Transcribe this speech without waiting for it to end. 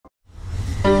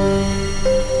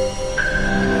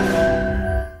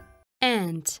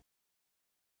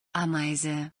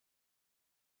Ameise,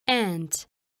 ant,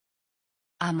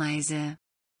 Ameise,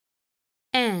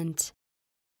 ant,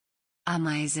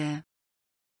 Ameise,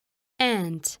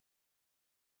 ant,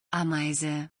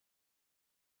 Ameise,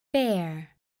 bear,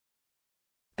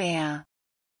 Bär,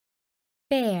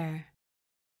 bear,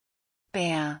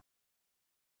 Bär,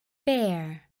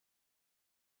 bear,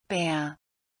 Bär,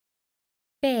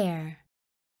 bear,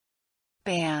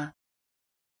 Bär,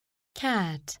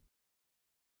 cat,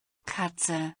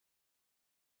 Katze,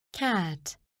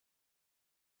 cat,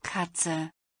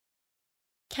 Katze,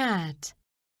 cat,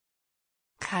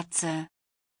 Katze,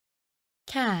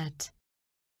 cat,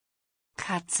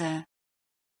 Katze,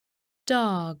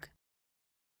 dog,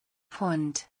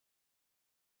 Hund,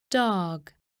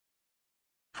 dog,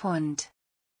 Hund,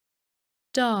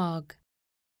 dog,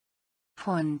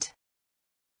 Hund,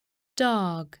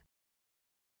 dog,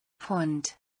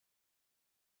 Hund,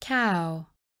 cow,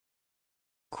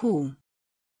 Kuh,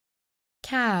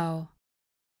 cow,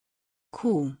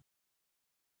 Kuh,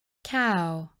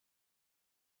 cow,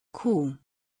 Kuh,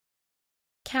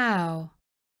 cow,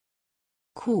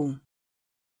 Kuh,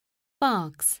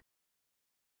 fox,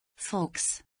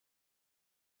 Fuchs,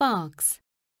 fox,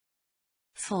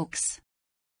 Fuchs,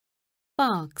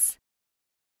 fox,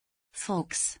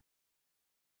 Fuchs,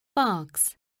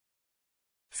 fox,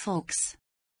 Fuchs,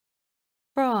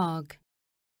 frog,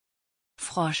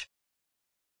 Frosch,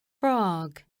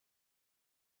 frog,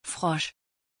 Frosch,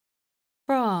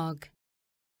 frog,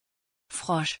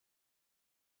 Frosch,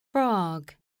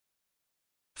 frog,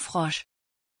 Frosch,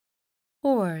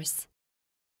 horse,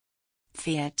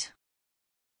 Pferd,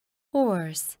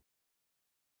 horse,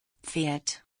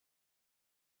 Pferd,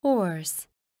 horse,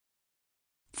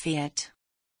 Pferd,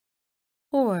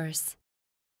 horse,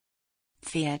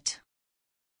 Pferd,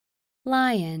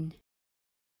 lion,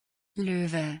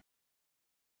 Löwe,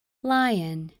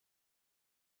 lion,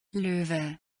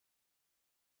 Löwe,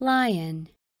 lion,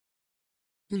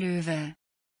 Löwe,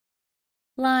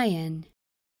 lion,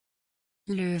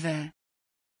 Löwe,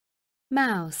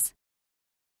 mouse,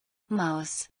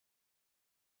 Maus,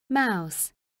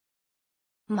 mouse,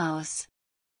 Maus,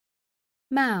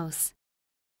 mouse,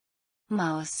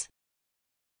 Maus,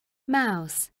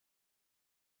 mouse,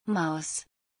 Maus,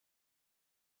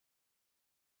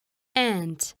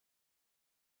 ant,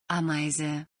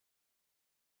 Ameise,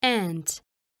 ant,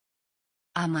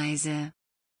 Ameise,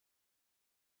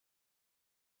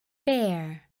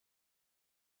 bear,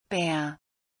 Bär,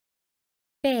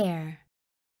 bear,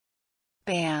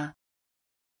 Bär,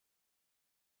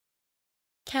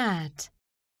 cat,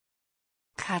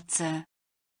 Katze,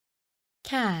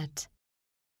 cat,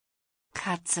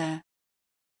 Katze,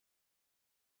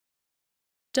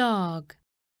 dog,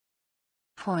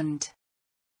 Hund,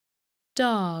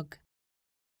 dog,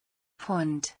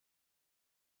 Hund,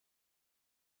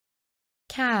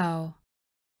 cow,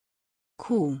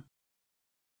 Kuh,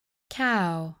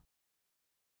 cow,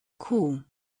 Kuh,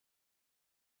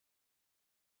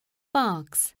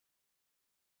 fox,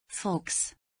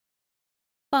 Fuchs,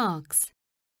 fox,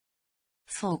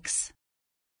 Fuchs,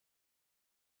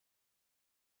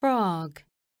 frog,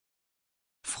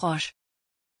 Frosch,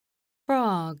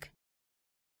 frog,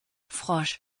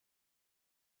 Frosch,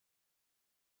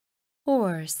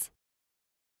 horse,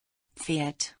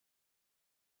 Pferd,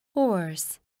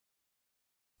 horse,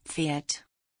 Pferd,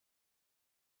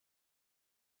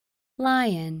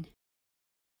 lion,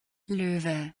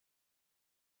 Löwe,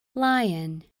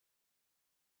 lion,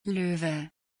 Löwe,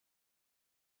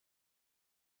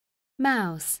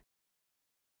 mouse,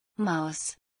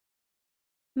 Maus,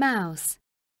 mouse,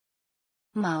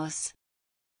 Maus,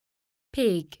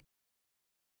 pig,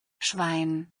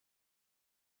 Schwein,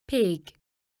 pig,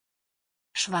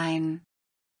 Schwein,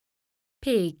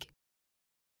 pig,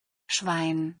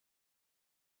 Schwein,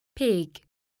 pig,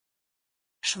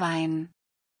 Schwein,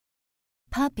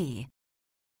 puppy,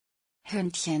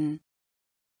 Hündchen,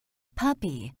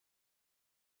 puppy,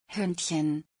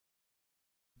 Hündchen,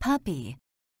 puppy,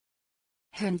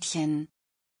 Hündchen,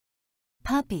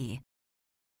 puppy,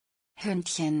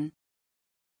 Hündchen,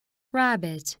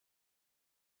 rabbit,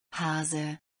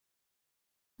 Hase,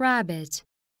 rabbit,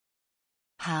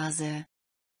 Hase,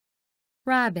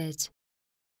 rabbit,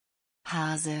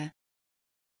 Hase,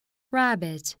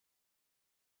 rabbit,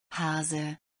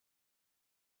 Hase,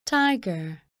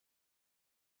 tiger,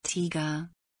 Tiger,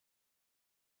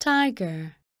 tiger,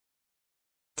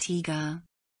 Tiger,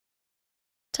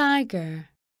 tiger,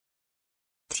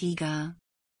 Tiger,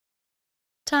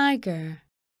 tiger,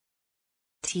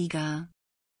 Tiger,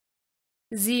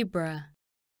 zebra,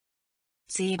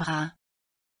 Zebra,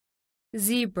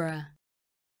 zebra,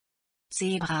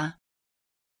 Zebra,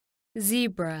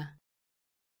 zebra,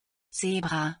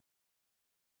 Zebra,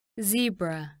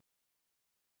 zebra,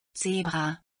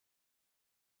 Zebra,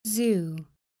 zoo,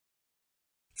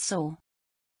 Zoo,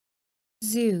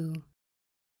 zoo,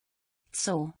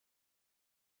 Zoo,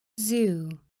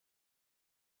 zoo,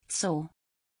 Zoo,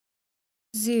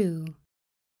 zoo,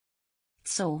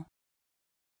 Zoo,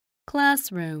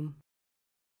 classroom,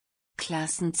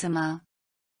 Klassenzimmer,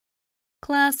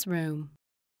 classroom,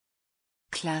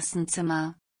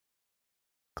 Klassenzimmer,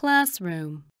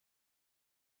 classroom,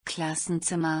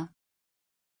 Klassenzimmer,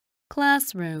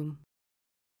 classroom,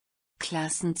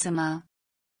 Klassenzimmer,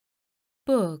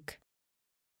 book,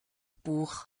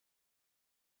 Buch,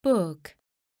 book,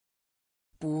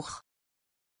 Buch,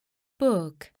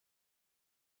 book,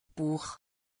 Buch,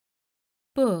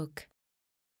 book,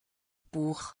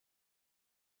 Buch,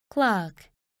 clock,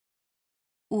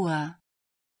 Uhr,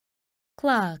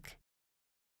 clock,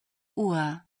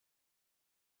 Uhr,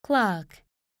 clock,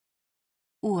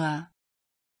 Uhr,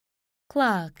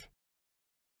 clock,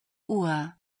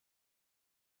 Uhr,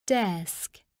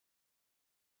 desk,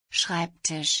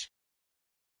 Schreibtisch,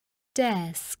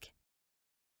 desk,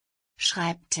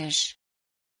 Schreibtisch,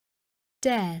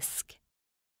 desk,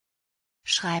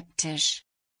 Schreibtisch,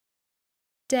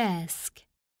 desk,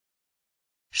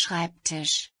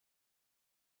 Schreibtisch,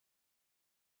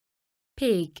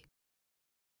 pig,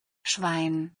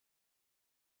 Schwein,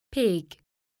 pig,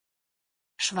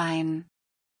 Schwein,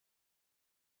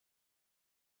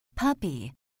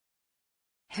 puppy,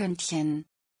 Hündchen,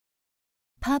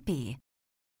 puppy,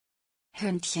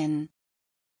 Hündchen,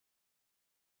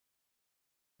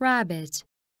 rabbit,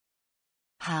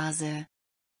 Hase,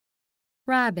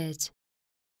 rabbit,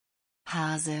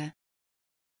 Hase,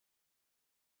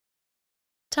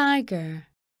 tiger,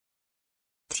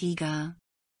 Tiger,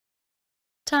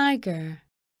 tiger,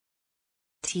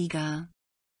 Tiger,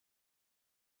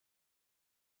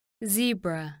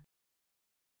 zebra,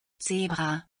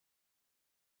 Zebra,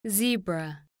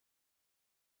 zebra,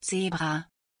 Zebra,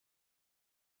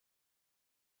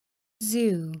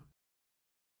 zoo,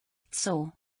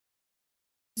 Zoo,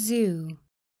 zoo,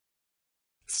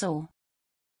 Zoo,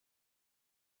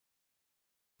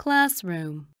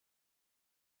 classroom,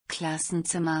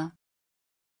 Klassenzimmer,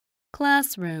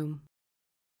 classroom,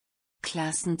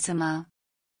 Klassenzimmer,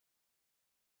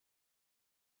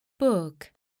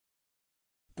 book,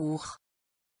 Buch,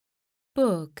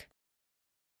 book,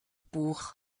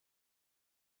 Buch,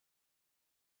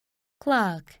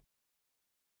 clock,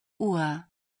 Uhr,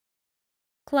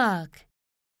 clock,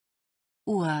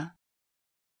 Uhr,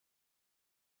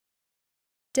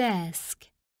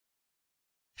 desk,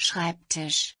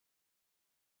 Schreibtisch,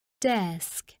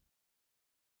 desk,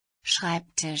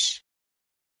 Schreibtisch,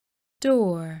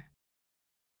 door,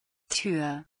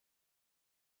 Tür,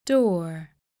 door,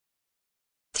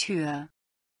 Tür,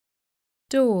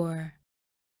 door,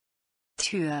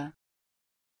 Tür,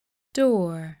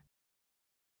 door,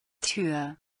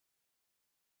 Tür,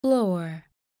 floor,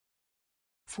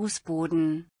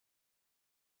 Fußboden,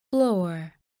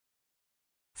 floor,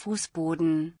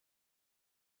 Fußboden,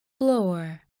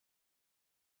 floor,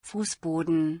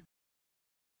 Fußboden,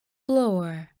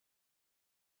 floor,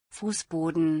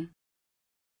 Fußboden,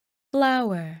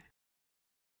 flower,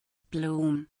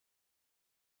 Blum,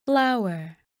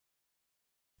 flower,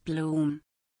 Blum,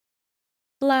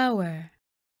 flower,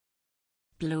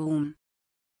 Blum,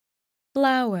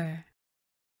 flower,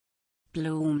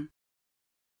 Blum,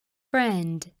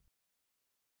 friend,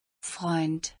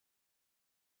 Freund,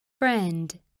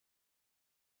 friend,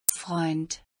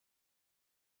 Freund,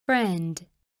 friend,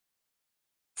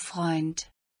 Freund,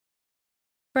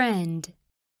 friend,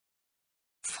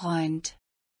 Freund,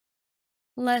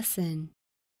 lesson,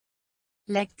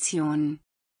 Lektion,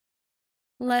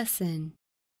 lesson,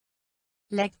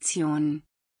 Lektion,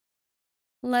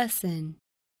 lesson,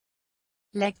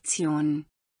 Lektion,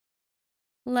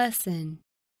 lesson,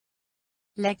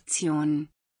 Lektion,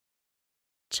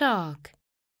 chalk,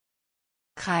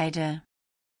 Kreide,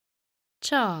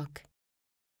 chalk,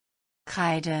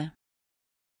 Kreide,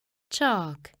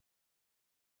 chalk,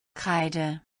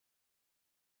 Kreide,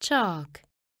 chalk,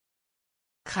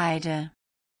 Kreide,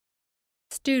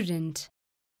 student,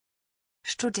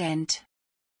 Student,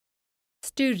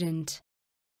 student,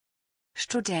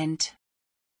 Student,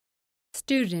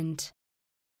 student,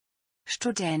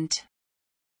 Student,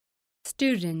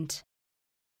 student,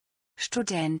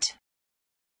 Student,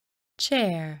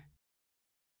 chair,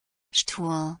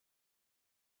 Stuhl,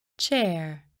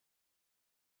 chair,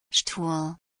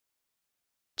 Stuhl,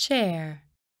 chair,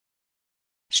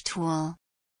 Stuhl,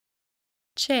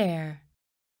 chair,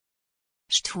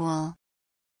 Stuhl,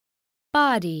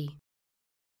 body,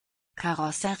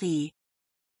 Karosserie,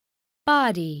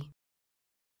 body,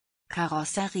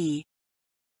 Karosserie,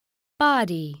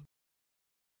 body,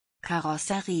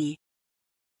 Karosserie,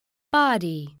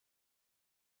 body,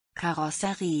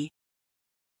 Karosserie,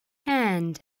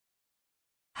 hand,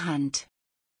 Hand,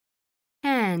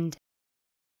 hand,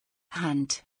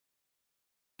 Hand,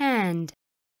 hand,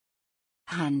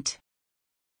 Hand,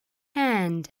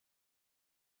 hand,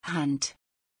 Hand,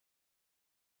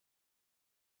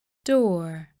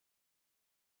 door,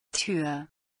 Tür,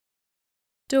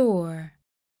 door,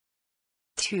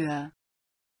 Tür,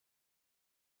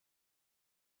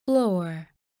 floor,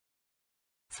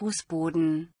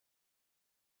 Fußboden,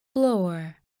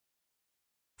 floor,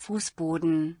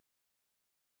 Fußboden,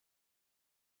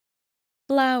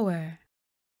 flower,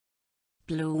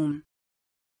 Blum,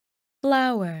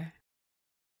 flower,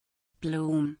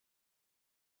 Blum,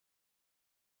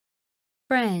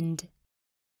 friend,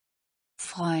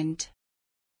 Freund,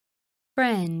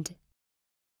 friend,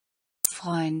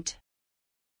 Freund,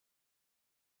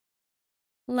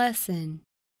 lesson,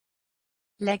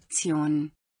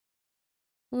 Lektion,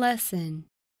 lesson,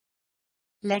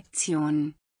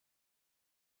 Lektion,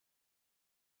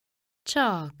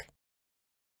 chalk,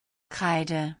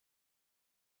 Kreide,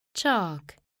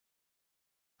 chalk,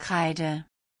 Kreide,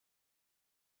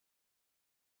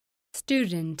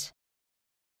 student,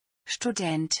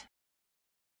 Student,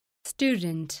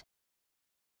 student,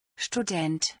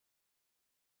 Student,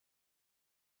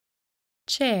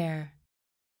 chair,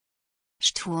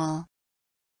 Stuhl,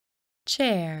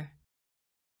 chair,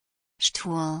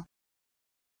 Stuhl,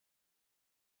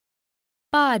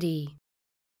 body,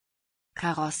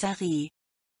 Karosserie,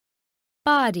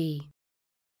 body,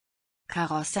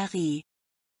 Karosserie,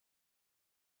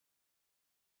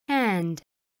 hand,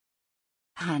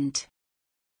 Hand,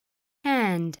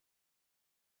 hand,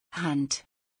 Hand,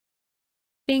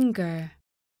 finger,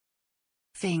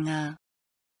 Finger,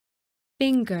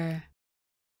 finger,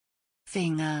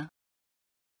 Finger,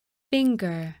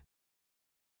 finger,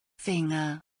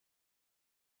 Finger,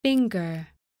 finger,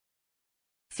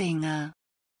 Finger,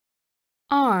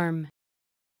 arm,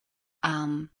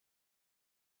 Arm,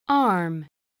 arm,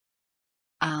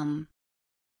 Arm,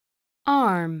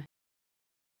 arm,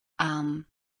 Arm,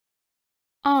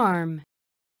 arm,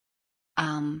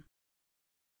 Arm,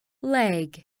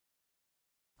 leg,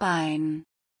 Bein,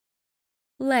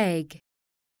 leg,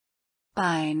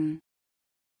 Bein,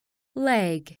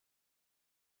 leg,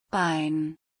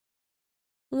 Bein,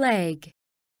 leg,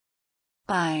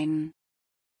 Bein,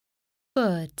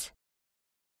 foot,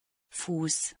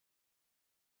 Fuß,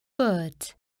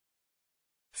 foot,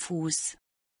 Fuß,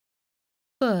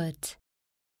 foot,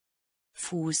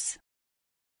 Fuß,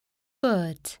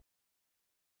 foot,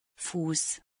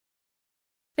 Fuß,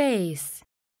 face,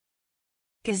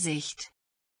 Gesicht,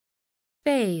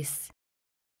 face,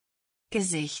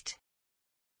 Gesicht,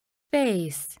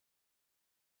 face,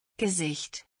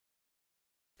 Gesicht,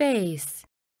 face,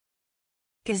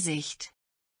 Gesicht,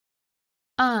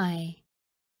 eye,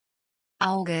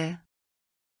 Auge,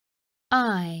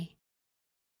 eye,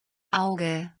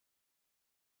 Auge,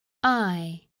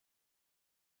 eye,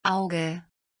 Auge,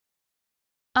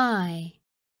 eye,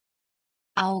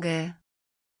 Auge,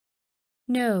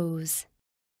 nose,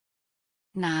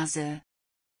 Nase,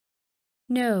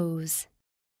 nose,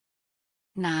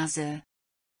 Nase,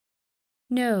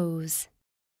 nose,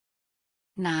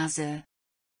 Nase,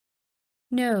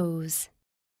 nose,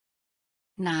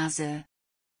 Nase,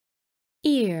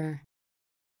 ear,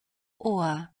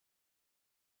 Ohr,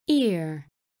 ear,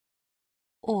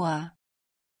 Ohr,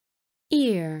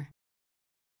 ear,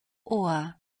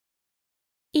 Ohr,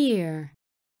 ear,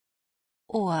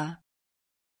 Ohr,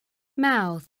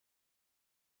 mouth,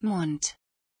 Mund,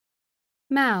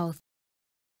 mouth,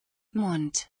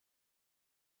 Mund,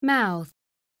 mouth,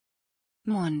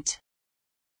 Mund,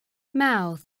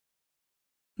 mouth,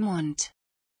 Mund,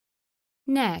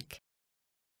 neck,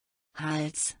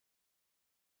 Hals,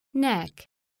 neck,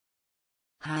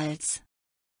 Hals,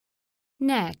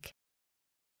 neck,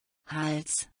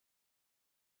 Hals,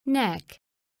 neck,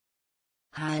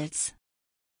 Hals,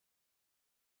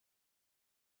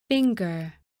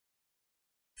 finger,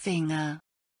 Finger,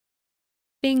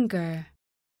 finger,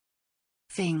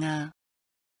 Finger,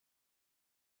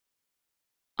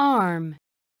 arm,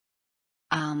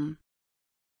 Arm,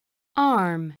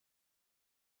 arm,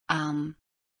 Arm,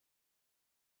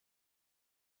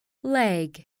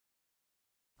 leg,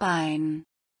 Bein,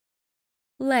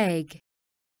 leg,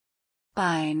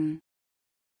 Bein,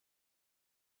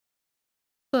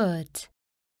 foot,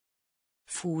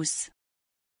 Fuß,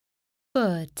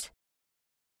 foot,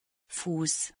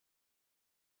 Fuß,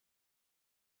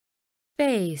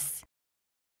 face,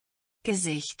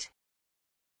 Gesicht,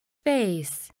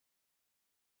 face,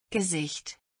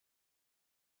 Gesicht,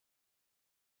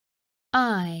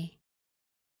 eye,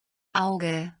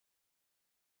 Auge,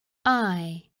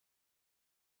 eye,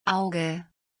 Auge,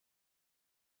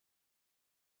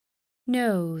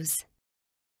 nose,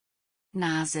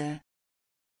 Nase,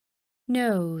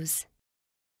 nose,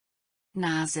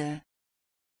 Nase,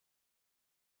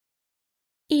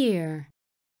 ear,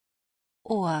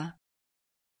 Ohr,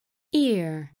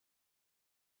 ear,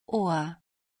 Ohr,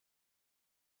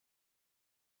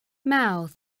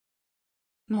 mouth,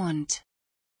 Mund,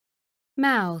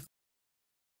 mouth,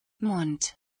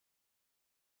 Mund,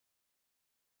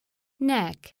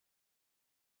 neck,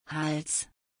 Hals,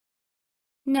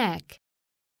 neck,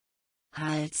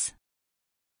 Hals,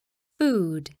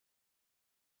 food,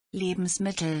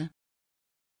 Lebensmittel,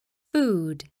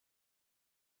 food,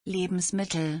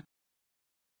 Lebensmittel,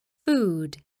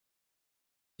 food,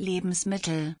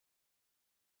 Lebensmittel,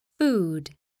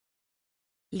 food,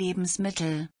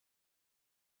 Lebensmittel,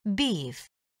 beef,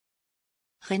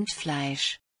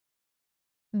 Rindfleisch,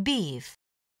 beef,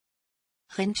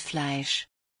 Rindfleisch,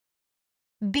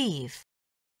 beef,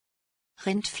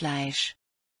 Rindfleisch,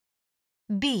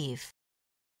 beef,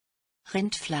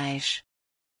 Rindfleisch,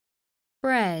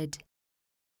 bread,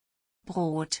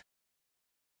 Brot,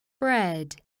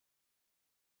 bread,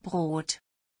 Brot,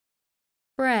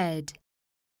 bread,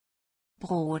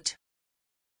 Brot,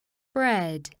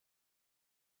 bread,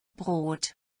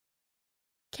 Brot,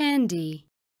 candy,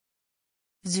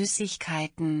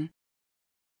 Süßigkeiten,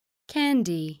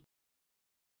 candy,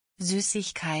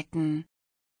 Süßigkeiten,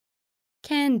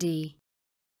 candy,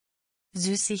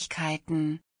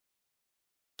 Süßigkeiten,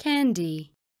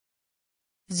 candy,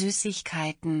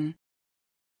 Süßigkeiten,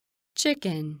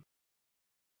 chicken,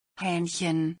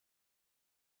 Hähnchen,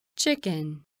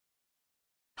 chicken,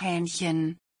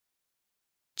 Hähnchen,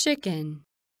 chicken,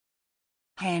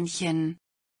 Hähnchen,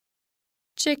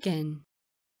 chicken,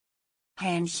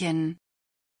 Hähnchen,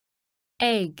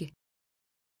 egg,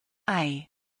 Ei,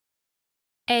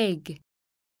 egg,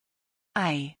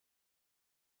 Ei,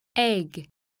 egg,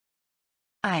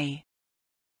 Ei,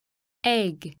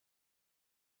 egg,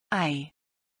 Ei,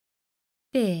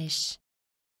 fish,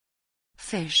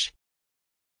 Fisch,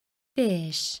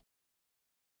 fish,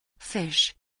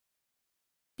 Fisch,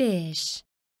 fish,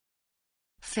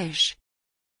 Fisch,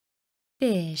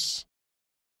 fish,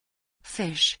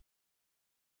 Fisch,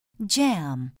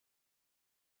 jam,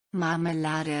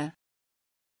 Marmelade,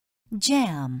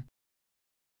 jam,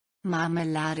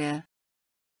 Marmelade,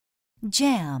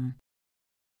 jam,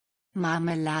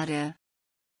 Marmelade,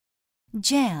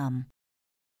 jam,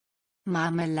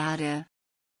 Marmelade,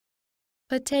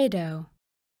 potato,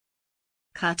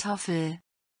 Kartoffel,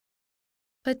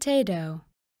 potato,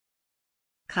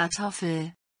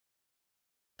 Kartoffel,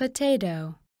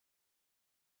 potato,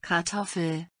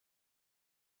 Kartoffel,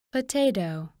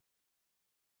 potato,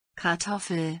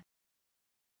 Kartoffel,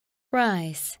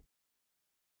 rice,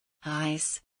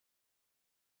 Reis,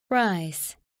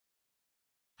 rice,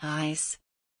 Reis,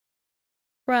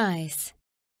 rice,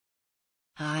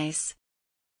 Reis,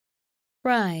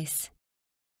 rice,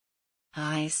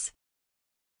 Reis,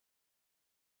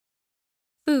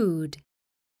 food,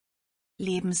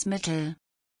 Lebensmittel,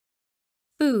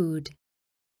 food,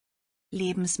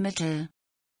 Lebensmittel,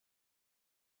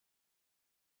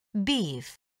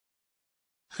 beef,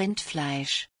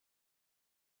 Rindfleisch,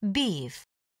 beef,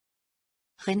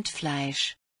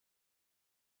 Rindfleisch,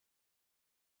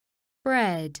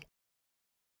 bread,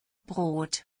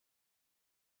 Brot,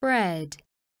 bread,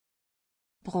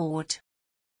 Brot,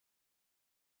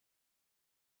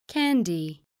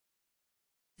 candy,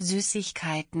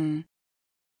 Süßigkeiten,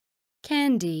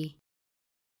 candy,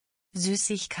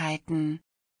 Süßigkeiten,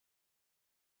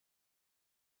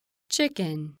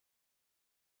 chicken,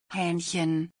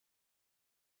 Hähnchen,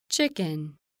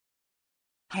 chicken,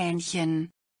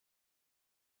 Hähnchen,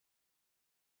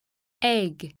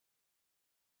 egg,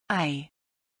 Ei,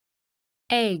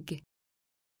 egg,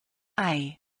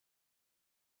 Ei,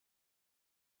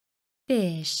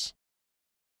 fish,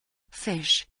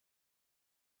 Fisch,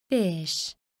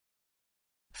 fish,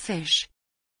 Fisch,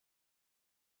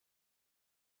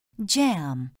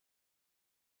 jam,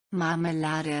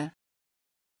 Marmelade,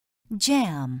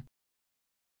 jam,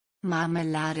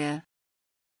 Marmelade,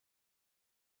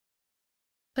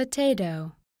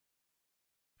 potato,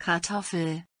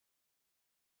 Kartoffel,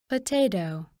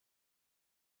 potato,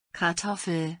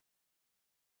 Kartoffel,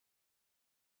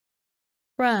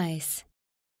 rice,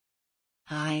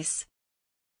 Reis,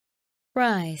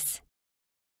 rice,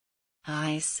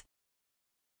 Reis,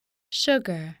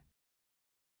 sugar,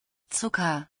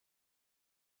 Zucker,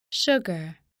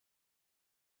 sugar,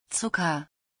 Zucker,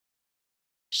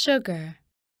 sugar,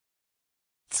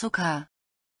 Zucker,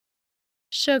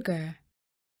 sugar,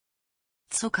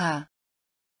 Zucker,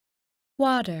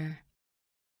 water,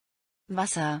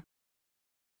 Wasser,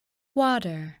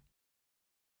 water,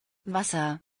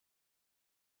 Wasser,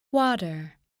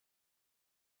 water,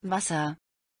 Wasser,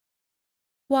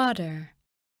 water,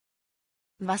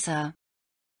 Wasser,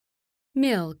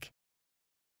 milk,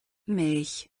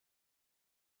 Milch,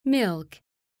 milk,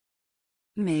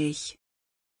 Milch,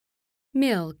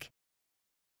 milk,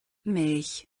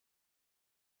 Milch,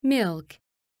 milk,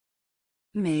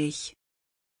 Milch,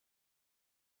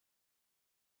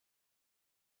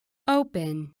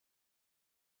 open,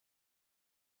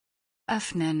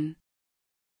 öffnen,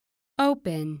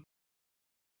 open,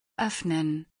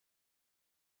 öffnen,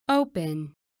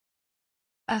 open,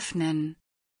 öffnen,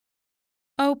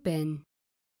 open,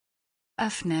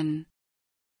 öffnen,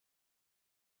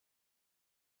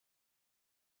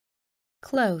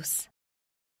 close,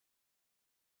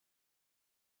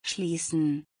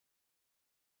 schließen,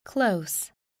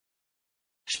 close,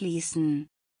 schließen,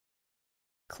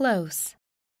 close,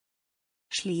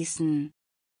 schließen,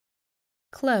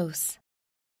 close,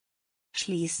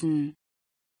 schließen,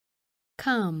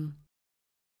 come,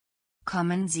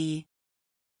 kommen Sie,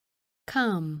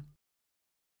 come,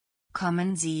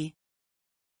 kommen Sie,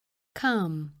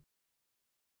 come,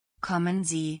 kommen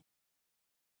Sie,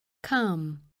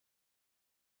 come,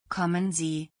 kommen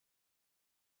Sie,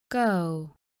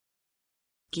 go,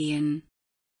 gehen,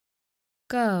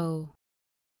 go,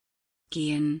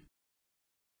 gehen,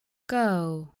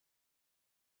 go,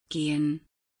 gehen,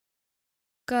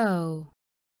 go,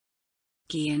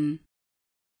 gehen,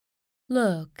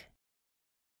 look,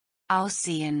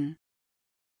 aussehen,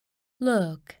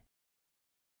 look,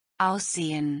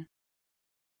 aussehen,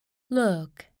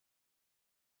 look,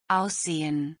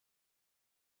 aussehen,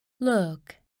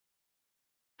 look,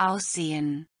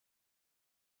 aussehen,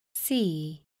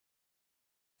 see,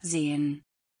 sehen,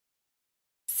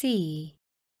 see,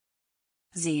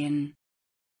 sehen,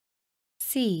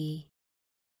 see,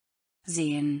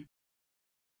 sehen,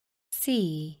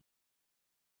 see,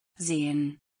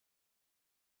 sehen,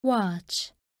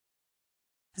 watch,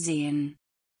 sehen,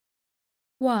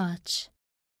 watch,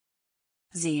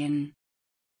 sehen,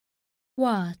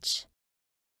 watch,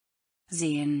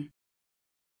 sehen,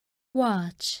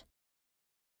 watch,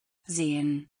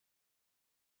 sehen,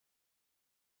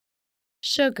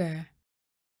 sugar,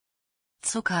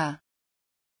 Zucker,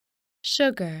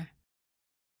 sugar,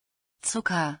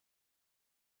 Zucker,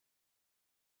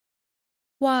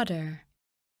 water,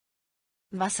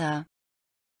 Wasser,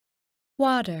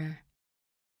 water,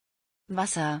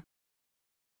 Wasser,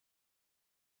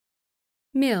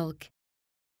 milk,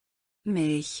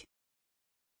 Milch,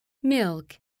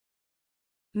 milk,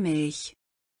 Milch,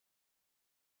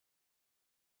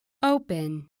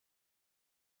 open,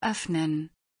 öffnen,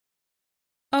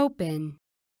 open,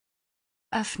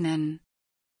 öffnen,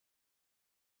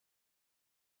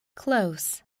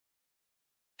 close,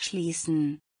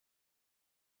 schließen,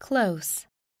 close,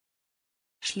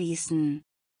 schließen,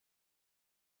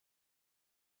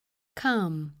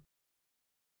 come,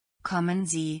 kommen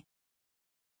Sie,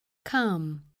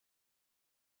 come,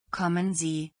 kommen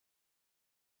Sie,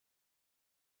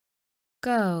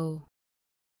 go,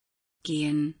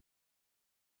 gehen,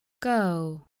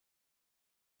 go,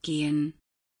 gehen,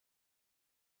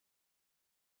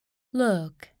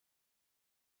 look,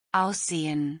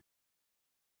 aussehen,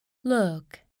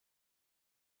 look,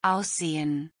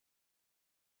 aussehen,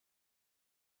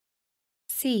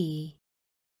 see,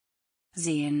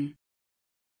 sehen,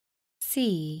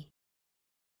 see,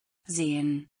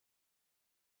 sehen,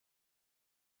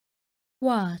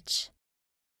 watch,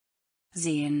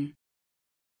 sehen,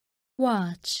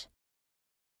 watch,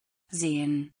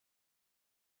 sehen,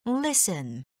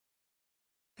 Listen.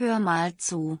 hör mal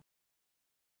zu,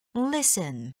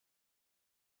 Listen.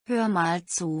 hör mal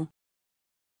zu,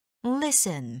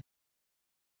 Listen.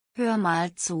 hör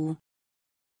mal zu,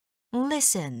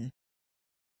 Listen.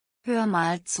 hör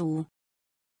mal zu,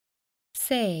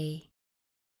 say,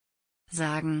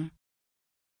 sagen,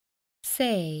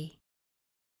 say,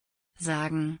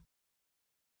 sagen,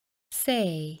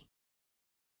 say,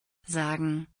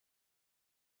 sagen,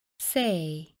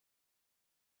 say,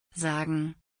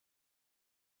 sagen,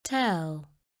 tell,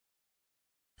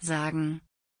 sagen,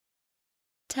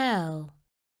 tell,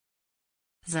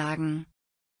 sagen,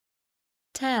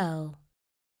 tell,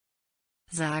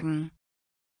 sagen,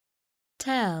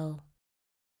 tell,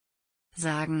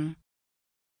 sagen,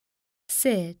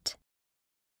 sit,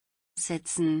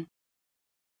 sitzen,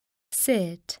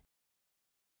 sit,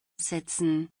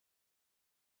 sitzen,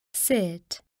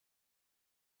 sit,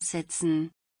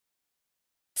 sitzen,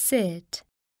 sit,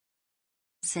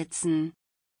 setzen,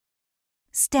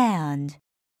 stand,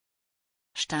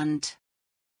 Stand,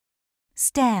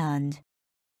 stand,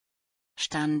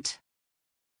 Stand,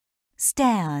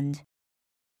 stand,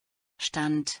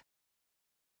 Stand,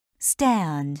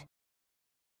 stand,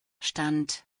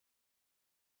 Stand.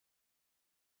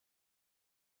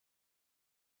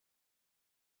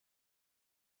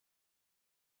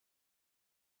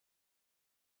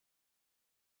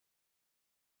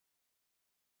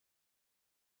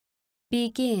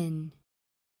 begin,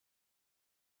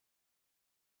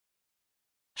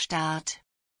 Start,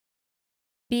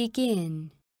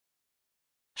 begin,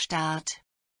 Start,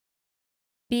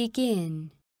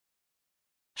 begin,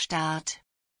 Start,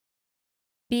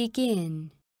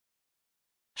 begin,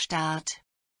 Start.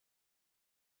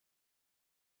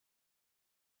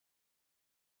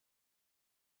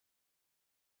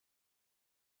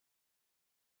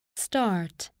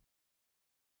 start,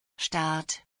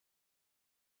 Start,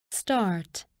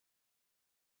 start,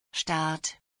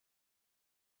 Start,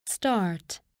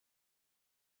 start,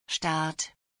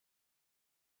 Start,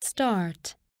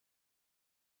 start,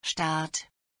 Start.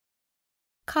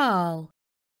 call,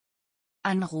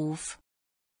 Anruf,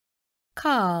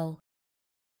 call,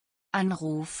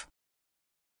 Anruf,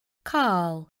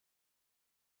 call,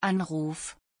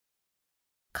 Anruf,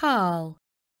 call,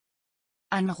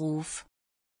 Anruf.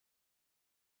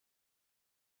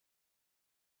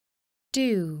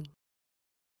 do,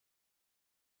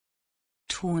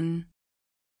 Tun,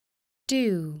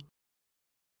 do,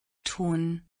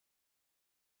 tun,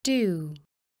 do,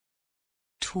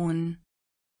 tun,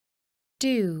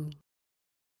 do,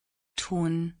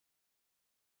 tun.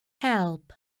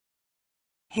 help,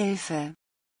 Hilfe,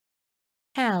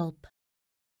 help,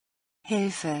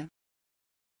 Hilfe,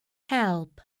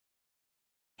 help,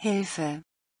 Hilfe,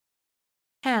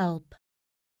 help,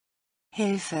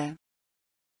 Hilfe.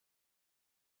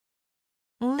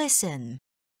 listen,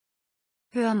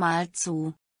 Hör mal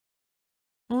zu,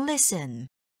 listen,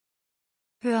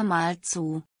 hör mal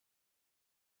zu.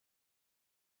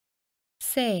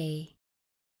 say,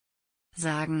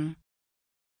 Sagen,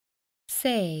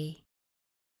 say,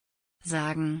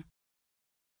 sagen,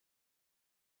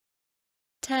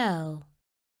 tell,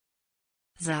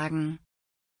 sagen,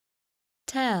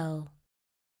 tell,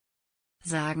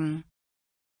 sagen.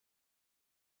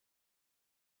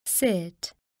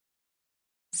 sit,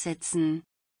 Setzen,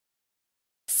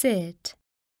 sit,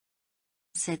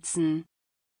 setzen.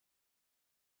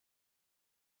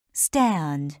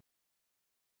 stand,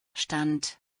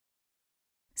 Stand,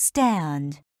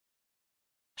 stand,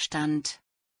 Stand.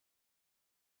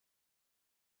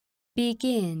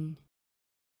 begin,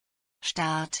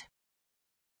 Start,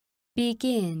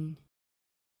 begin,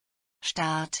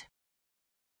 Start,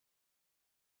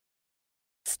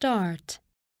 start,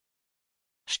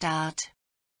 Start,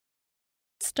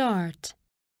 start,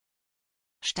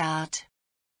 Start.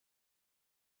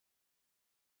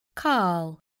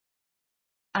 call,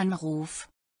 Anruf,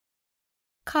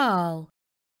 call,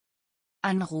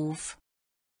 Anruf.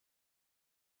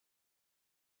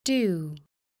 do,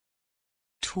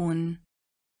 Tun,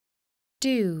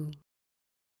 do,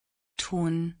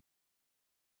 tun.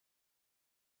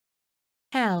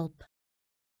 help,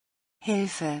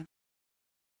 Hilfe,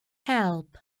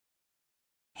 help,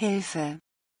 Hilfe.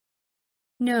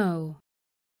 no,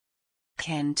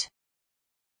 Kennt,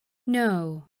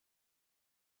 no,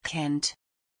 kennt,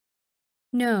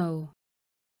 no,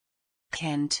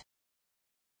 kennt,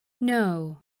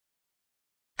 no,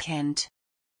 kennt.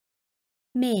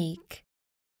 make,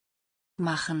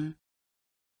 Machen,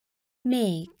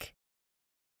 make,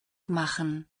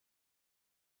 machen,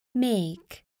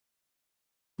 make,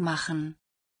 machen,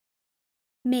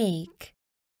 make, dice,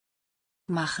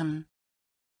 machen.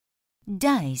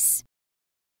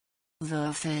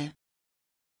 Würfel,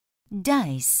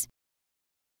 dice,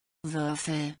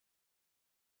 Würfel,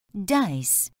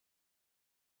 dice,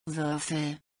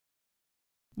 Würfel,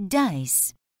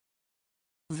 dice,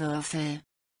 Würfel.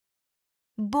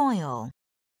 boil,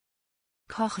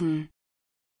 Kochen,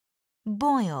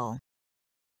 boil,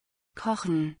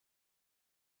 kochen,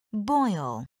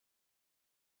 boil,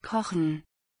 kochen,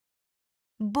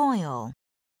 boil,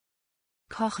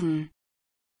 kochen.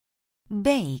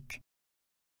 bake,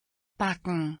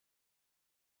 Backen,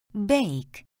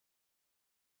 bake,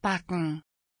 backen,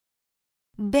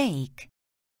 bake,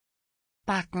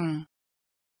 backen,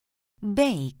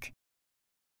 bake,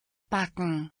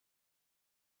 backen.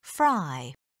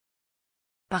 fry,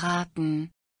 Braten,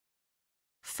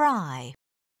 fry,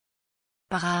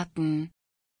 braten,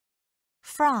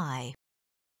 fry,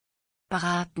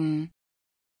 braten,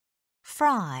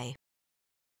 fry,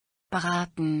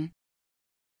 braten.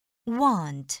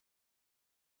 want,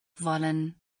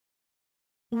 wollen,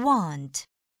 want,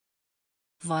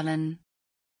 wollen,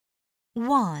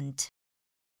 want,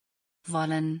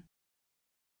 wollen,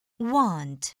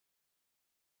 want,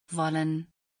 wollen,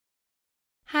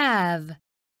 have,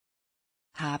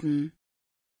 haben,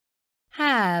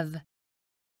 have,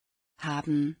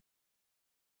 haben,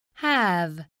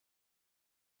 have,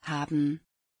 haben,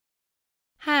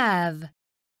 have,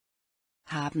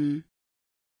 haben,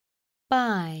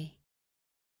 buy,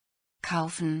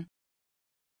 kaufen,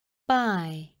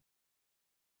 buy,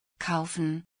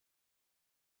 kaufen,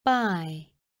 buy,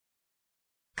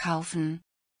 kaufen,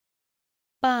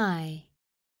 buy,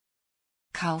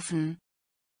 kaufen,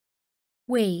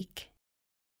 wake,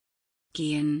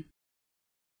 gehen,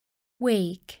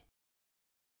 wake,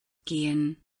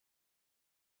 gehen,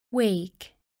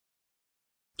 wake,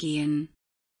 gehen,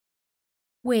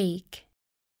 wake,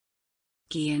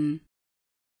 gehen,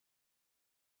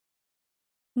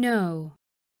 no,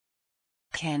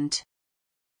 kennt,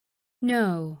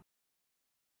 no,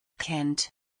 kennt,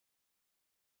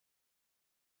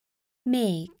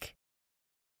 make,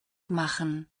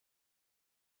 machen,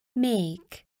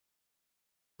 make,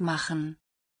 machen,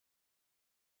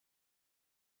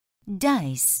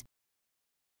 dice,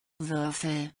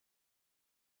 Würfel,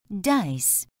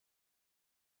 dice,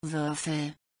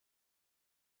 Würfel,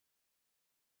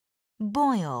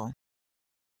 boil,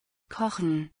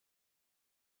 kochen,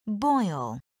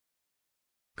 boil,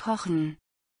 kochen,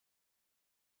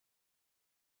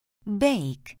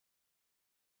 bake,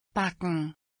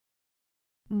 backen,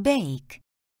 bake,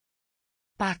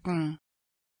 backen,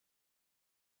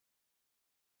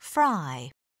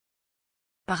 fry,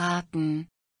 braten,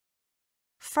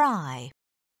 fry,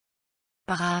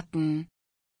 braten,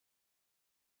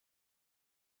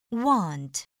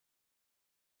 want,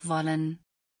 wollen,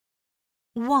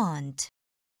 want,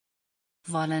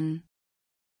 wollen,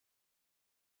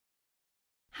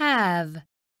 have,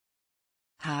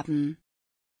 haben,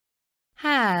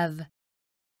 have,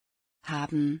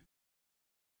 haben,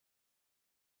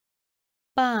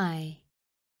 buy,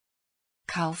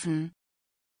 kaufen,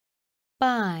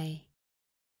 buy,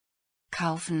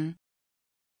 kaufen,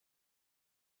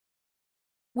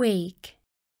 wake,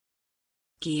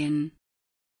 gehen,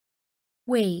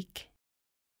 wake,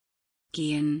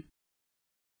 gehen,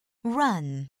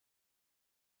 run,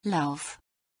 lauf,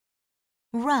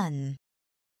 run,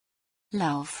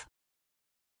 lauf,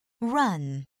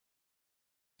 run,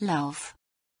 lauf,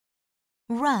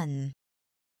 run,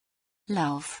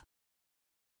 lauf,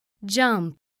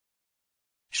 jump,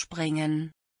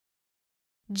 springen,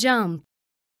 jump,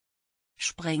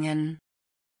 springen,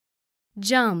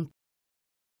 jump,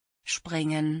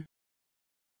 springen,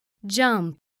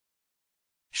 jump,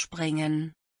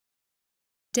 springen,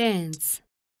 dance,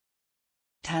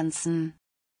 tanzen,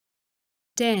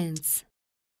 dance,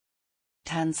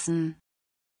 tanzen,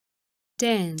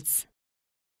 dance,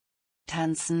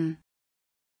 tanzen,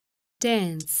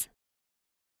 dance,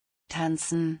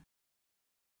 tanzen,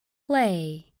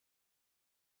 play,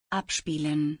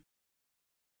 abspielen,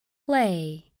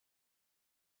 play,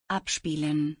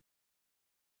 abspielen,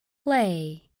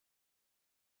 play,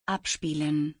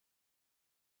 abspielen,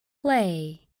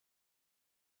 play,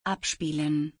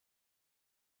 abspielen,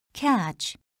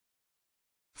 catch,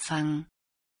 fang,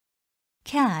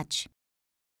 catch,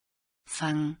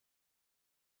 fang,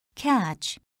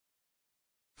 catch,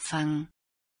 fang,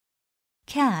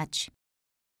 catch,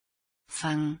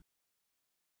 fang,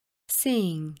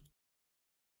 sing,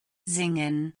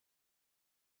 singen,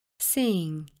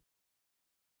 sing,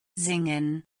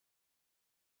 singen,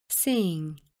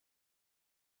 sing,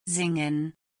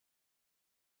 singen,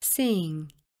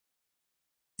 sing,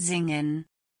 singen,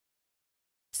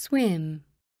 swim,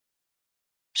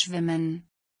 schwimmen,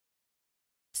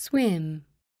 swim,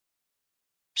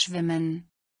 schwimmen,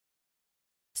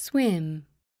 swim,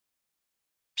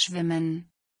 schwimmen,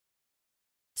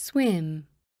 swim,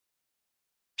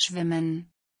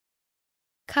 schwimmen,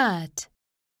 cut,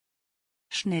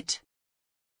 Schnitt,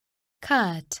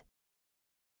 cut,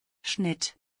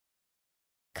 Schnitt,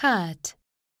 cut,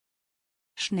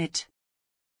 Schnitt,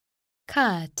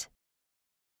 cut,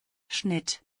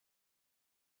 Schnitt,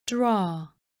 draw,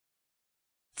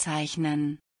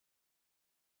 zeichnen,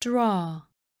 draw,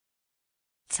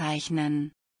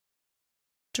 zeichnen,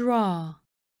 draw,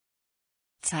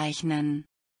 zeichnen,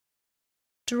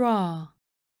 draw,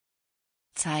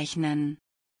 zeichnen,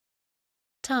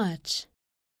 touch,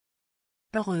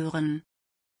 berühren,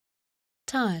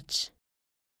 touch,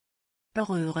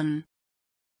 berühren,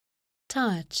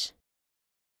 touch,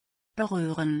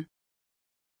 berühren,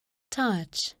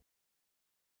 touch,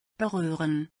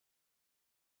 berühren,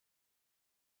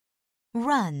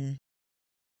 run,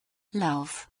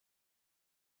 Lauf,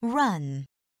 run,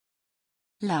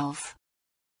 Lauf,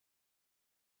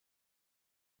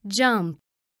 jump,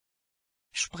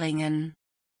 springen,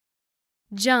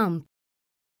 jump,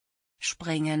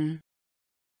 springen,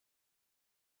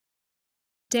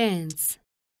 dance,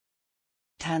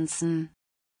 tanzen,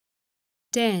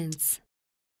 dance,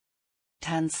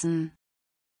 tanzen,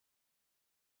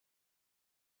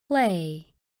 play,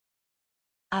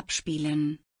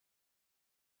 abspielen,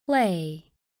 play,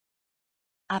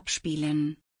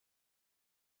 abspielen,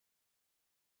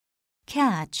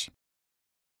 catch,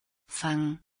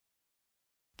 fang,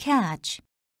 catch,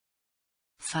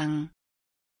 fang,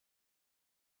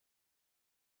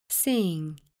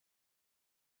 sing,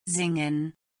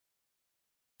 singen,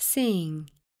 sing,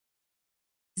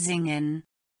 singen,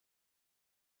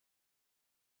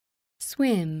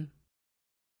 swim,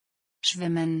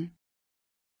 schwimmen,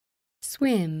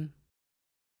 swim,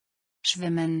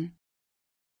 schwimmen,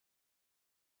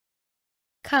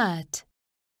 cut,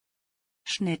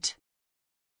 Schnitt,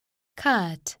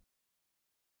 cut,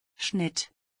 Schnitt,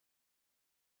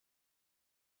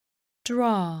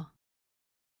 draw,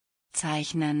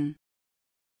 zeichnen,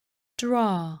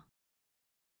 draw,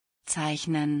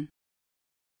 zeichnen,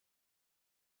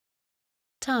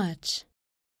 touch,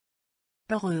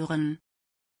 berühren,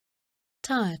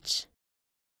 touch,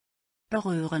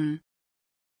 berühren,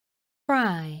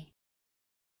 cry,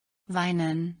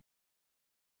 weinen,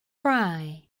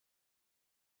 cry,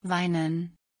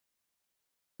 weinen,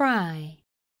 cry,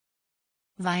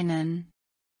 weinen,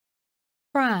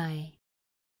 cry,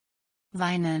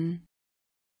 weinen,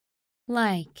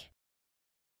 like,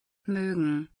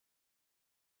 mögen,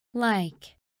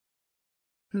 like,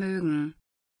 mögen,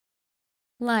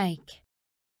 like,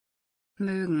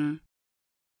 mögen,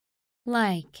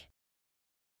 like,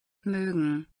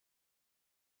 mögen,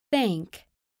 think,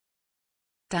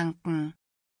 danken,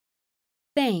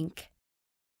 think,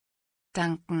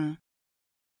 danken,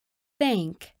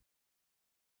 think,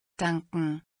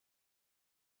 danken,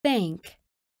 think,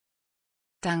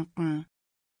 danken,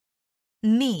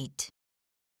 meet,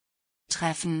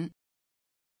 treffen,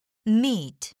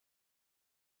 meet,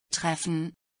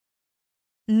 treffen,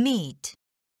 meet,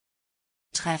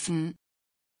 treffen,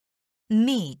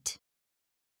 meet,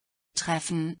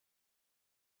 treffen,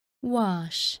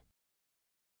 wash,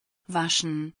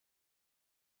 waschen,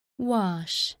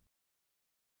 wash,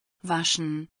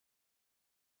 waschen,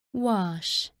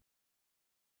 wash,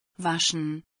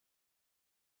 waschen,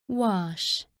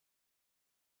 wash,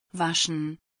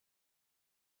 waschen,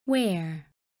 wear,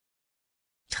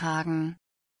 tragen,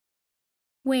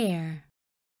 wear,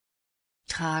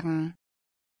 tragen,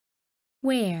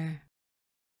 wear,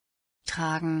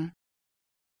 tragen,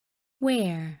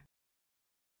 wear,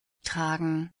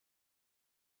 tragen,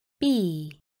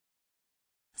 be,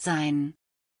 sein,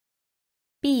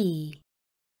 be,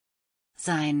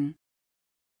 sein,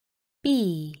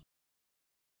 be,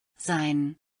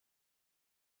 sein,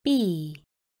 be,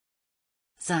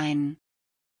 sein,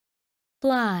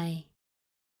 fly,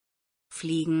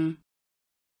 fliegen,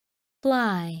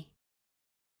 fly,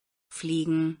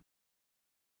 fliegen,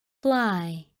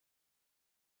 fly,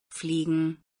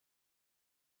 fliegen,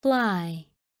 fly,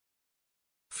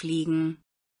 fliegen,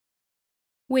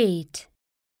 wait,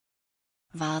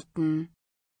 warten,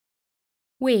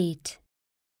 wait,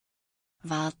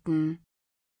 warten,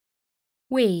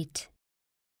 wait,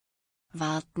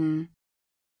 warten,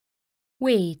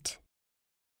 wait,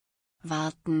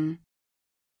 warten,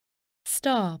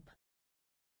 stop,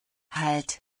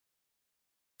 halt,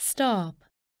 stop,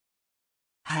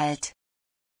 halt,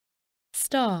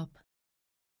 stop,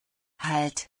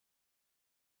 halt,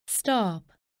 stop,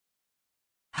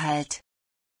 halt,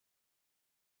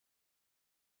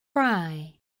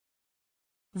 cry,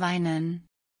 weinen,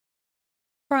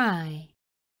 cry,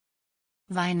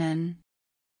 weinen,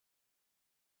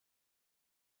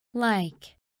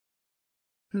 like,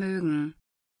 mögen,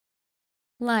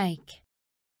 like,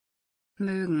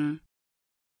 mögen,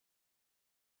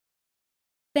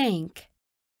 think,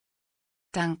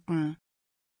 danken,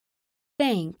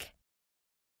 think,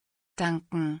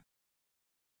 danken,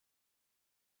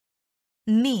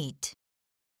 meet,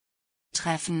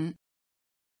 treffen,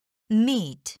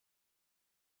 meet,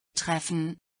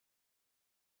 treffen,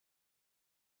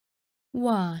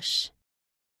 wash,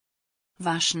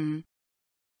 waschen,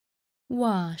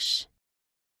 wash,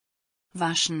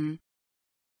 waschen,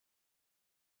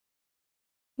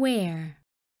 wear,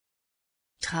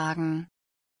 tragen,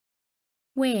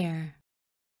 wear,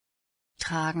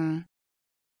 tragen,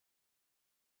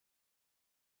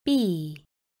 be,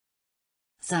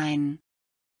 sein,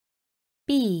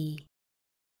 be,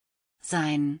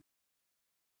 sein,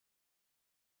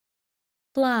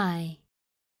 fly,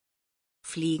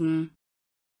 fliegen,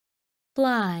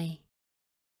 fly,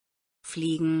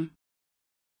 fliegen,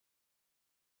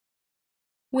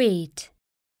 wait,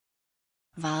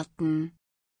 warten,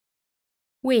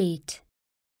 wait,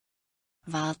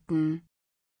 warten,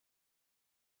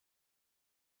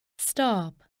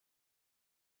 stop,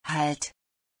 halt,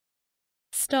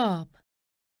 stop,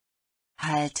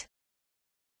 halt,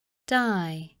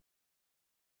 die,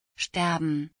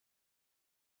 sterben,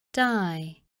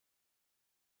 die,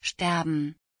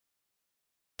 sterben,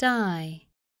 die,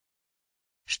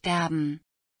 sterben,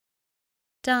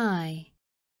 die,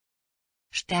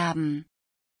 sterben,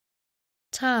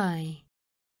 tie,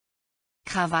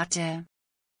 Krawatte,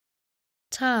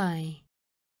 tie,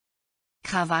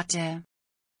 Krawatte,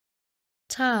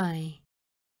 tie,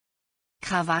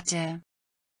 Krawatte,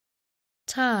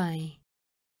 tie,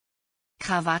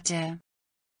 Krawatte,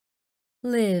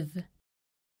 live,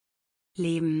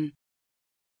 leben,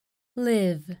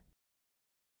 live,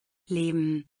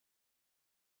 leben,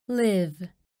 live,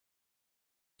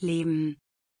 leben,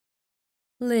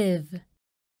 live,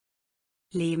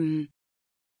 leben,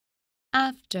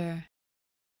 after,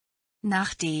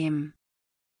 nachdem,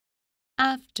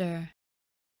 after,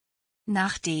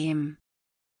 nachdem,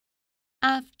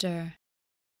 after,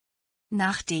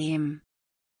 nachdem,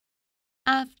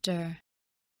 after,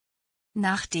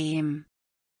 nachdem,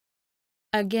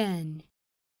 again,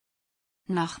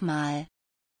 nochmal,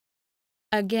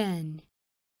 again,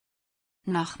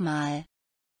 nochmal,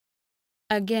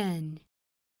 again,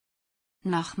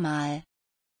 nochmal,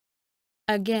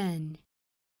 again,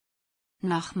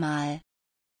 nochmal,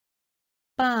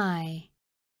 by,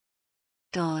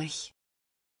 durch,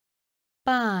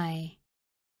 by,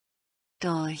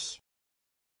 durch,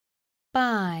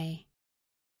 by,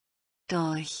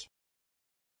 durch,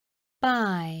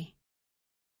 by,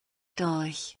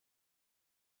 durch,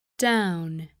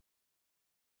 down,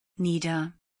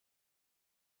 nieder,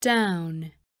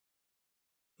 down,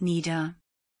 nieder,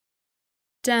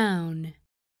 down,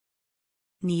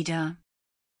 nieder,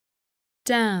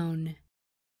 down,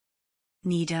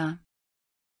 nieder,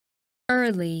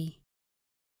 early,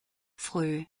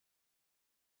 früh,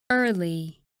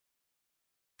 early,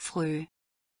 früh,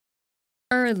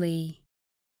 early,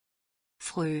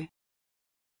 früh,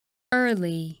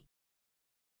 early,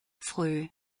 früh,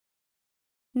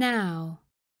 now,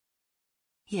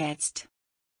 jetzt,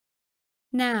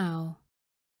 now,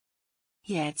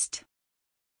 jetzt,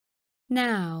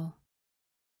 now,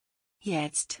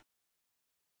 jetzt,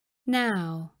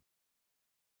 now,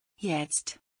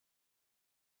 jetzt,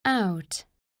 out,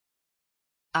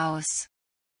 aus,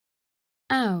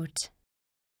 out,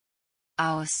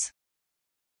 aus,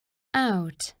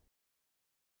 out,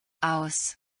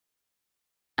 aus,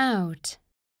 out,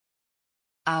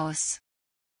 aus,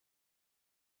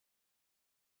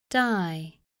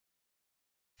 die,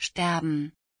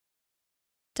 sterben,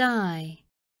 die,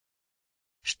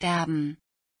 sterben,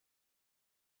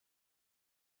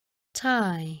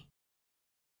 tie,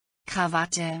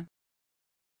 Krawatte,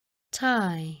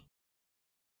 tie,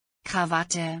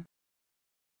 Krawatte,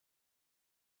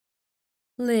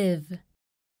 live,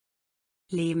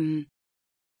 leben,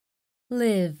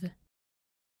 live,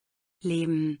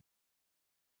 leben,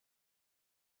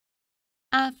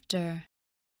 after,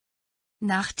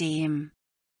 nachdem,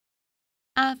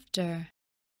 after,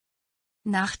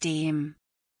 nachdem,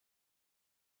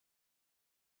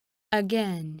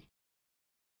 again,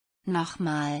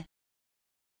 nochmal,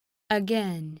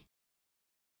 again,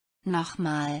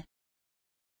 nochmal,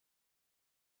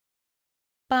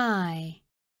 by,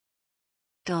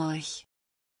 durch,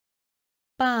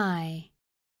 by,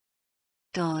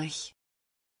 durch,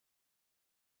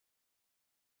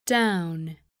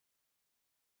 down,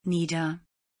 nieder,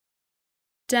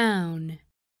 down,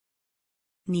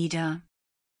 nieder,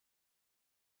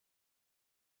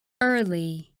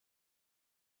 early,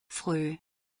 früh,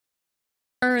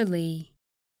 early,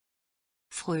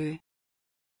 früh,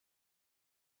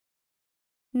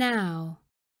 now,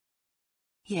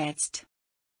 jetzt,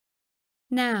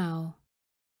 now,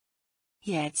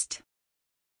 jetzt,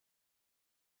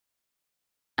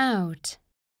 out,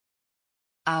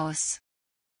 aus,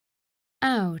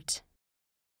 out,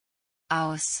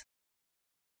 aus,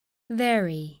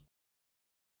 very,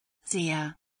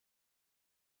 sehr,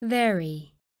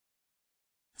 very,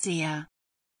 sehr,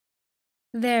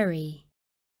 very,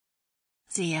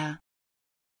 sehr,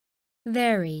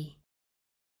 very,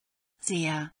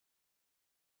 sehr,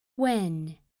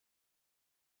 when,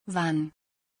 wann,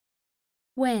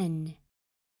 when,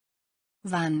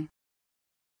 wann,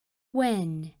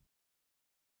 when,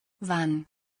 wann,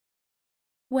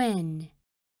 when,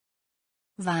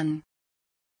 wann,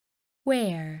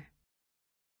 Where?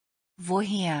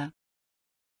 Woher?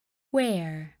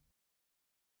 Where?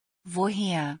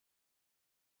 Woher?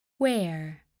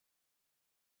 Where?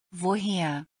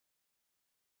 Woher?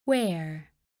 Where?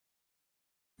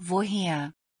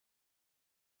 Woher?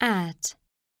 At.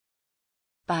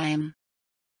 Beim.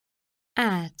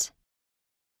 At.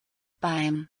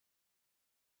 Beim.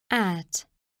 At.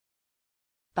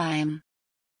 Beim.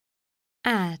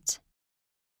 At.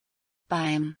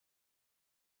 Beim.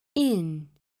 In.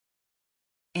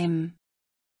 Im.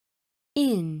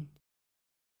 In.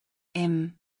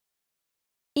 Im.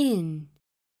 In.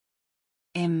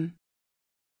 Im.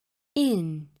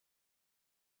 In.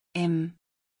 Im.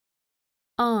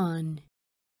 On.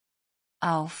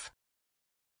 Auf.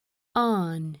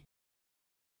 On.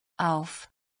 Auf.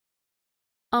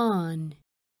 On.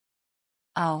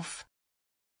 Auf.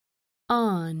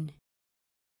 On.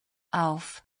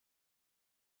 Auf.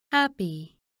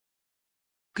 Happy.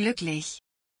 Glücklich.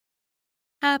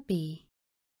 Happy.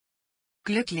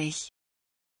 Glücklich.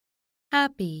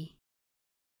 Happy.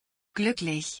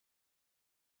 Glücklich.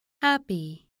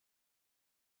 Happy.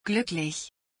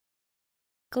 Glücklich.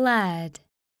 Glad.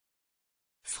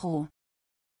 Froh.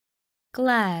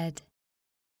 Glad.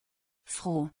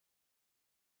 Froh.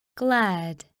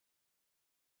 Glad.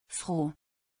 Froh.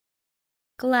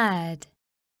 Glad.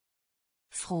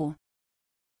 Froh.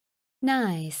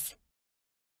 Nice.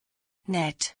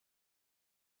 Nett.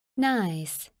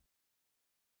 Nice.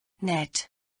 Nett.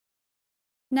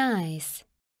 Nice.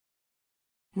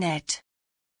 Nett.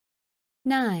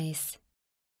 Nice.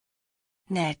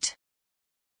 Nett.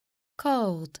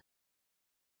 Cold.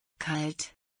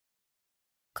 Kalt.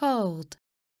 Cold.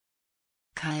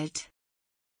 Kalt.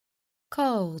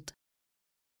 Cold.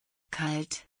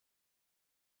 Kalt.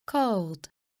 Cold.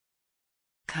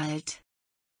 Kalt.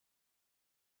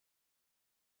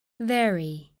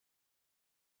 Very.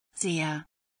 Sehr.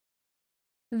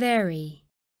 Very.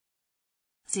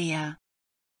 Sehr.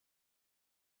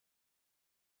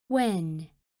 When.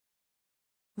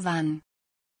 Wann.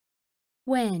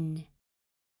 When.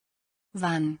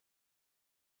 Wann.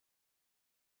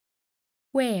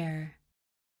 Where?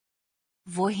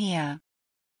 Woher?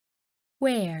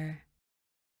 Where?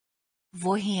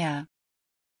 Woher?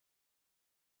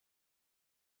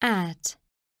 At.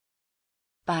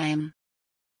 Beim.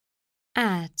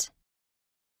 At.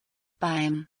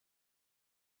 Beim.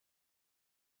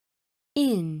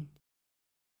 In.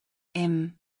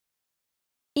 Im.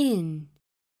 In.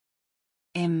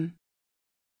 Im.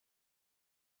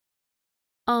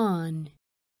 On.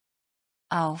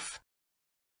 Auf.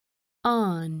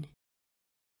 On.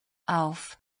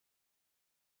 Auf.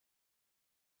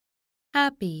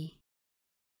 Happy.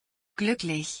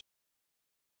 Glücklich.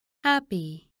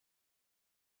 Happy.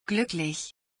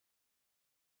 Glücklich.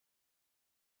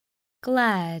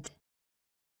 Glad.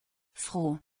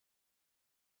 Froh.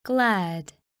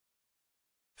 Glad.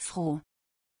 Froh.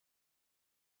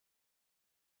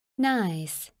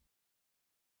 Nice.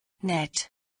 Nett.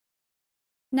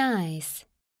 Nice.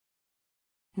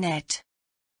 Nett.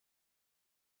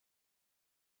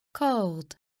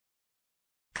 Cold.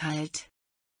 Kalt.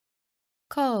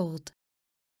 Cold.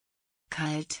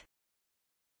 Kalt.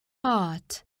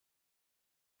 Hot.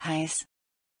 Heiß.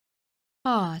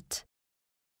 Hot.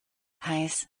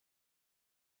 Heiß.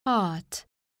 Hot.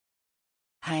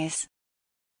 Heiß.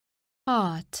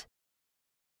 Hot.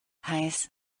 Heiß.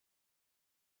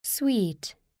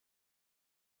 Sweet.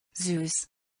 Süß.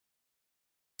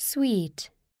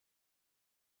 Sweet.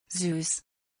 Süß.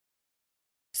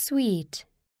 Sweet.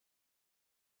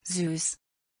 Süß.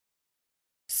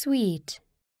 Sweet.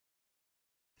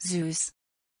 Süß.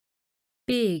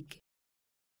 Big.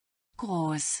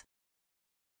 Groß.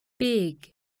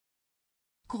 Big.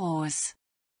 Groß.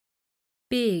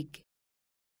 Big.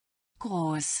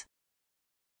 Groß.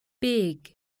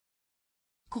 Big.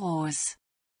 Groß.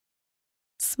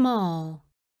 Small.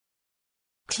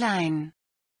 Klein.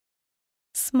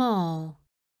 Small.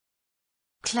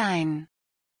 Klein.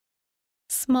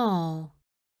 Small.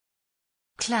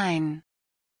 Klein.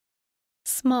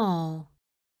 Small.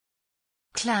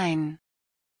 Klein.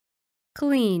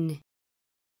 Clean.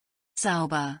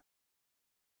 Sauber.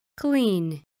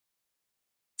 Clean.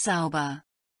 Sauber.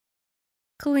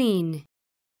 Clean.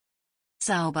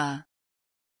 Sauber.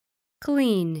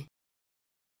 Clean.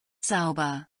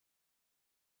 Sauber.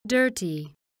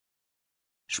 Dirty.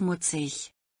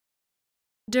 Schmutzig.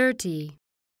 Dirty.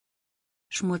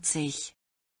 Schmutzig.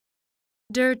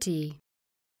 Dirty.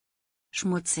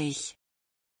 Schmutzig.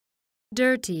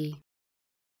 Dirty.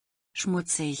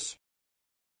 Schmutzig.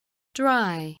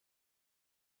 Dry.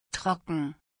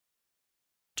 Trocken.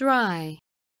 Dry.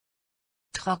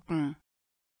 Trocken.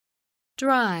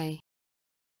 dry,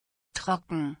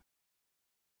 trocken,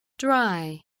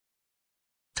 dry,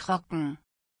 trocken,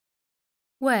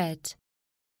 wet,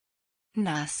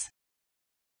 nass,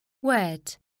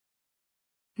 wet,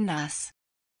 nass,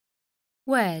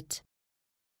 wet,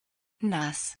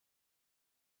 nass,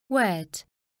 wet,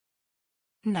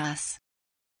 nass,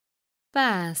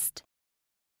 fast,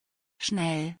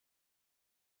 schnell,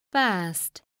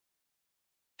 fast,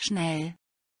 schnell,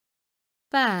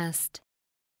 fast,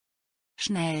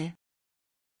 schnell,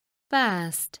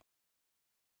 fast,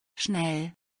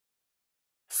 schnell,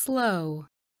 slow,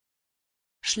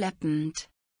 schleppend,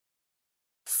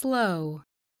 slow,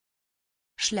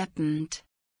 schleppend,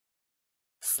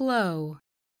 slow,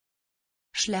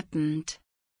 schleppend,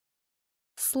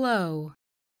 slow,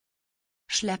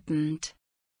 schleppend,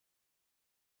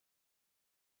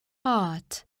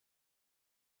 hot,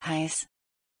 heiß,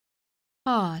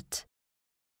 hot,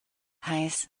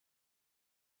 heiß,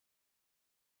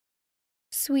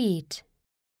 sweet,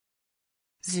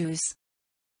 süß,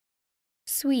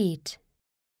 sweet,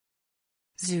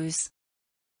 süß,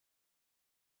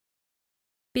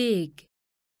 big,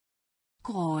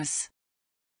 groß,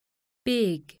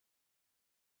 big,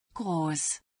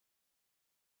 groß,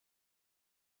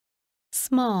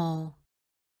 small,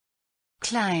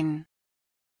 klein,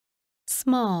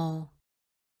 small,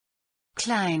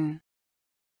 klein,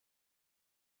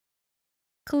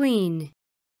 clean,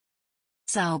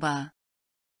 sauber,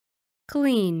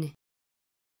 clean,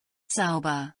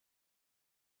 sauber,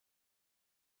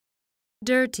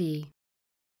 dirty,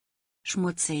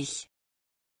 schmutzig,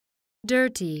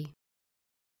 dirty,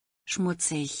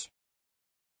 schmutzig,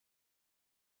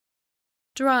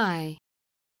 dry,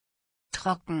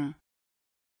 trocken,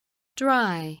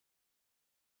 dry,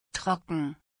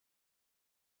 trocken,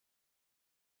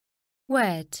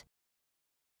 wet,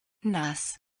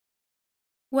 nass,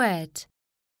 wet,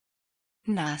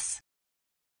 nass,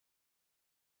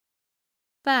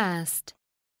 fast,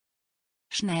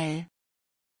 schnell,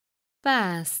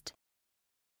 fast,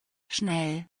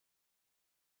 schnell,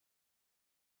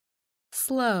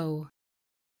 slow,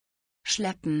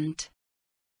 schleppend,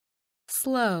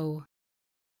 slow,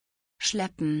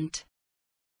 schleppend,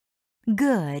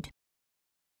 good,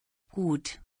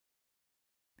 gut,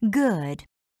 good,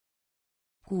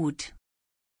 gut,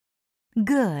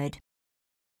 good,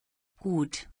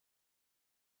 gut,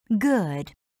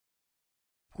 good,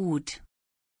 gut,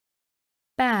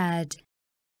 bad,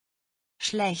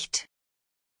 schlecht,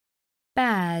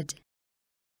 bad,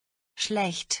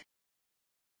 schlecht,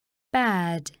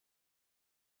 bad,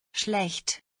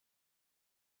 schlecht,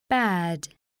 bad,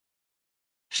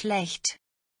 schlecht,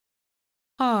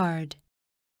 hard,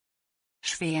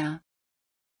 schwer,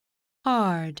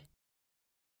 hard,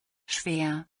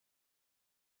 schwer,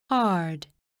 hard,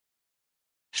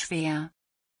 schwer,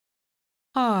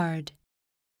 hard,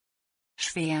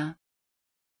 schwer,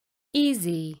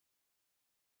 easy,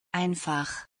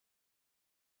 einfach,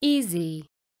 easy,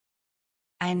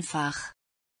 einfach,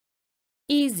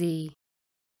 easy,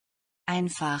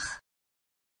 einfach,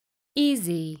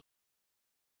 easy,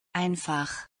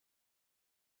 einfach,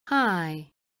 high,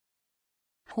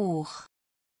 hoch,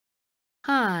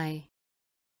 high,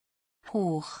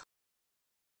 hoch,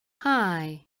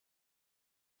 high,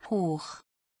 hoch,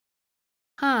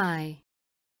 high,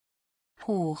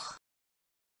 hoch,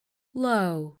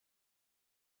 low,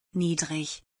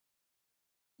 niedrig,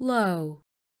 low,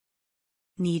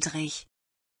 niedrig,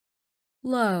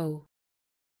 low,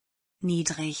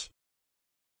 niedrig,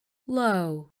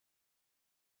 low,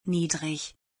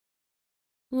 niedrig,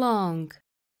 long,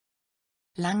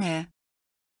 lange,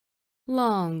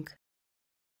 long,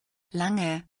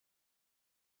 lange,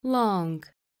 long,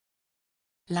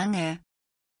 lange,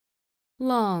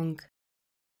 long,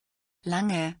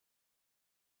 lange,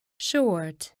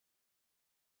 short,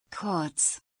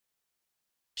 kurz,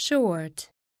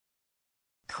 short,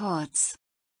 kurz,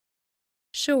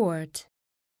 short,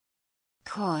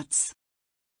 kurz,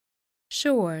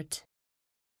 short,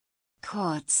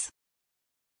 kurz,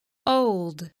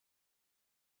 old,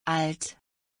 alt,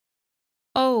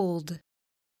 old,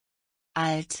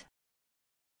 alt,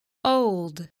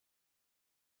 old,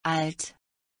 alt,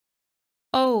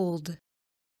 old,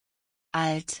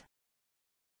 alt,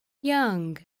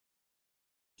 young,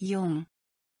 jung,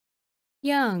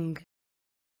 young,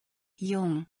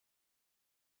 jung,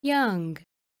 young,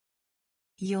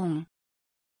 jung,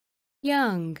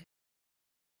 young,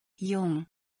 jung,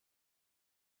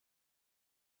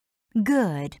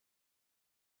 good,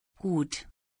 gut,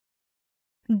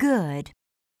 good,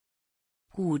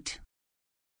 gut,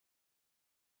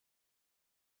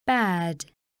 bad,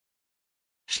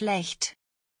 schlecht,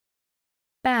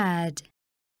 bad,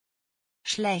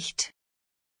 schlecht,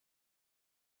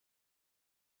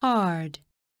 hard,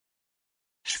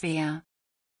 schwer,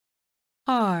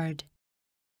 hard,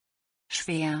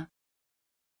 schwer,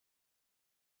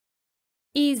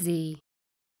 easy,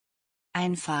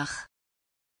 einfach,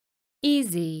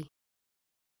 easy,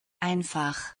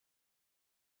 einfach,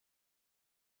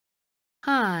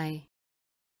 high,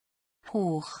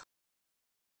 hoch,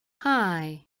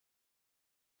 high,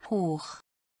 hoch,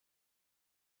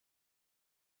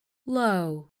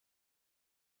 low,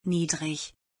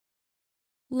 niedrig,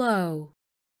 low,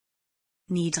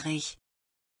 niedrig,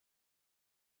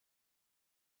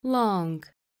 long,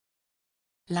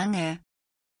 lange,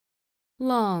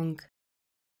 long,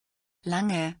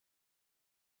 lange,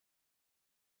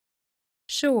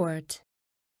 short,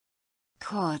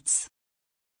 kurz,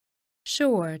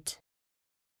 short,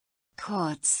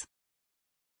 kurz,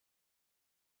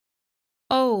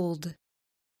 old,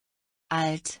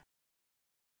 alt,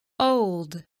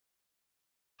 old,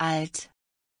 alt,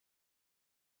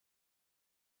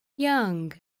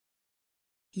 young,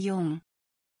 jung,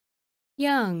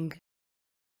 young,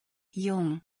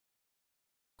 jung,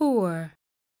 poor,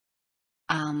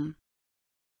 arm,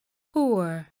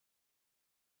 poor,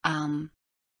 arm,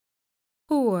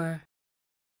 poor,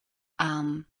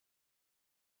 arm,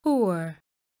 poor,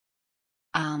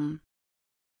 arm,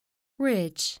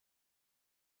 rich,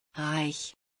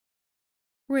 reich,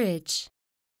 rich,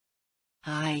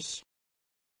 reich,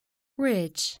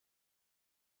 rich,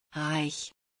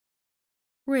 reich,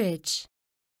 rich,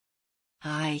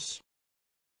 reich,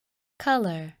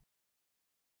 color,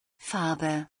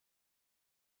 Farbe,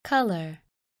 color,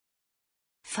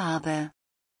 Farbe,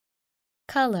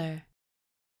 color,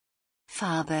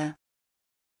 Farbe,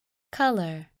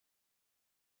 color,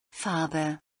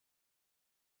 Farbe,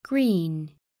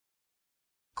 green,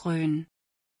 grün,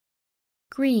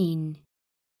 green,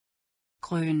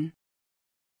 grün,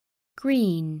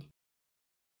 green,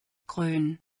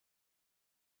 grün,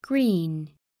 green,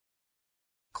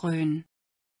 grün,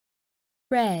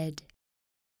 red,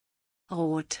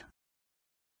 rot,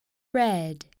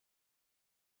 red,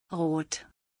 rot,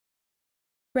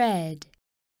 red,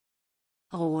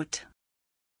 rot,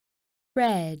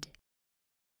 red,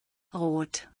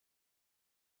 rot,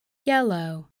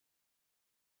 yellow,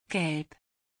 gelb,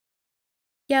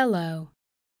 yellow,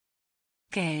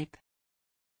 gelb,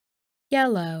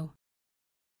 yellow,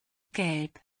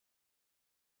 gelb,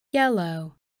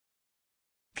 yellow,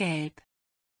 gelb,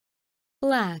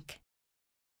 black,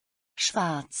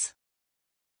 schwarz,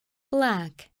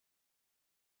 black,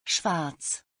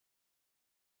 schwarz,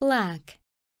 black,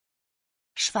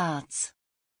 schwarz,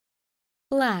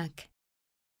 black,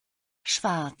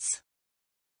 schwarz,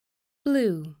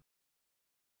 blue,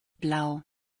 blau,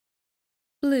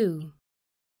 blue,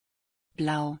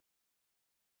 blau,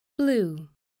 blue,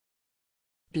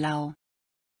 blau,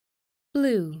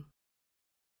 blue,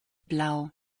 blau,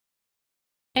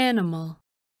 animal,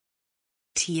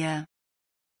 Tier,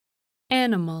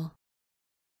 animal,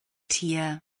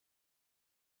 Tier,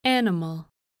 animal,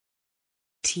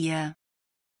 Tier,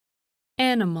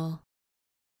 animal,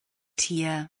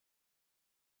 Tier,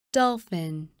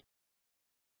 dolphin,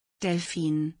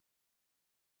 Delfin,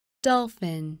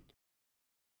 dolphin,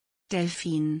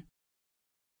 Delfin,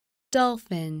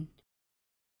 dolphin,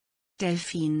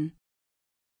 Delfin,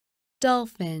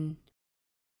 dolphin,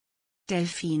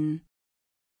 Delfin,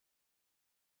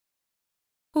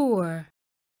 poor,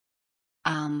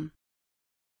 arm,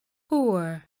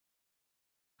 poor,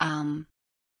 arm,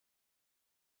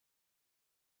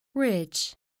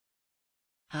 rich,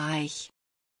 reich,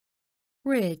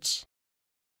 rich,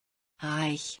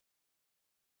 reich,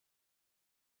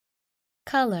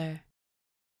 color,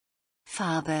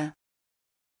 Farbe,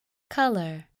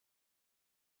 color,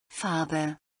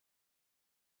 Farbe,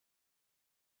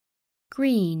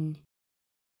 green,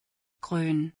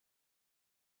 grün,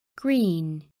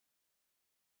 green,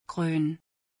 grün,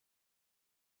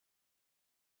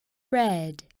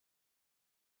 red,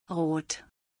 rot,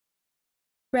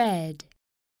 red,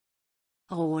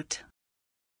 rot,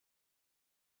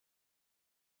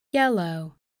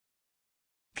 yellow,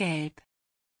 gelb,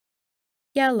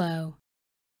 yellow,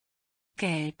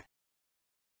 gelb,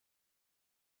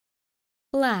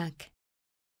 black,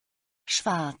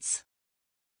 schwarz,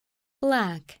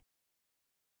 black,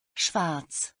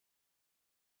 schwarz,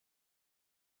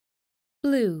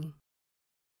 blue,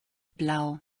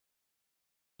 blau,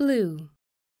 blue,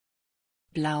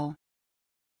 blau,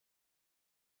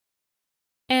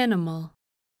 animal,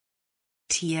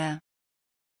 Tier,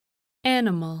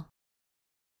 animal,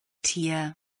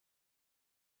 Tier,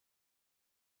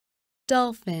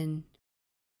 dolphin,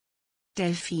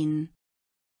 Delfin,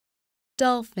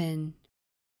 dolphin,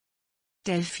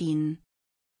 Delfin,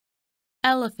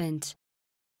 elephant,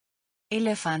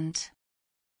 Elefant,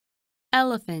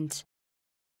 elephant,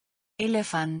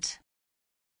 Elefant,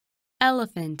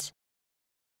 elephant,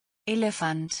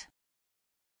 Elefant,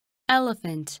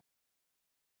 elephant,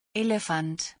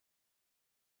 Elefant,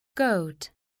 goat,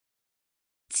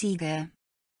 Ziege,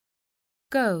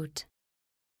 goat,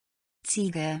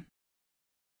 Ziege,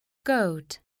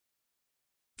 goat,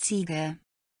 Ziege,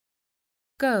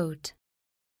 goat,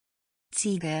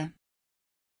 Ziege,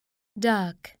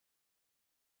 duck,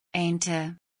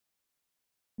 Ente,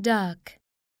 duck,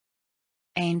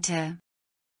 Ente,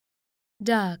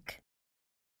 duck,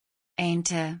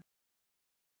 Ente,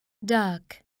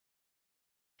 duck,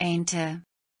 Ente,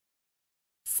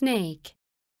 snake,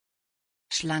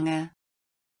 Schlange,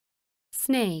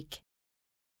 snake,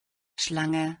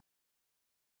 Schlange,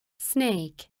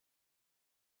 snake,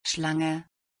 Schlange,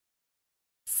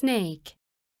 snake,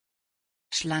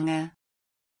 Schlange,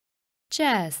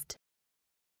 chest,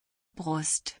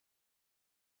 Brust,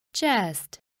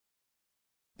 chest,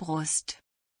 Brust,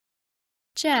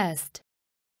 chest,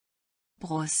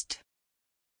 Brust,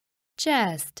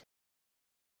 chest,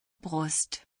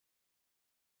 Brust,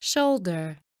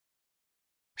 shoulder,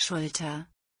 Schulter,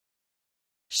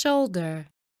 shoulder,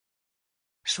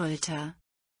 Schulter,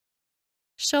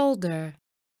 shoulder,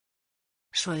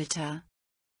 Schulter,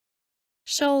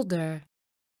 shoulder,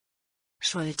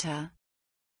 Schulter,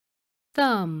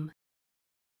 thumb,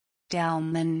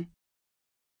 Daumen,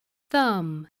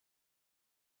 thumb,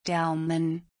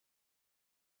 Daumen,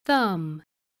 thumb,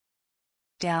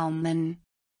 Daumen,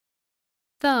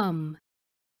 thumb,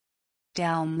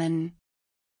 Daumen,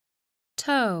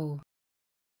 toe,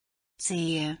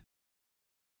 Zehe,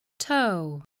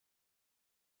 toe,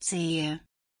 Zehe,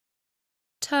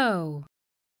 toe,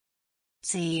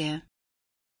 Zehe,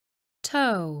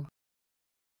 toe,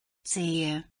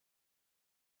 Zehe,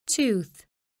 tooth,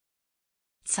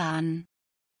 Zahn,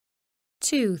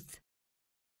 tooth,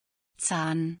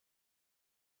 Zahn,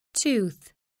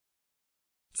 tooth,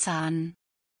 Zahn,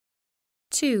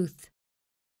 tooth,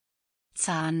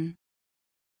 Zahn,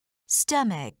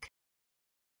 stomach,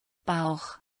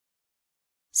 Bauch,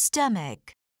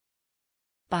 stomach,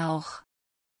 Bauch,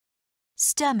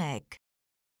 stomach,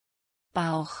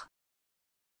 Bauch,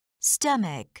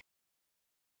 stomach,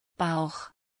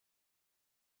 Bauch,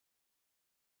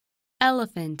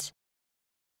 elephant,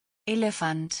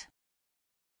 Elefant,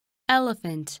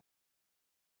 elephant,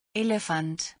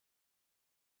 Elefant,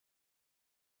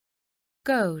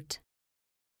 goat,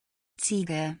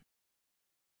 Ziege,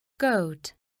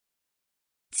 goat,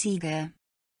 Ziege,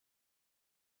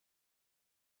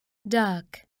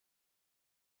 duck,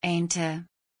 Ente,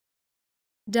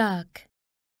 duck,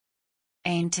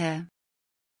 Ente,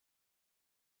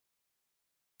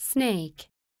 snake,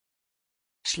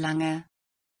 Schlange,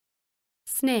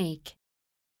 snake,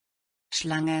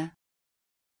 Schlange,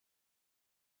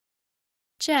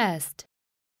 chest,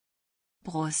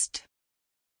 Brust,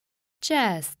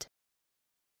 chest,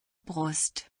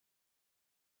 Brust,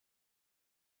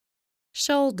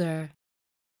 shoulder,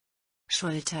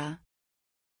 Schulter,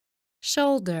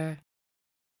 shoulder,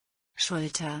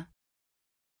 Schulter,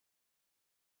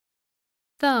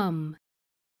 thumb,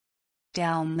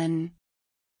 Daumen,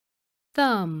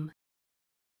 thumb,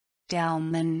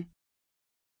 Daumen,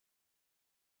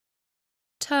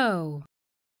 toe,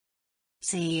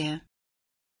 Zehe,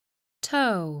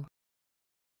 toe,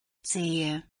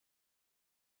 Zehe,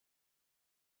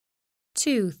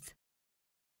 tooth,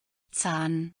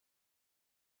 Zahn,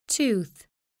 tooth,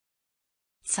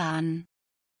 Zahn,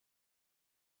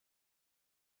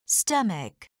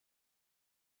 stomach,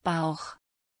 Bauch,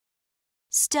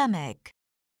 stomach,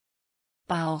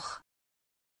 Bauch,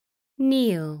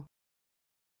 kneel,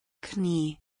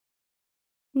 Knie,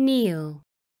 kneel,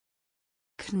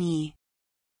 Knie,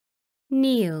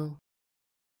 kneel,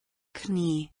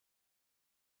 Knie,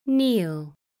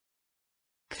 kneel,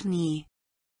 Knie,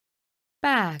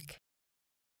 back,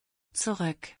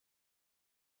 zurück,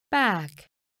 back,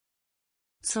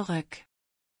 zurück,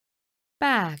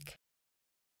 back,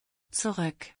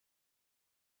 zurück,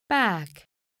 back,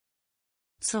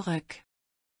 zurück,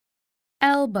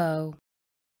 elbow,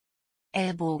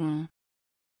 Ellbogen,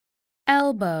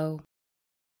 elbow,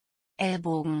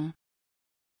 Ellbogen,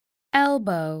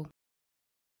 elbow,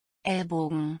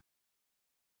 Ellbogen,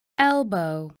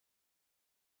 elbow,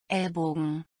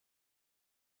 Ellbogen,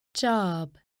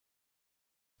 job,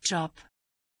 Job,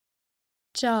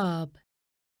 job,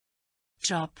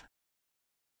 Job,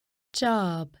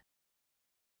 job,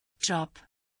 Job,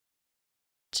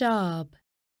 job,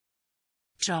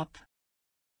 Job,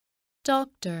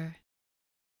 doctor,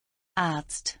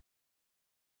 Arzt,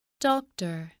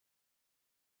 doctor,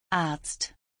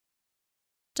 Arzt,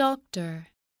 doctor,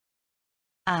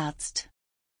 Arzt,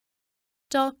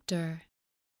 doctor,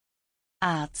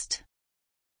 Arzt,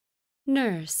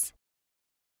 nurse,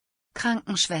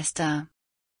 Krankenschwester,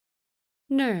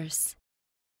 nurse,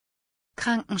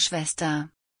 Krankenschwester,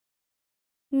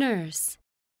 nurse,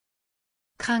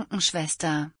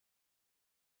 Krankenschwester,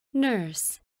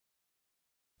 nurse,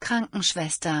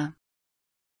 Krankenschwester,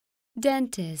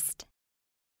 dentist,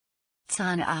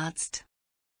 Zahnarzt,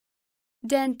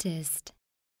 dentist,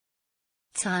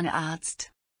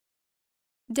 Zahnarzt,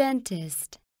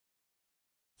 dentist,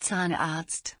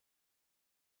 Zahnarzt,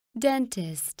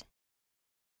 dentist,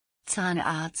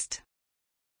 Zahnarzt,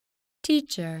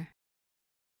 teacher,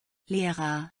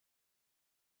 Lehrer,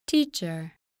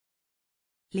 teacher,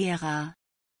 Lehrer,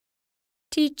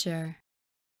 teacher,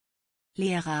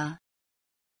 Lehrer,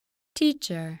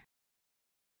 teacher,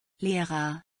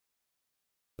 Lehrer,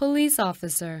 police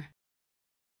officer,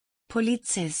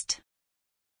 Polizist,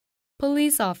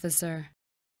 police officer,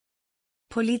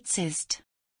 Polizist,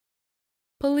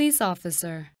 police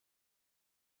officer,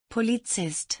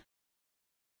 Polizist,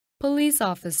 police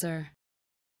officer,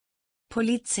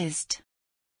 Polizist,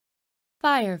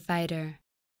 firefighter,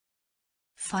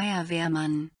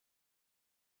 Feuerwehrmann,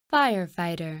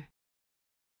 firefighter,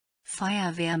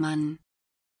 Feuerwehrmann,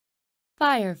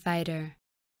 firefighter,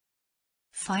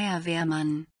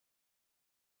 Feuerwehrmann,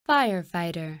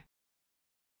 firefighter,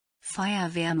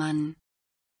 Feuerwehrmann,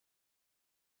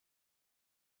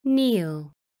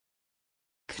 kneel,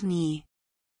 Knie,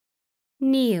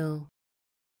 kneel,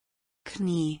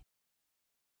 Knie,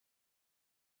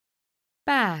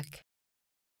 back,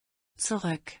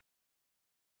 zurück,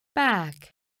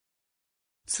 back,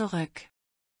 zurück,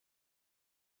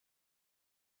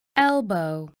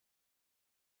 elbow,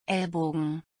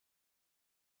 Ellbogen,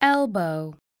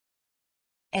 elbow,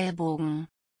 Ellbogen,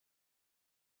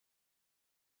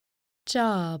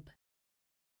 job,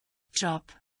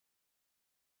 Job,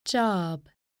 job,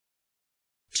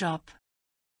 Job,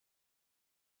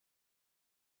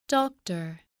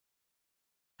 doctor,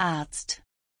 Arzt,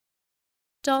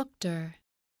 doctor,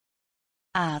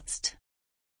 Arzt,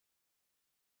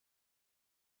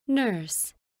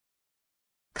 nurse,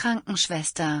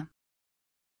 Krankenschwester,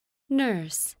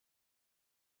 nurse,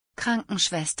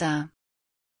 Krankenschwester,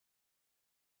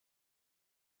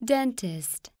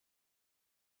 dentist,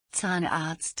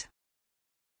 Zahnarzt,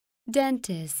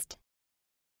 dentist,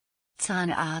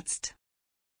 Zahnarzt,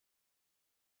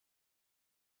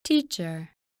 teacher,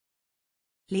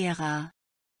 Lehrer,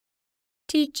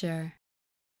 teacher,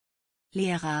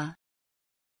 Lehrer,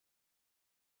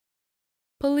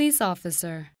 police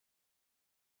officer,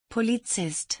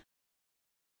 Polizist,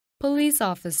 police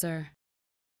officer,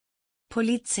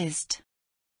 Polizist,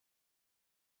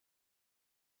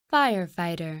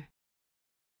 firefighter,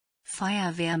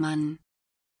 Feuerwehrmann,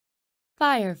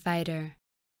 firefighter,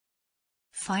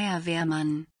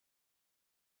 Feuerwehrmann,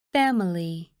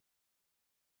 family,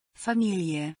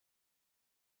 Familie,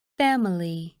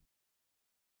 family,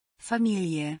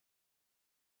 Familie,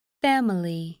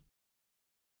 family,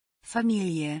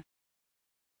 Familie,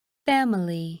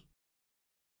 family,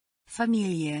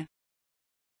 Familie,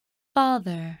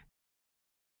 father,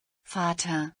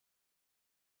 Vater,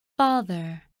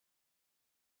 father,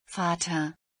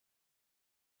 Vater,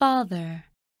 father,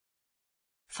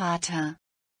 Vater,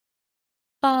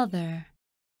 father,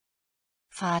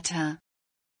 Vater,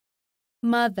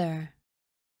 mother,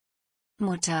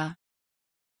 Mutter,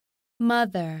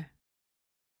 mother,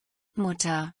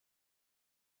 Mutter,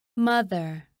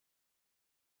 mother,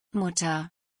 Mutter,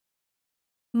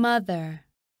 mother,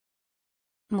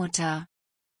 Mutter,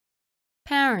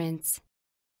 parents,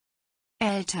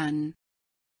 Eltern,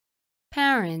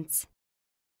 parents,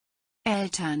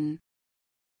 Eltern,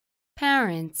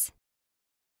 parents,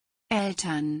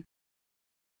 Eltern,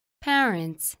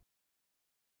 parents,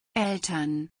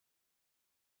 Eltern,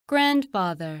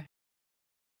 grandfather,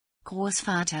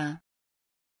 Großvater,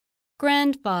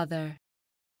 grandfather,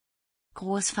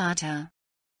 Großvater,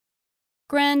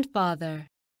 grandfather,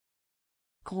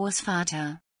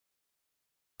 Großvater,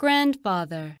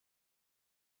 grandfather,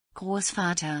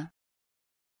 Großvater,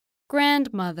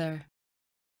 grandmother,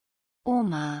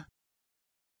 Oma,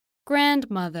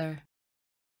 grandmother,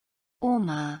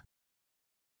 Oma,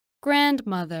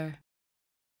 grandmother,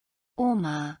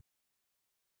 Oma,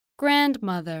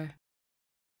 grandmother,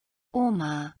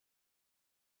 Oma,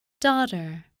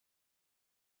 daughter,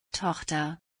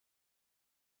 Tochter,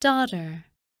 daughter,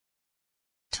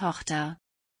 Tochter,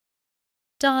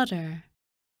 daughter,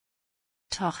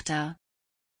 Tochter,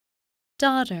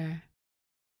 daughter,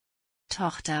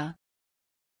 Tochter,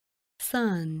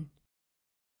 son,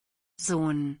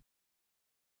 Sohn,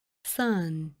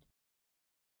 son,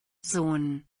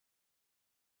 Sohn,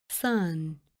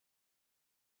 son,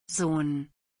 Sohn,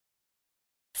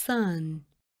 son,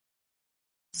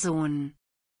 Sohn,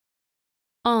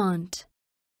 aunt,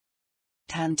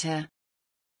 Tante,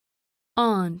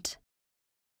 aunt,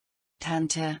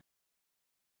 Tante,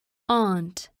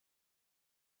 aunt,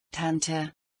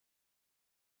 Tante,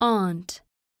 aunt,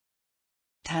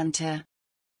 Tante,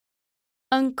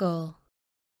 uncle,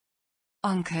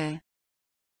 Onkel,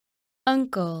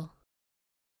 uncle,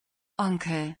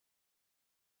 Onkel,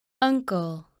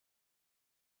 uncle,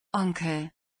 Onkel,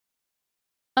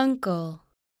 uncle,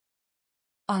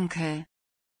 Onkel,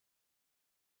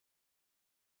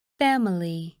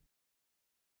 family,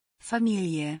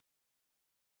 Familie,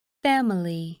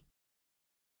 family,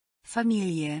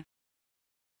 Familie,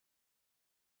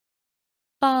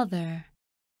 father,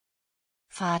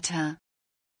 Vater,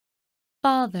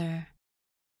 father,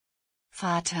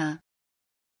 Vater,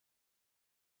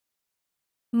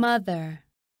 mother,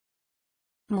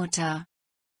 Mutter,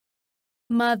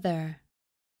 mother,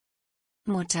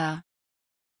 Mutter,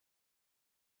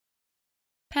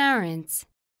 parents,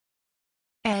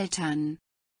 Eltern,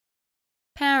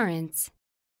 parents,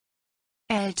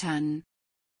 Eltern,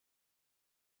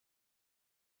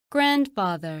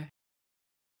 grandfather,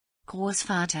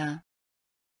 Großvater,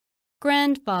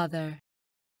 grandfather,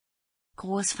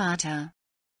 Großvater,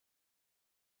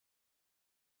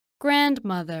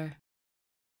 grandmother,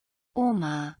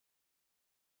 Oma,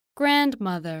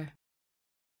 grandmother,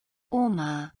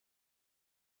 Oma,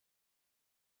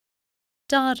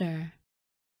 daughter,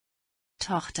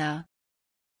 Tochter,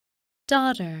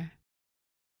 daughter,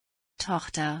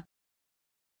 Tochter,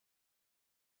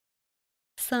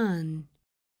 son,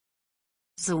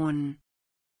 Sohn,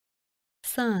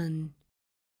 son,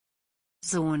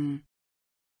 Sohn,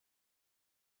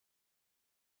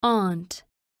 aunt,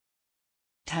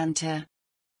 Tante,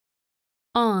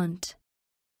 aunt,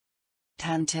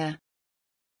 Tante,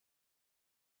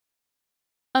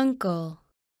 uncle,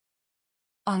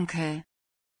 Onkel,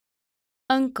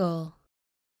 uncle,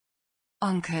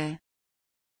 Onkel,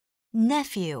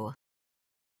 nephew,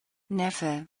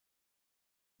 Neffe,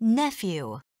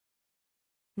 nephew,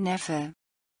 Neffe,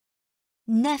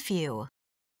 nephew,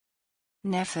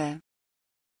 Neffe,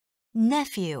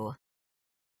 nephew,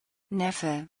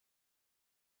 Neffe,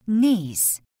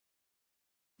 niece,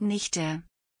 Nichte,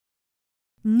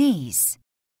 niece,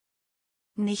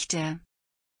 Nichte,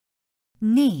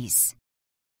 niece,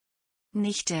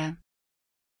 Nichte,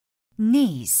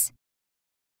 niece,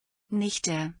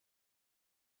 Nichte,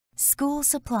 school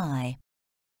supply,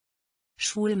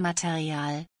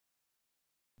 Schulmaterial,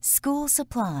 school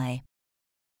supply,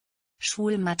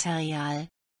 Schulmaterial,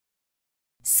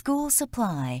 school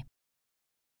supply,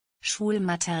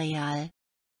 Schulmaterial,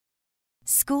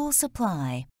 school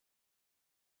supply,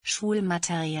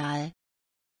 Schulmaterial,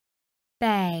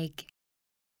 bag,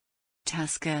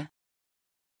 Taske,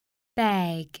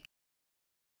 bag,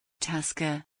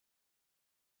 Taske,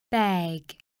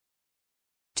 bag,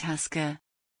 Taske,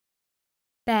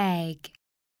 bag,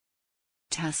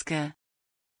 Taske,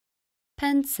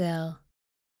 pencil,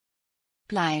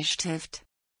 Bleistift,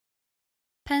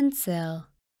 pencil,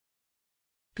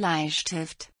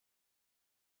 Bleistift,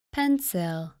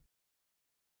 pencil,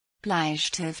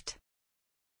 Bleistift,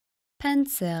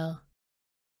 pencil,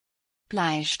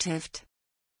 Bleistift,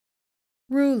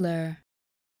 ruler,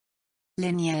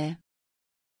 Lineal,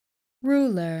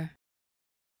 ruler,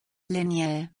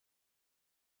 Lineal,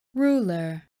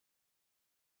 ruler,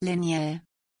 Lineal,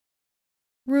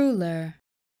 ruler,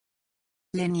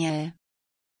 Lineal,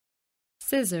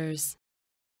 scissors,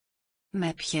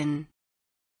 Mäppchen,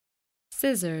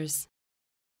 scissors,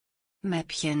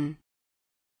 Mäppchen,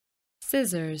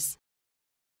 scissors,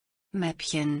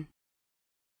 Mäppchen,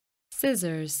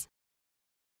 scissors,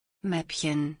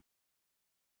 Mäppchen,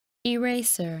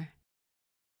 eraser,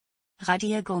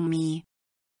 Radiergummi,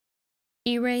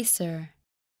 eraser,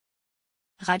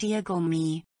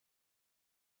 Radiergummi,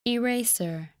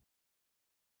 eraser,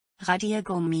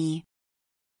 Radiergummi,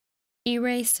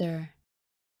 eraser,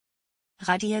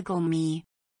 Radiergummi,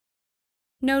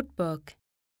 notebook,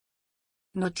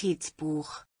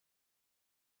 Notizbuch,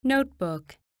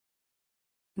 notebook,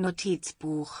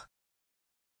 Notizbuch,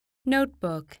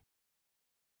 notebook,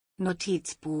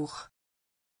 Notizbuch,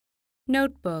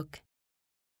 notebook,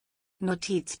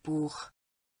 Notizbuch,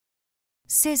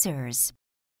 scissors,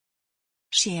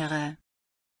 Schere,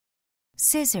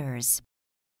 scissors,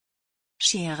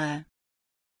 Schere,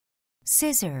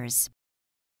 scissors,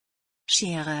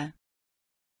 Schere,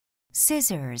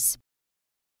 scissors,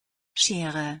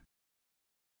 Schere,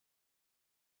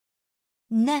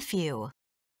 nephew,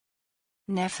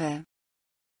 Neffe,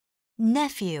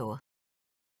 nephew,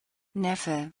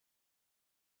 Neffe,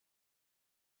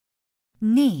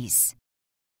 niece,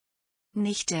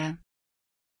 Nichte,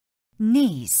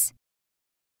 niece,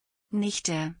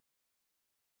 Nichte,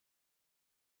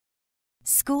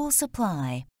 school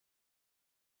supply,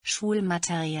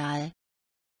 Schulmaterial,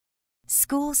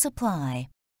 school supply,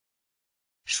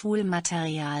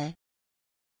 Schulmaterial,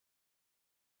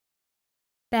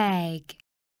 bag,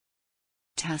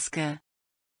 Taske,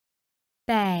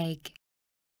 bag,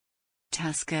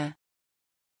 Taske,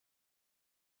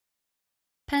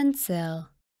 pencil,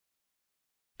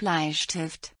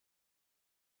 Bleistift,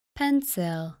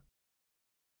 pencil,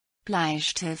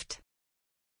 Bleistift,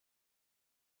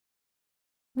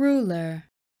 ruler,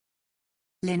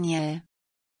 Linie,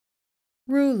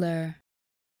 ruler,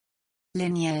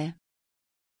 Linie,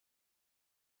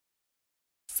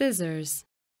 scissors,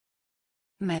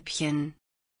 Mäppchen,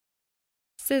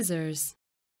 scissors,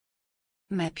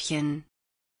 Mäppchen,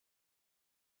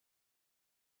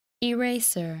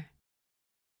 eraser,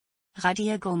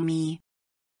 Radiergummi,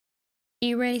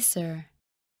 eraser,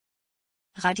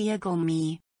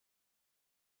 Radiergummi,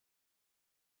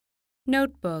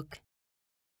 notebook,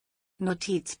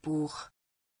 Notizbuch,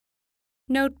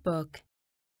 notebook,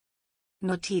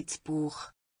 Notizbuch,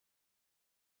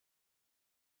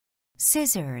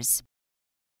 scissors,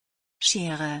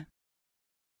 Schere,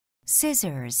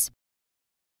 scissors,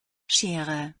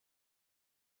 Schere,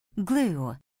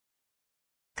 glue,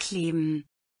 kleben,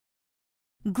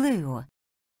 glue,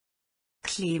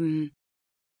 kleben,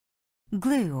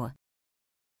 glue,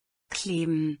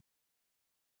 kleben,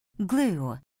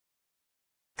 glue,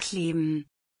 kleben,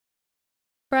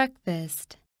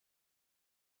 breakfast,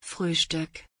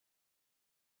 Frühstück,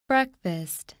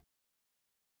 breakfast,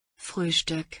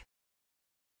 Frühstück,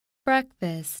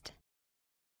 breakfast,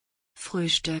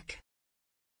 Frühstück,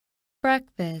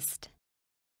 breakfast,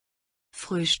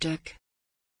 Frühstück,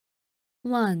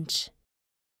 lunch,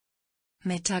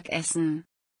 Mittagessen,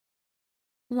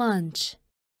 lunch,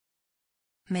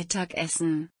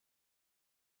 Mittagessen,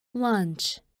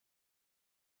 lunch,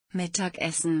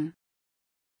 Mittagessen,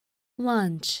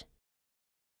 lunch,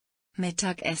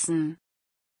 Mittagessen,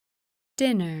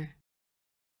 dinner,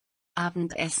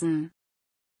 Abendessen,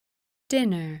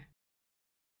 dinner,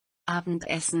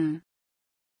 Abendessen,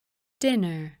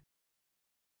 dinner,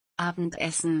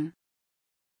 Abendessen,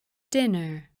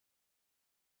 dinner,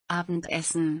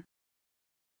 Abendessen,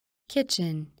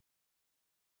 kitchen,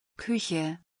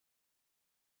 Küche,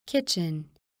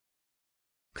 kitchen,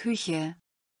 Küche,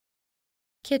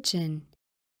 kitchen,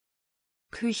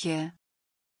 Küche,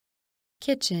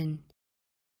 kitchen,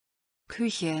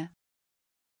 Küche,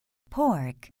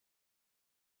 pork,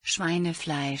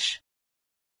 Schweinefleisch,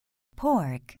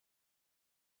 pork,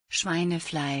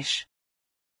 Schweinefleisch,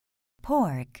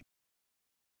 pork,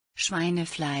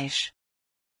 Schweinefleisch,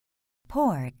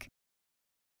 pork,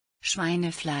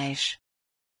 Schweinefleisch,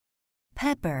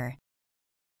 pepper,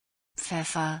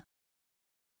 Pfeffer,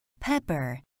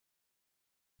 pepper,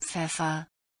 Pfeffer,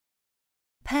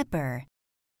 pepper,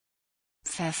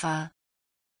 Pfeffer,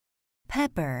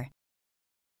 pepper,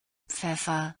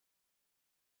 Pfeffer,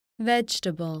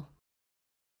 vegetable,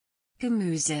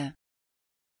 Gemüse,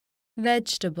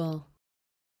 vegetable,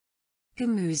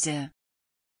 Gemüse,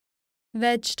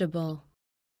 vegetable,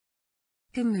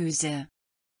 Gemüse,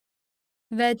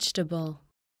 vegetable,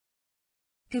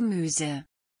 Gemüse,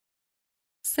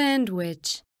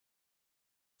 sandwich,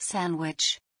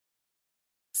 Sandwich,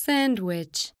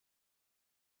 sandwich,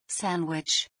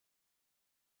 Sandwich,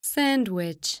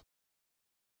 sandwich,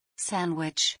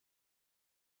 Sandwich,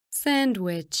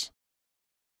 sandwich,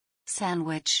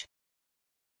 Sandwich,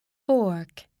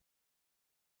 fork,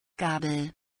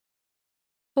 Gabel,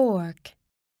 fork,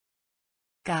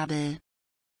 Gabel,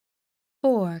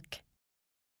 fork,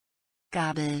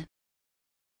 Gabel,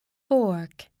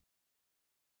 fork,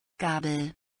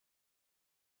 Gabel,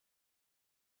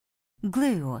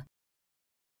 glue,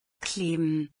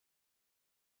 kleben,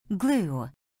 glue,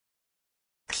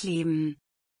 kleben,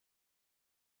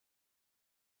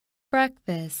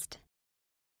 breakfast,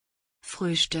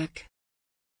 Frühstück,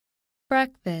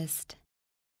 breakfast,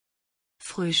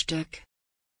 Frühstück,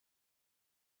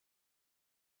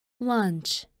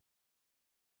 lunch,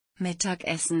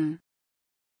 Mittagessen,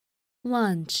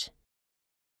 lunch,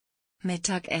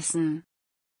 Mittagessen,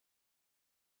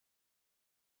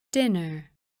 dinner,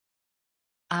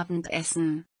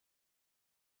 Abendessen,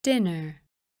 dinner,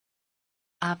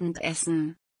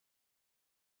 Abendessen,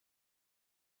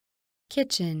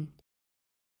 kitchen,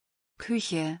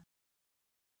 Küche,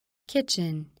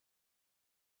 kitchen,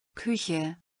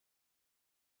 Küche,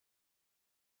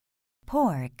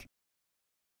 pork,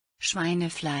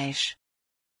 Schweinefleisch,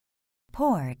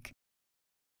 pork,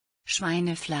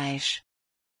 Schweinefleisch,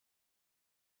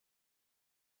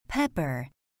 pepper,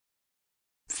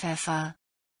 Pfeffer,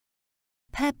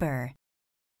 pepper,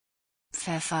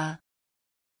 Pfeffer,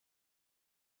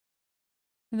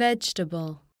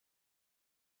 vegetable,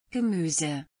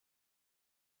 Gemüse,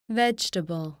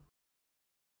 vegetable,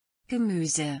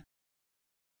 Gemüse,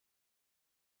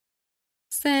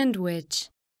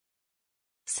 sandwich,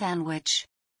 Sandwich,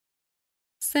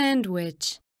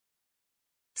 sandwich,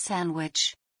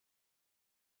 Sandwich,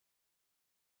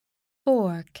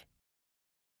 fork,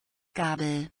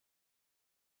 Gabel,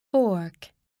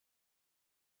 fork,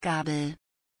 Gabel,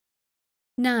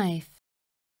 knife,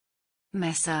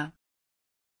 Messer,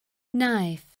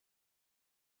 knife,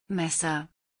 Messer,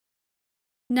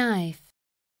 knife,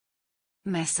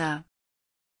 Messer,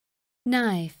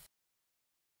 knife,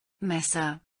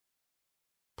 Messer,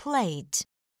 plate,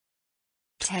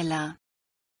 Teller,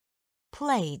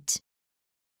 plate,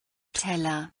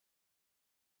 Teller,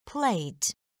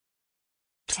 plate,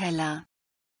 Teller,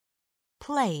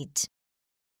 plate,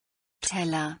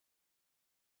 Teller,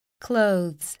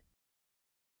 clothes,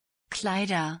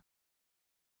 Kleider,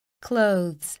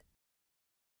 clothes,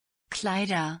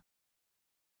 Kleider,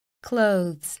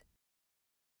 clothes,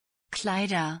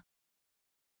 Kleider,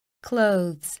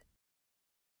 clothes,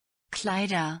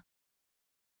 Kleider,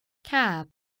 cap,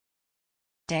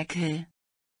 Deckel,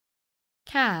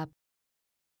 cap,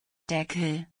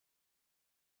 Deckel,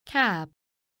 cap,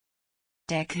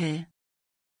 Deckel,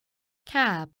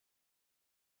 cap,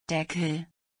 Deckel,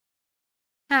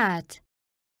 hat,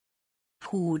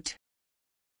 Hut,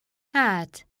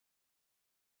 hat,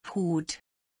 Hut,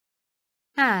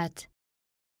 hat,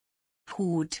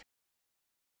 Hut,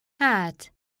 hat,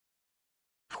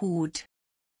 Hut,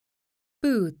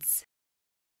 boots,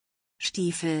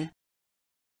 Stiefel,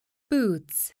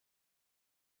 boots,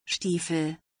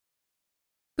 Stiefel,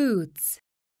 boots,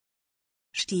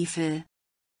 Stiefel,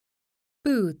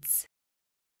 boots,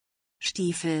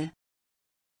 Stiefel,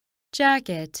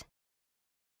 jacket,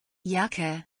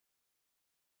 Jacke,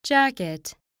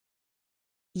 jacket,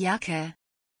 Jacke,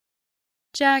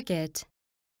 jacket,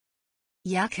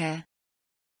 Jacke,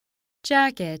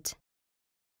 jacket,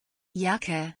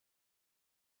 Jacke,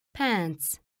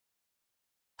 pants,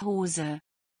 Hose,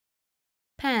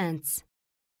 pants,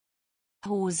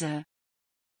 Hose,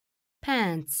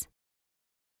 pants,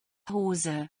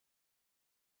 Hose,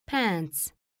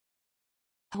 pants,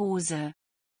 Hose,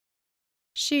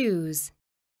 shoes,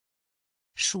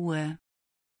 Schuhe,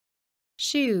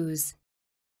 shoes,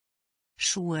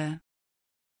 Schuhe,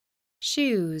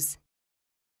 shoes,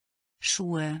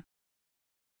 Schuhe,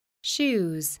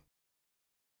 shoes,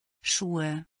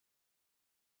 Schuhe,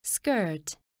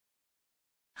 skirt,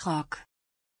 Rock,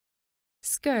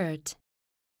 skirt,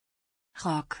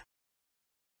 Rock,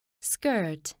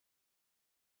 skirt,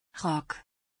 Rock,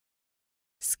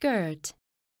 skirt,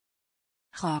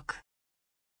 Rock,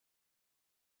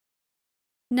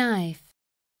 knife,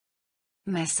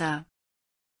 Messer,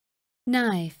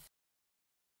 knife,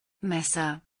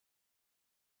 Messer,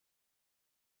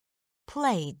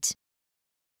 plate,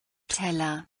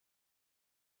 Teller,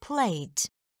 plate,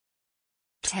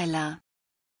 Teller,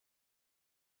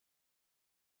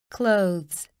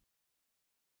 clothes,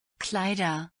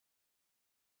 Kleider,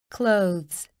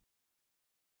 clothes,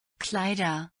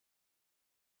 Kleider,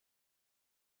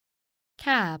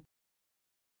 cap,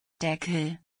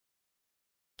 Deckel,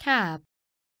 cap,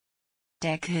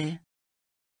 Deckel,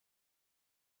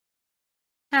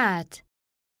 hat,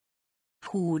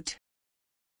 Hut,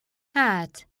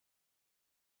 hat,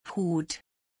 Hut,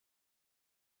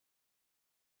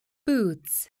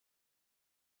 boots,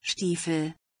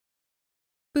 Stiefel,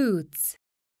 boots,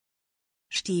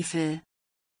 Stiefel,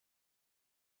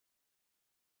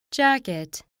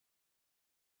 jacket,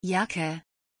 Jacke,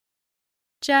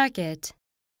 jacket,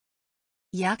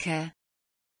 Jacke,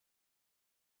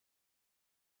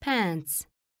 pants,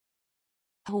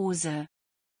 Hose,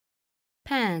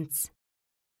 pants,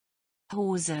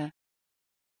 Hose,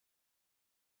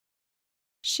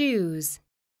 shoes,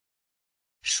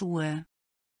 Schuhe,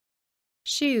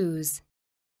 shoes,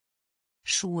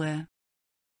 Schuhe,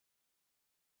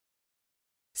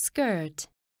 skirt,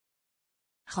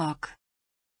 Rock,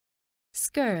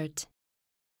 skirt,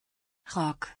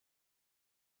 Rock,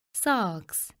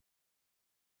 socks,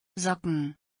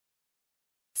 Socken,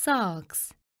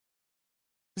 socks,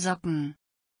 Socken,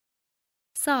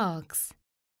 socks,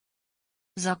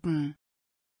 Socken,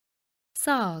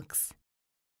 socks,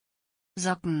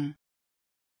 Socken,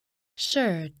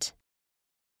 shirt,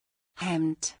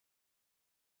 Hemd,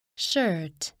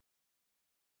 shirt,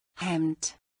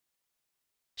 Hemd,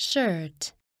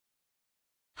 shirt,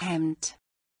 Hemd,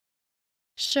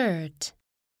 shirt,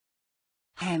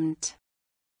 Hemd,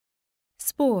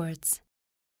 sports,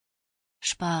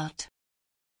 Sport,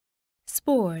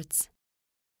 sports,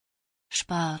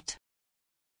 Sport,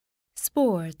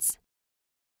 sports,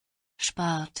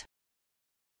 Sport,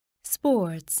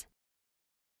 sports,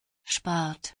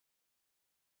 Sport,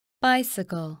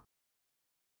 bicycle,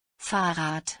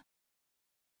 Fahrrad,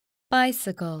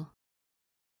 bicycle,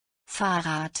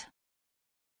 Fahrrad,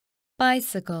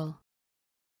 bicycle,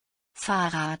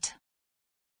 Fahrrad,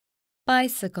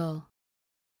 bicycle,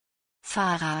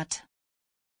 Fahrrad,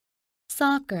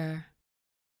 soccer,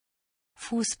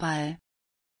 Fußball,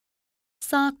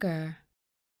 soccer,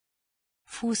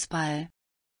 Fußball,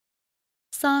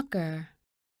 soccer,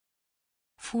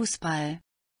 Fußball,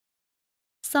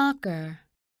 soccer,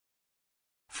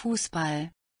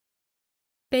 Fußball,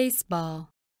 baseball,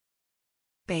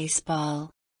 Baseball,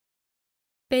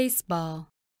 baseball,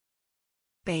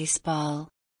 Baseball,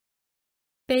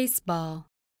 baseball,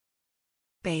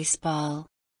 Baseball,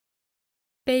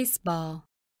 baseball,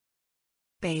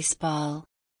 Baseball,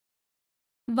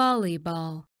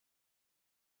 volleyball,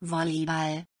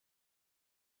 Volleyball,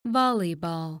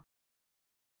 volleyball,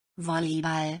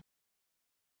 Volleyball,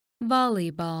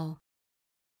 volleyball,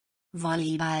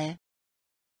 Volleyball,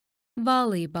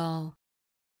 volleyball,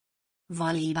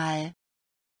 Volleyball,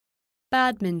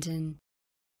 badminton,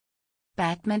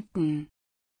 Badminton,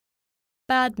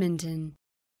 badminton,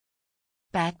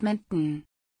 Badminton,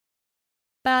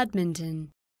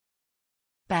 badminton,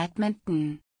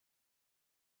 Badminton,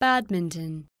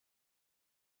 badminton,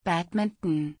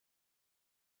 Badminton,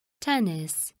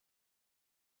 tennis,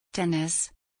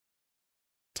 Tennis,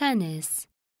 tennis,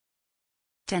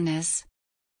 Tennis,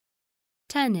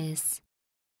 tennis,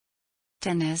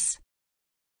 Tennis,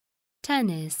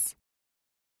 tennis,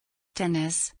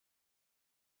 Tennis,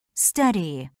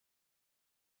 study,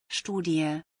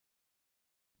 Studie,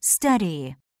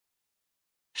 study,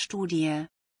 Studie,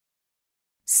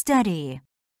 study,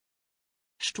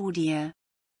 Studie,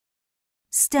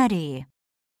 study,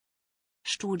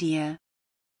 Studie,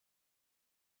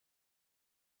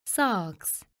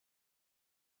 socks,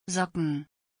 Socken,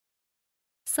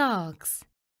 socks,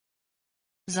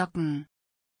 Socken,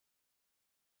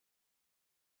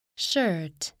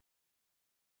 shirt,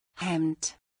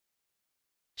 Hemd,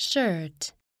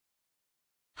 shirt,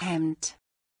 Hemd,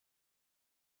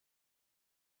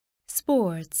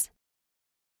 sports,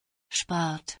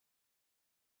 Sport,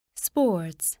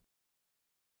 sports,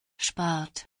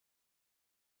 Sport,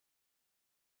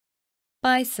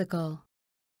 bicycle,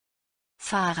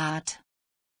 Fahrrad,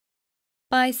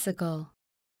 bicycle,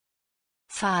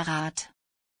 Fahrrad,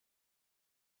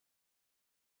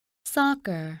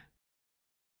 soccer,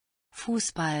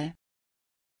 Fußball,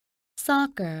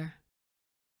 soccer,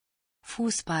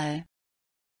 Fußball,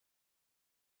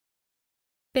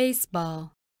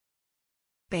 baseball,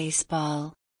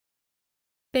 Baseball,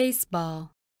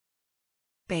 baseball,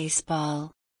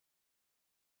 Baseball,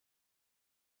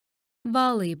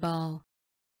 volleyball,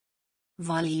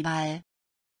 Volleyball,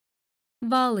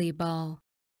 volleyball,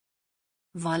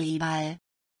 Volleyball,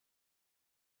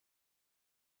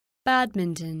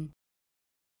 badminton,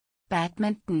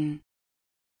 Badminton,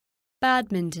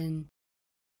 badminton,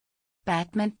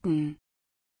 Badminton,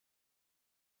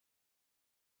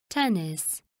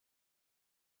 tennis,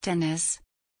 Tennis,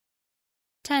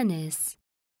 tennis,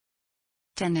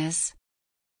 Tennis,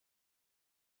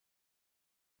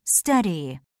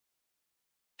 study,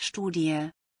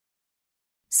 Studie,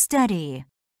 study,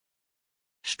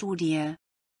 Studie,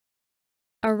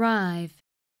 arrive,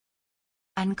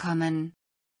 ankommen,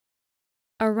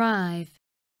 arrive,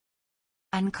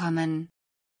 ankommen,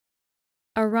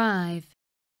 arrive,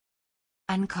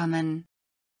 ankommen,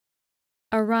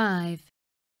 arrive,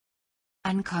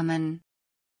 ankommen,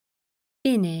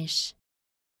 finish,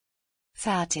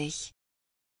 fertig,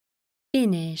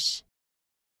 finish,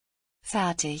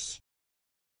 fertig,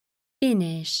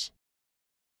 finish,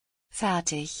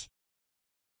 fertig,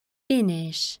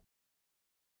 finish,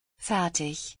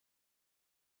 fertig,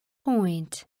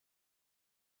 point,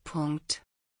 Punkt,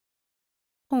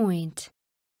 point,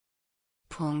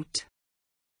 Punkt,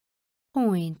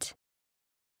 point,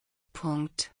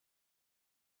 Punkt,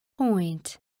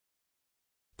 point,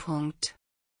 Punkt,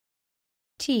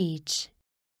 teach,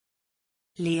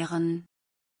 lehren,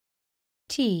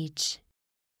 teach,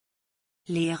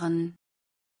 lehren,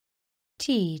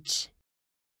 teach,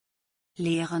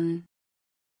 lehren,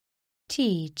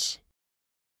 teach,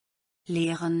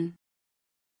 lehren,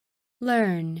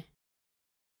 learn,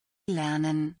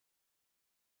 lernen,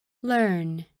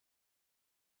 learn,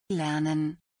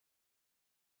 lernen,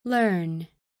 learn,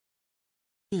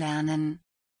 lernen,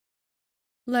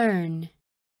 learn,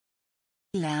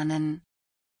 lernen,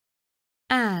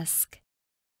 ask,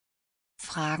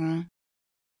 fragen,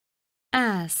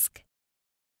 ask,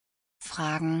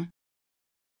 fragen,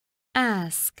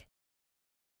 ask,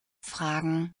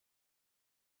 fragen,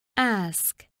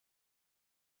 ask,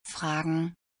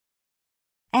 fragen,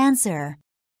 answer,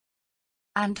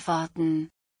 antworten,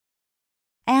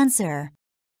 answer,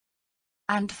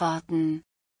 antworten,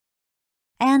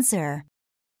 answer,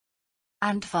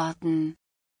 antworten,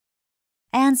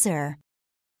 answer,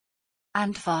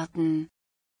 antworten,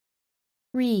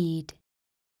 read,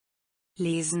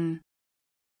 lesen,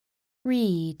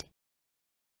 read,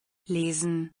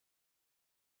 lesen,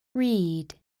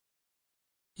 read,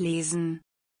 lesen,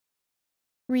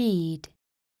 read,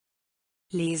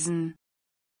 lesen,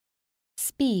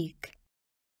 speak,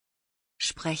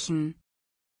 sprechen,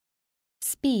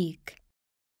 speak,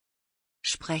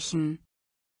 sprechen,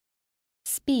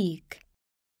 speak,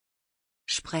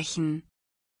 sprechen,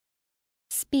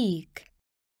 speak,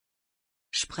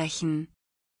 sprechen,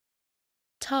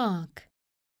 talk,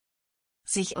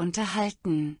 sich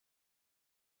unterhalten,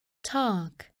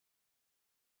 talk,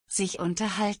 sich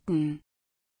unterhalten,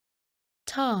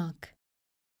 talk,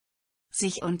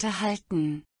 sich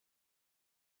unterhalten,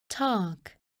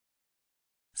 talk,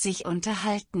 sich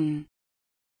unterhalten,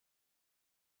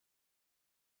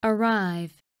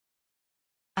 arrive,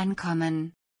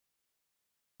 ankommen,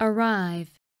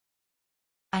 arrive,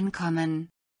 ankommen,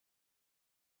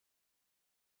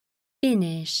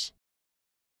 finish,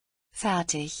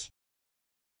 fertig,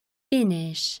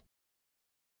 finish,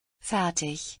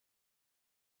 fertig,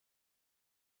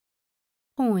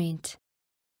 point,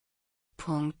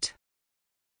 Punkt,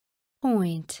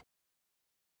 point,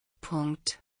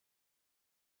 Punkt,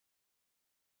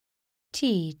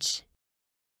 teach,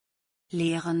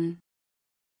 lehren,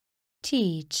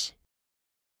 teach,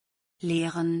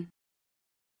 lehren,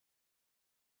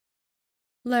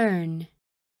 learn,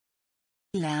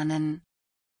 lernen,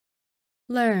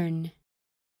 learn,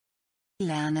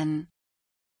 lernen,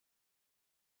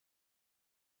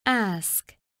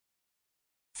 ask,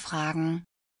 fragen,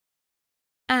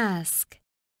 ask,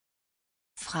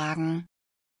 fragen,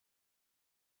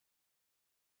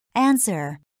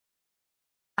 answer,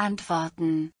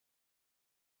 antworten,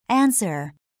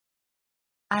 answer,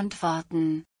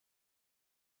 antworten,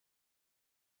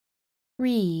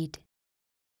 read,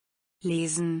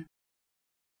 lesen,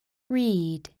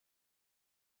 read,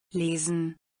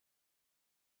 lesen,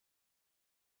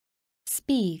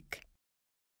 speak,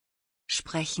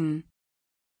 sprechen,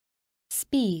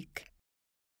 speak,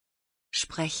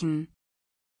 sprechen,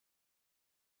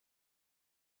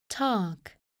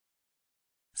 talk,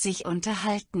 sich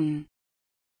unterhalten,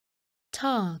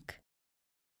 talk,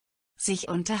 sich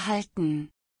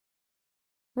unterhalten,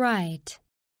 write,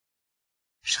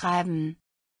 schreiben,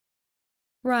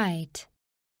 write,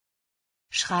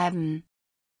 schreiben,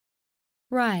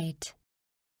 write,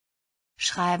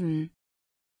 schreiben,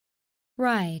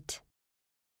 write,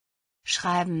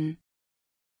 schreiben,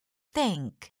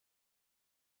 think,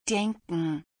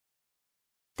 denken,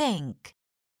 think,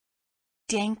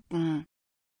 denken,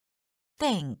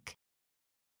 think,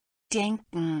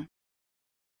 denken,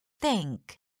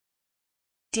 think,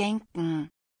 denken,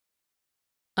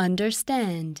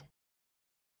 understand,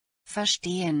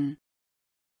 verstehen,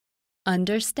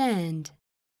 understand,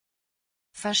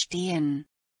 verstehen,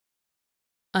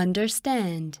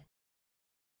 understand,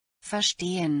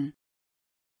 verstehen,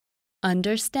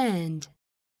 understand,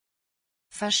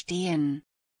 verstehen,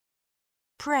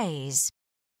 praise,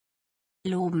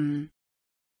 loben,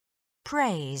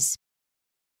 praise,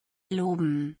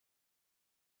 loben,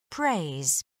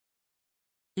 praise,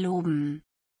 loben,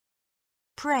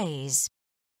 praise,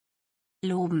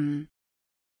 loben,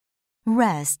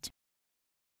 rest,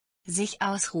 sich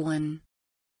ausruhen,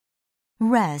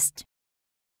 rest,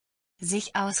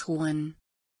 sich ausruhen,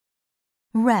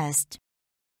 rest,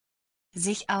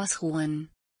 sich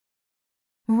ausruhen,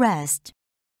 rest,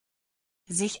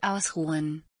 sich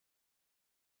ausruhen,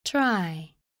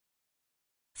 try,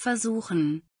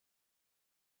 versuchen,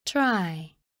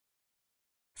 try,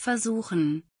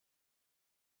 versuchen,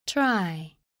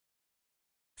 try,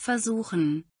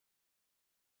 versuchen,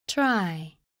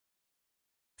 try,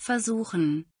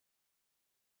 versuchen,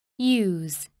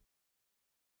 use,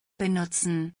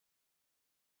 benutzen,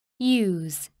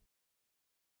 use,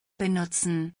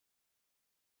 benutzen,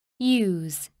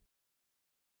 use,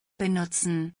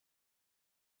 benutzen,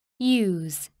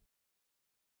 use,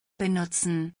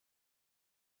 benutzen,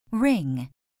 ring,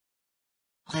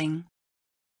 ring,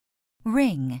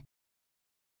 ring,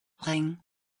 ring,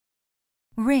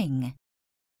 ring,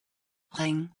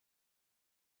 Ring,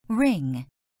 ring,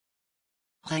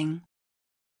 Ring,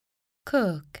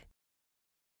 cook,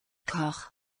 Koch,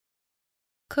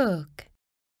 cook,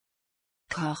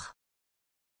 Koch,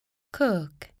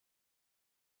 cook,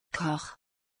 Koch,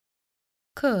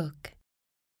 cook,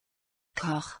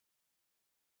 Koch,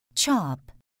 chop,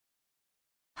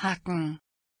 Hacken,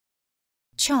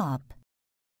 chop,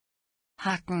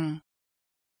 Hacken,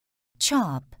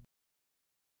 chop,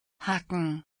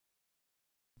 Hacken,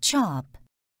 chop,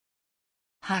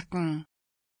 Hacken,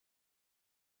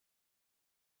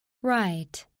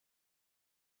 write,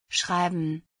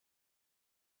 Schreiben,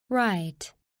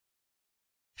 write,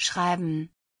 Schreiben,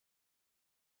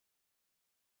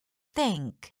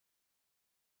 think,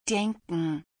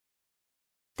 Denken,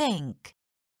 think,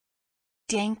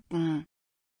 Denken,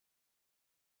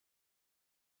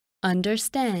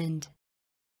 understand,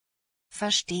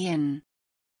 Verstehen,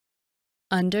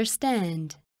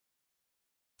 understand,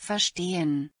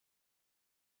 Verstehen,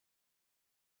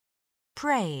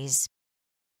 praise,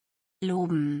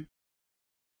 Loben,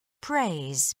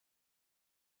 praise,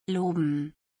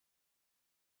 Loben,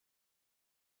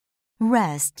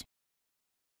 rest,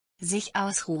 sich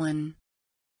ausruhen,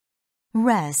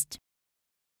 rest,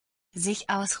 sich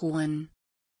ausruhen,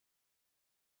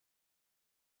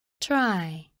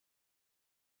 try,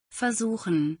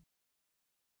 versuchen,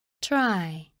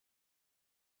 try,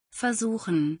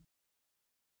 versuchen,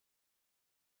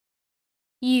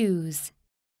 use,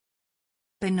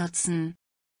 benutzen,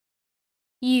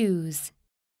 use,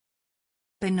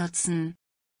 benutzen,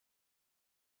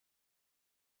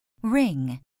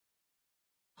 ring,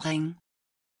 Ring,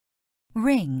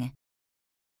 ring,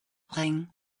 Ring,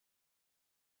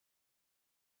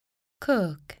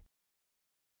 cook,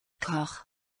 Koch,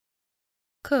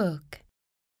 cook,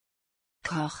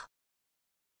 Koch,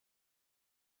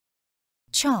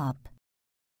 chop,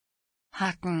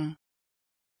 Hacken,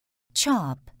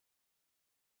 chop,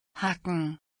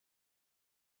 Hacken,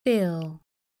 fill,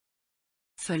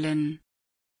 füllen,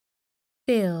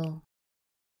 fill,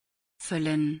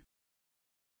 füllen,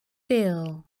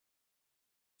 fill,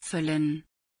 füllen,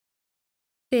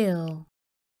 fill,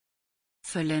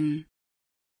 füllen,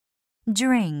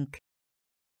 drink,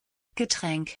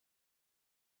 Getränk,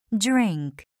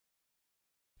 drink,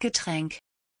 Getränk,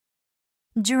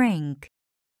 drink,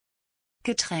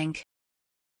 Getränk,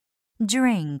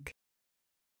 drink,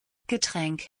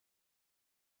 Getränk,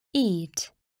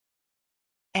 eat,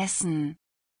 essen,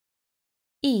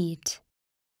 eat,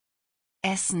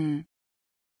 essen,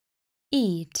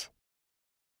 eat,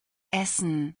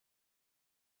 essen,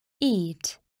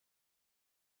 eat,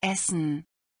 essen,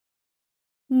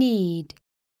 need,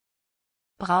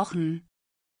 brauchen,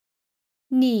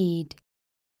 need,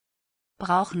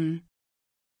 brauchen,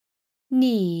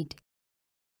 need,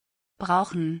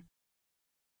 brauchen,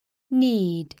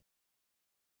 need,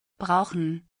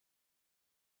 brauchen,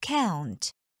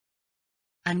 count,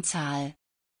 Anzahl,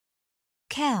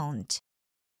 count,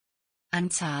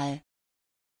 Anzahl,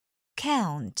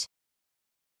 count,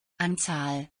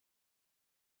 Anzahl,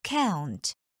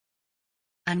 count,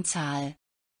 Anzahl,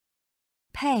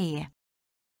 pay,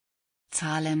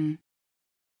 zahlen,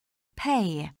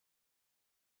 pay,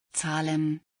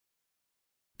 zahlen,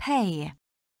 pay,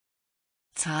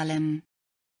 zahlen,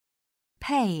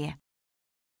 pay,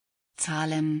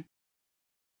 zahlen,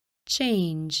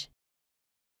 change,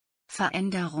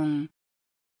 Veränderung,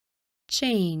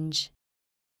 change,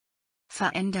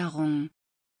 Veränderung,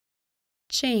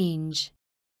 change,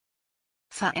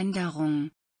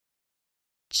 Veränderung,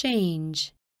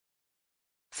 change,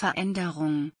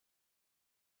 Veränderung,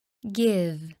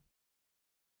 give,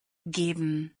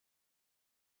 geben,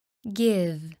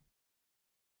 give,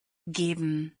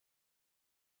 geben,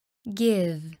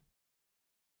 give,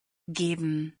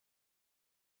 geben,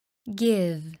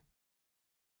 give,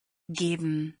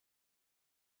 geben,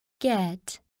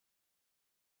 get,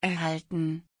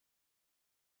 erhalten,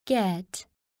 get,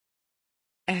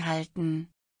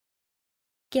 erhalten,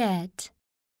 get,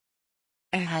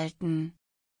 erhalten,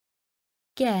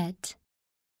 get,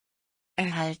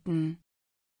 erhalten,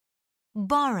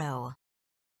 borrow,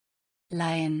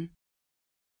 leihen,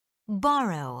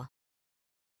 borrow,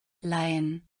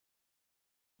 leihen,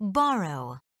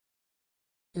 borrow,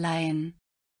 leihen,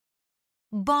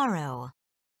 borrow,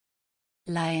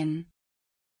 leihen,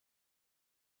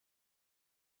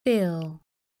 fill,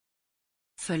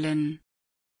 füllen,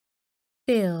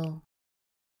 fill,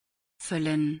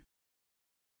 füllen,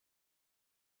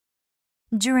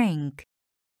 drink,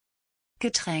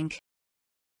 Getränk,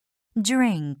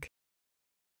 drink,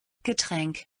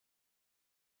 Getränk,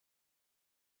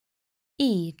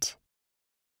 eat,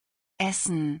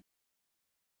 essen,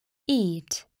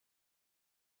 eat,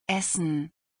 Essen.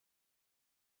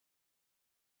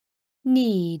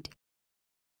 need,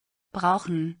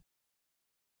 Brauchen.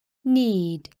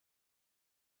 need,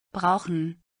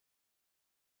 Brauchen.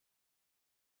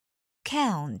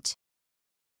 count,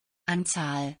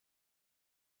 Anzahl.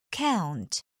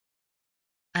 count,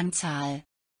 Anzahl.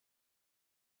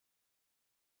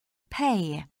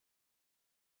 pay,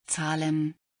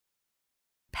 Zahlen.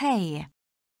 pay,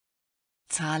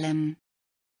 Zahlen.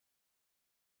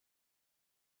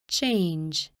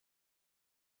 change,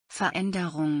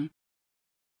 Veränderung.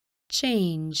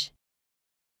 change,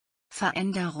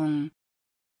 Veränderung.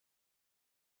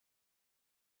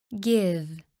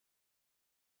 give,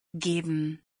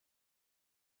 Geben.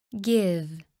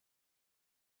 give,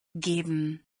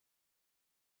 Geben.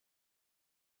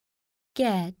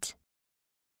 get,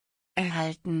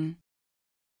 Erhalten.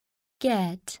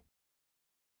 get,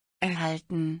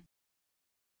 Erhalten.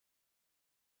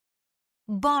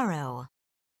 borrow,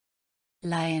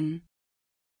 Leihen.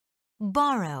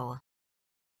 borrow,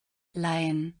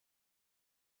 Leihen.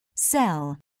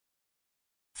 sell,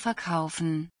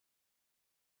 Verkaufen.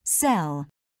 sell,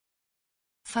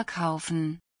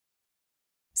 Verkaufen.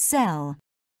 sell,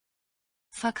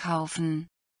 Verkaufen.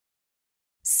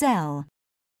 sell,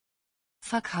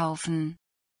 Verkaufen.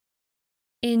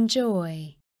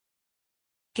 enjoy,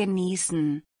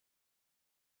 Genießen.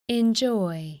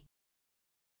 enjoy,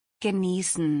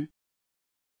 Genießen.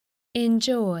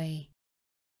 enjoy,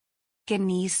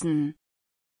 Genießen.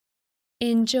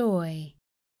 enjoy,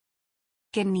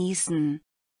 Genießen.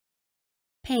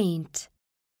 paint,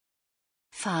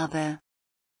 Farbe.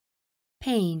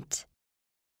 paint,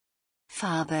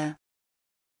 Farbe.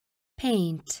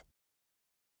 paint,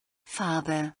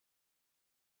 Farbe.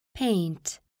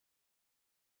 paint,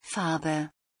 Farbe.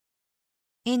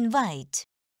 invite,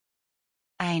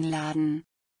 Einladen.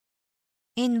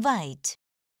 invite,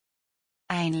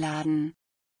 Einladen.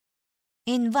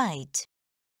 invite,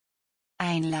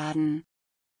 Einladen.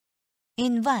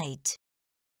 invite,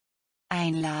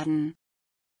 Einladen.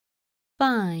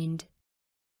 find,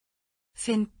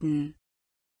 Finden.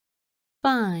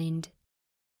 find,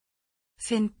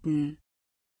 Finden.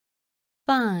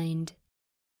 find,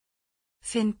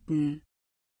 Finden.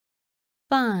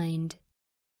 find,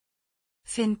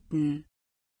 Finden.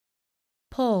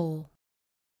 pull,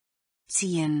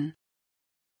 Ziehen.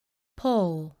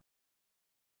 pull,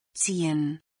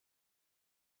 Ziehen.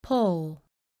 pull,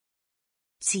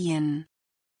 Ziehen.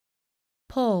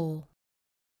 pull,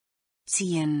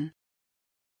 Ziehen.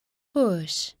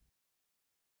 push,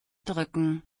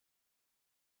 Drücken.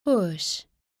 push,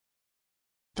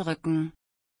 Drücken.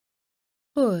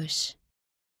 push,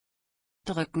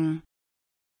 Drücken.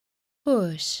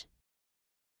 push,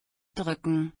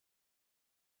 Drücken.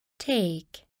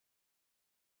 take,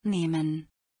 Nehmen.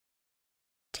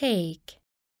 take,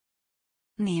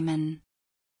 Nehmen.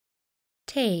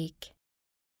 take,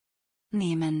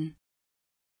 Nehmen.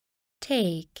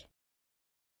 take,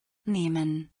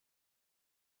 Nehmen.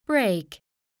 break,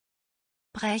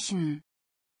 Brechen.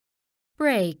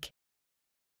 break,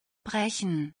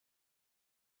 Brechen.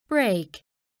 break,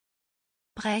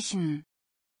 Brechen.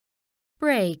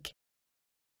 break,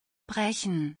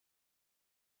 Brechen.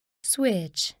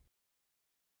 switch,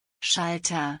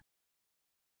 Schalter.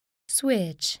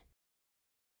 switch,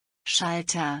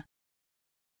 Schalter.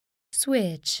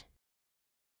 switch,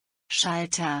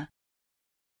 Schalter.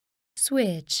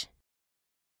 switch,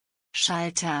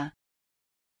 Schalter.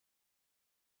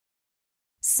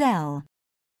 sell,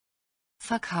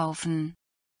 Verkaufen.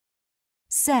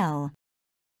 sell,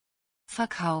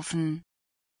 Verkaufen.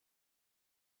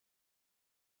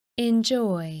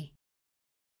 enjoy,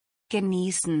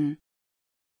 Genießen.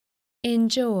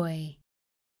 enjoy,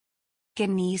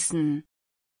 Genießen.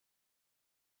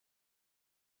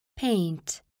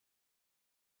 paint,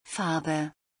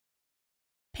 Farbe.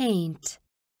 paint,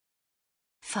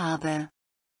 Farbe.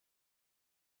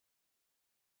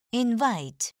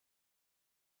 invite,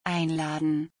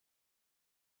 Einladen.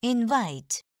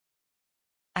 invite,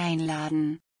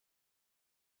 Einladen.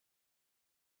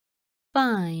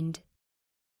 find,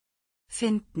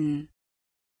 Finden.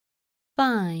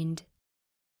 find,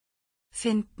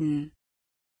 Finden.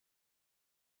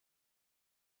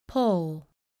 pull,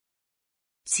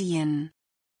 Ziehen.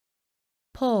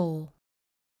 pull,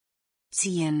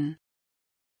 Ziehen.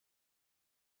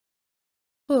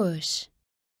 push,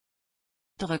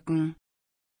 Drücken.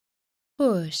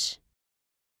 push,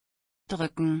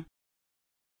 Drücken.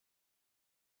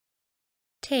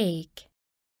 take,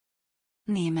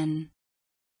 Nehmen.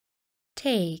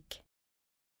 take,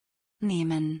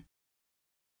 Nehmen.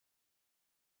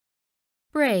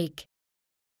 break,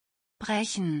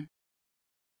 Brechen.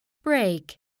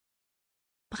 break,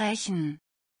 brechen,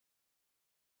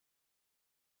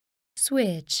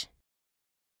 switch,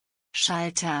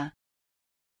 Schalter,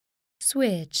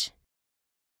 switch,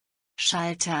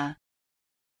 Schalter,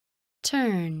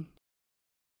 turn,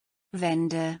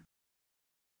 Wende,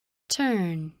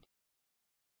 turn,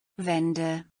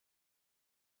 Wende,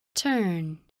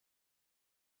 turn,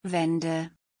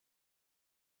 Wende,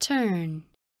 turn,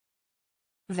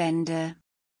 Wende,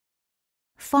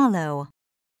 follow,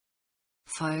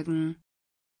 folgen,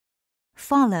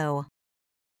 follow,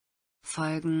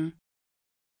 folgen,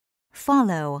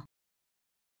 follow,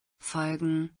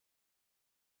 folgen,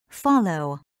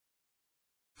 follow,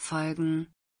 folgen,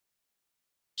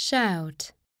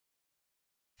 shout,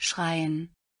 schreien,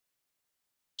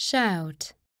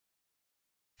 shout,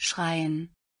 schreien,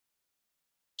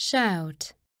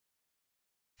 shout,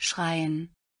 schreien,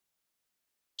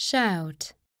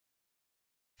 shout,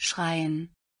 schreien,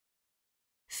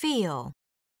 feel,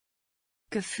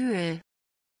 Gefühl,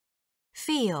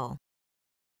 feel,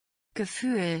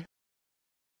 Gefühl,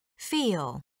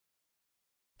 feel,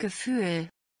 Gefühl,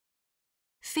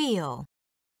 feel,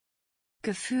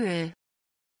 Gefühl,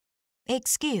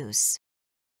 excuse,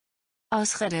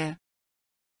 Ausrede,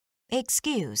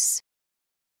 excuse,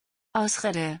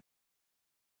 Ausrede,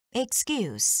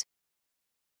 excuse,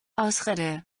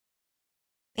 Ausrede,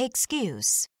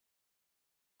 excuse,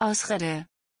 Ausrede,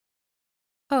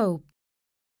 hope,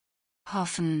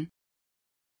 hoffen,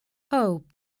 hope,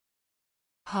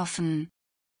 hoffen,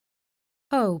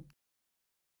 hope,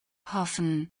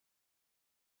 hoffen,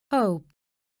 hope,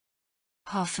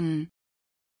 hoffen,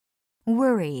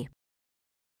 worry,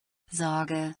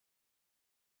 Sorge,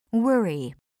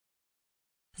 worry,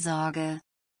 Sorge,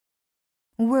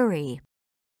 worry,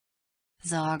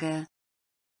 Sorge,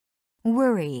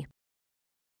 worry,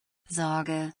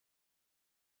 Sorge,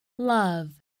 love,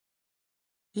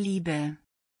 Liebe,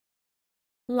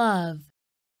 love,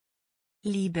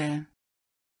 Liebe,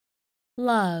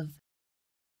 love,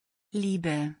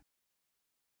 Liebe,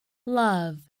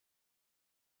 love,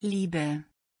 Liebe,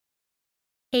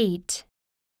 hate,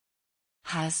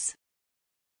 Hass,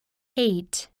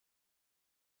 hate,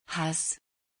 Hass,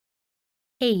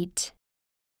 hate,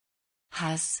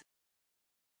 Hass,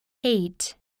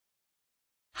 hate,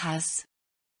 Hass,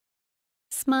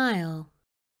 smile,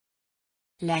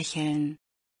 lächeln,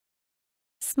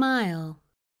 smile,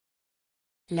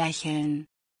 lächeln,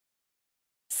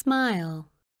 smile,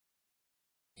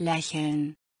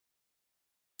 lächeln,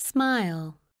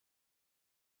 smile,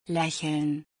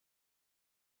 lächeln,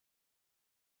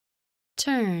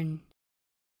 turn,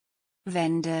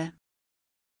 Wende,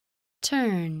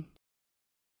 turn,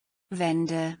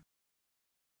 Wende,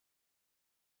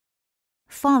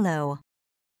 follow,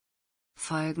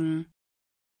 folgen,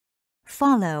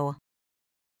 follow,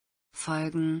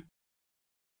 folgen,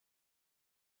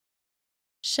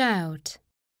 shout,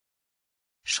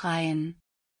 schreien,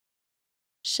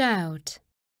 shout,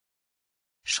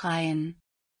 schreien,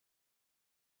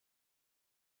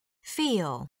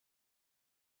 feel,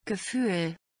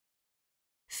 Gefühl,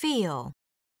 feel,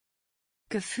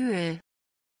 Gefühl,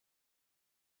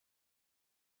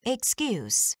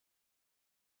 excuse,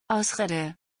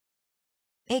 Ausrede,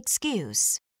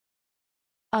 excuse,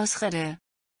 Ausrede,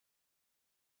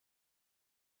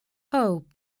 hope,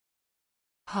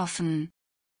 hoffen,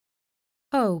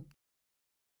 hope,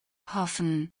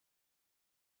 hoffen,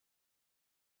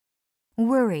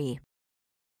 worry,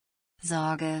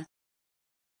 Sorge,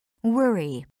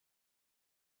 worry,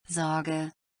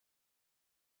 Sorge,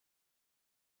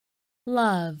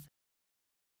 love,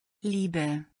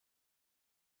 Liebe,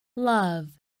 love,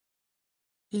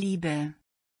 Liebe,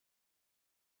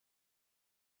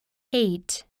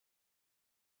 hate,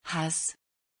 Hass,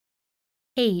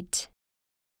 hate,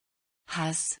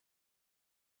 Hass,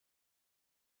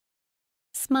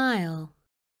 smile,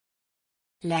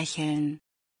 lächeln,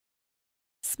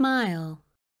 smile,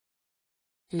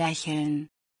 lächeln,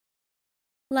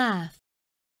 laugh,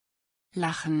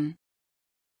 lachen,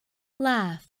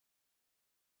 laugh,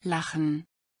 lachen,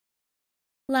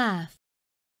 laugh,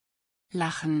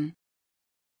 lachen,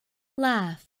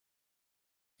 laugh,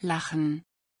 lachen,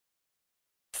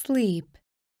 sleep,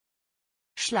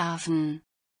 schlafen,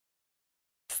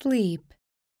 sleep,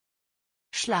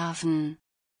 schlafen,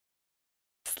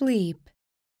 sleep,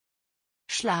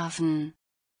 schlafen,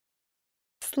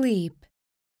 sleep,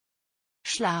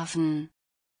 schlafen,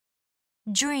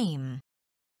 dream,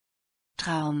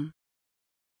 Traum,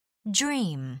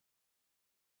 dream,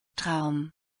 Traum,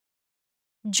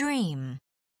 dream,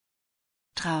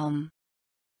 Traum,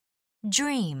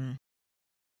 dream,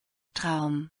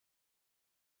 Traum,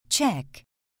 check,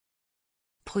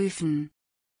 prüfen,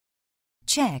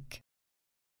 check,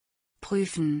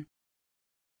 prüfen,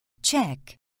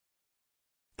 check,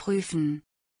 prüfen,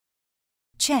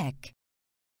 check,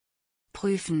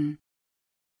 prüfen,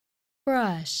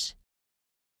 brush,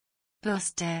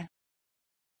 Bürste,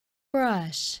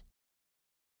 brush,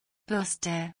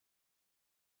 Bürste,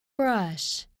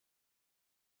 brush,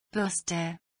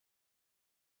 Bürste,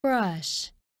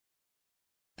 brush,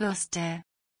 Bürste,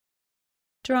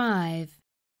 drive,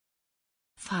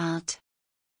 Fahrt,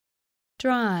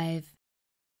 drive,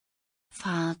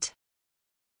 Fahrt,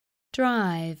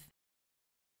 drive,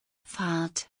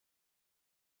 Fahrt,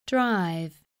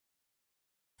 drive,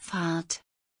 Fahrt,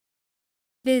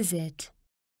 visit,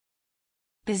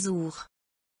 Besuch,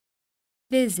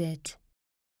 visit,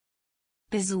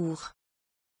 Besuch,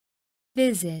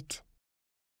 visit,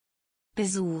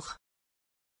 Besuch,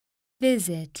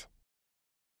 visit,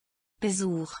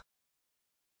 Besuch,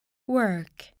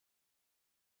 work,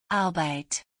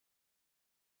 Arbeit,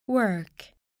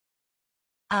 work,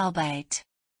 Arbeit,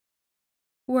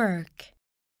 work,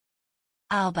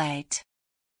 Arbeit,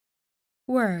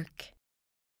 work,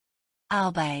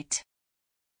 Arbeit,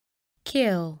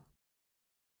 kill,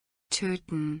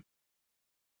 töten,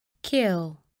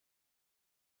 kill,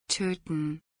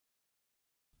 töten,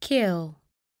 kill,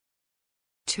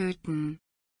 töten,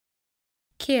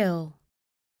 kill,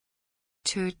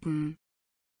 töten,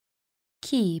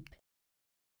 keep,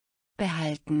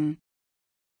 behalten,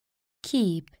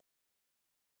 keep,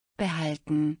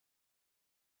 behalten,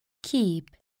 keep,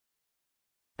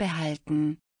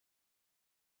 behalten,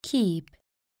 keep,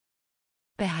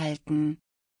 behalten,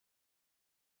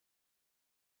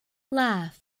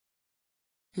 laugh,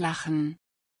 lachen,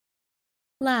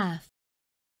 laugh,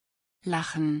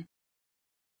 lachen,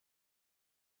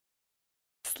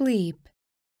 sleep,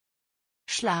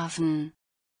 schlafen,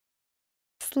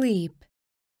 sleep,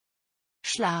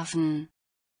 schlafen,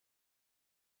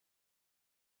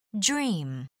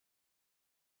 dream,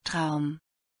 Traum,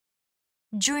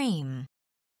 dream,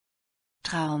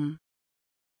 Traum,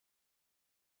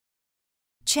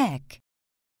 check,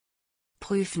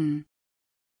 prüfen,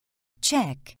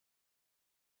 check,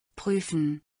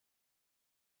 prüfen,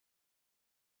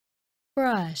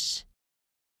 brush,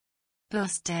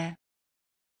 Bürste,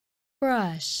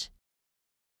 brush,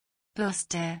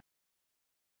 Bürste,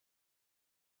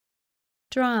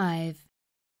 drive,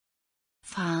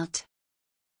 Fahrt,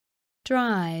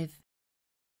 drive,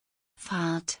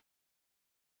 Fahrt,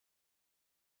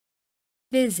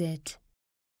 visit,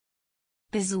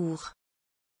 Besuch,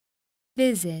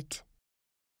 visit,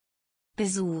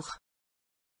 Besuch,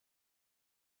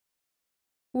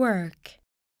 work,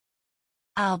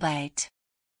 Arbeit,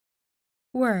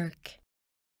 work,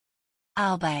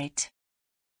 Arbeit,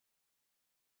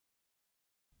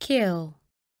 kill,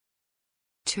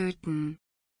 töten,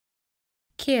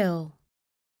 kill,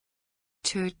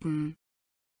 töten,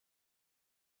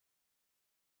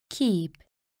 keep,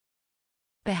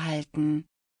 behalten,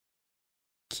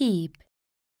 keep,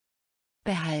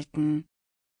 behalten,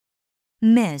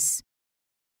 miss,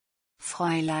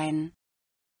 Fräulein,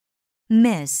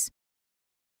 miss,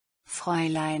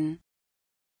 Fräulein,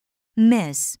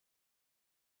 miss,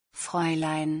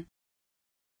 Fräulein,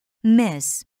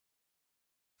 miss,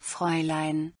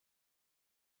 Fräulein,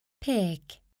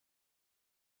 pick,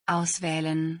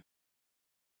 auswählen,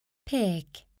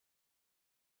 pick,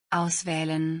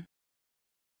 auswählen,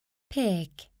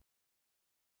 pick,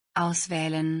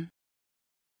 auswählen,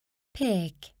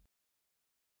 pick,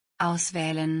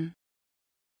 auswählen,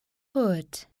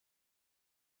 put,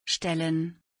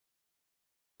 stellen,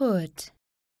 put,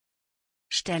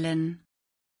 stellen,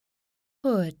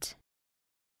 put,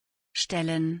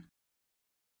 stellen,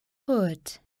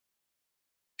 put,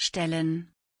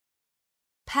 stellen,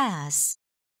 pass,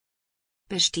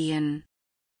 bestehen,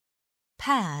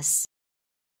 pass,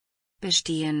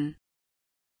 bestehen,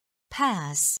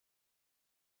 pass,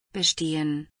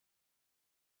 bestehen,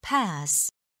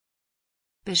 pass,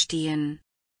 bestehen,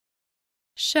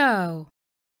 show,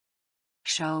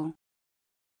 Show,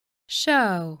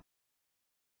 show,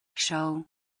 Show,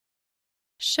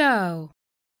 show,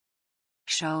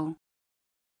 Show,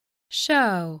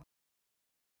 show,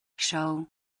 Show,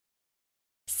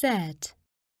 set,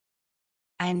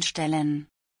 einstellen,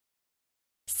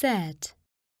 set,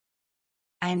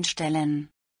 einstellen,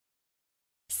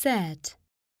 set,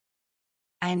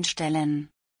 einstellen,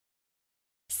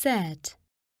 set,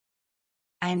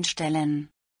 einstellen,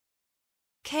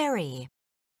 carry,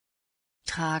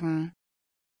 tragen,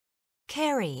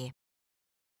 carry,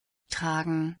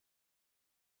 tragen,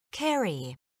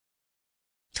 carry,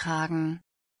 tragen,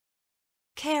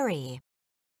 carry,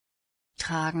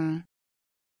 tragen,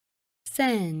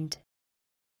 send,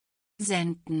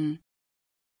 senden,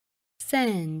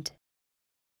 send,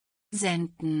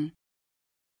 senden,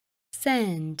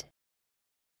 send,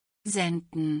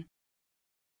 senden,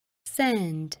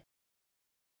 send,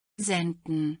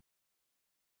 senden,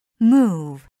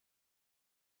 move,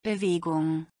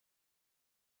 Bewegung,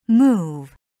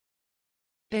 move,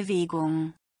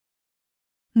 Bewegung,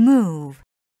 move,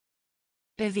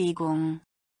 Bewegung,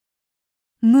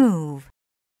 move,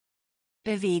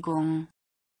 Bewegung,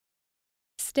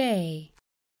 stay,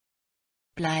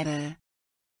 bleibe,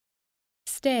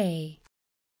 stay,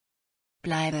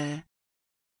 bleibe,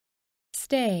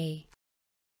 stay,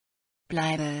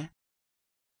 bleibe,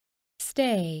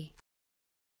 stay,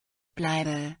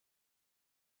 bleibe,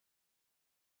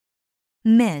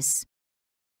 miss,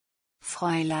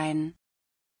 Fräulein,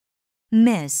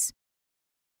 miss,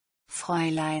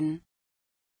 Fräulein,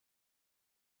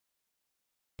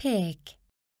 pick,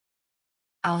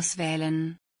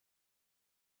 auswählen,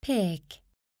 pick,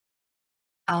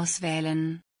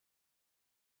 auswählen,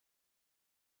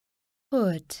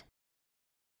 put,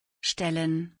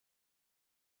 stellen,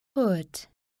 put,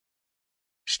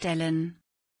 stellen,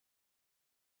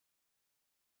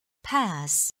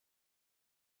 pass,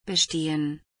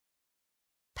 bestehen,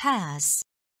 pass,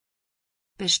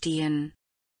 bestehen,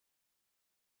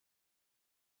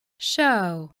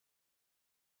 show,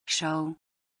 Show,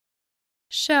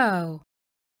 show,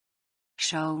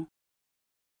 Show,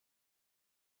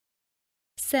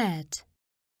 set,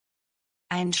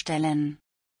 einstellen,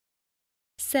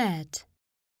 set,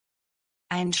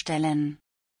 einstellen,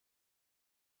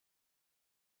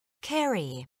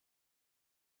 carry,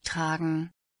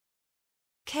 tragen,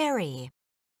 carry,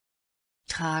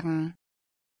 tragen,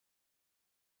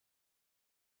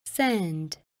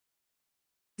 send,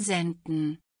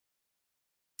 senden,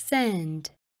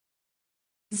 send,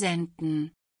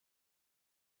 senden,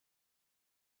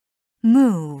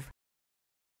 move,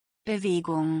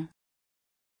 Bewegung,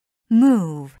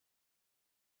 move,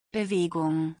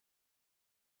 Bewegung,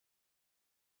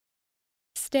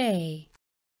 stay,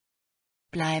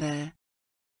 bleibe,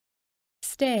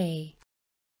 stay,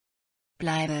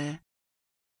 bleibe,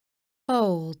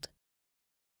 hold,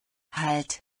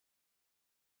 halt,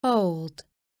 hold,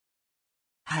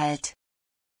 halt,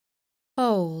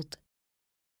 hold,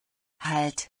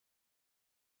 halt,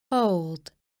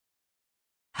 hold,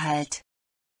 halt,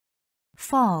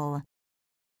 fall,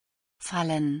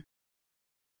 fallen,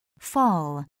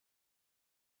 fall,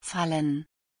 fallen,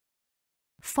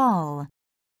 fall,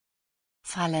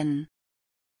 fallen,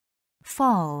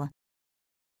 fall,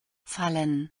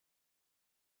 fallen,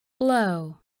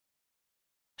 blow,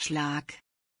 Schlag,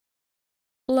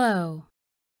 blow,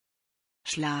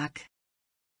 Schlag,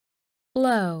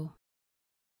 blow,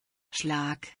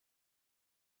 Schlag,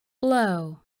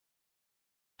 blow,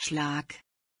 Schlag,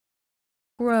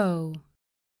 grow,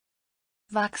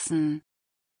 wachsen,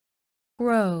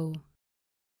 grow,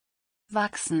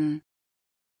 wachsen,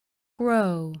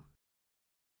 grow,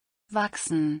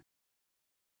 wachsen,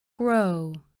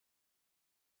 grow,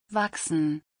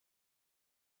 wachsen,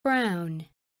 brown,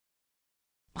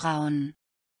 braun,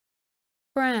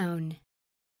 brown,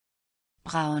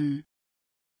 braun,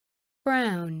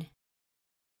 brown,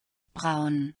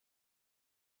 braun,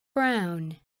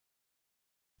 brown,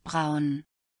 braun,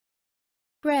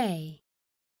 gray,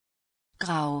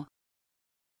 grau,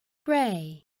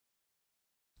 gray,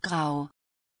 grau,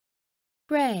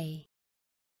 gray,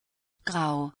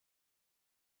 grau,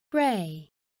 gray,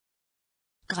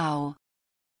 grau,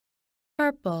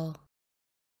 purple,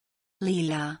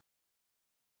 lila,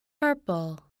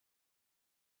 purple,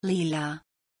 lila,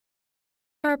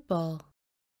 purple,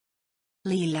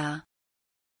 lila,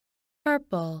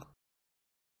 purple,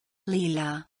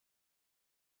 lila,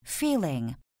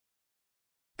 feeling,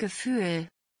 Gefühl,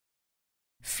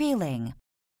 feeling,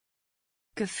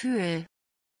 Gefühl,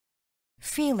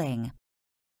 feeling,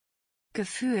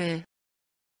 Gefühl,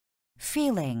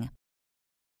 feeling,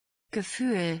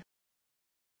 Gefühl,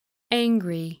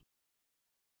 angry,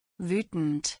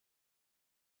 wütend,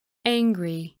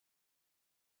 angry,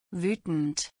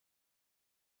 wütend,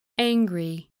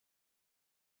 angry,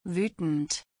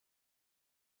 wütend,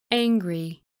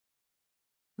 angry,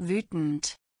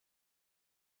 wütend,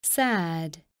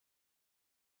 sad,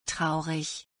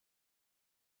 traurig,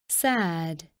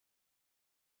 sad,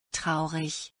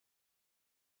 traurig,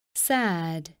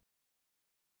 sad,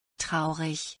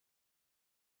 traurig,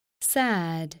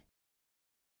 sad,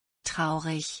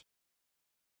 traurig,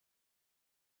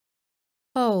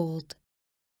 hold,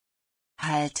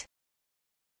 halt,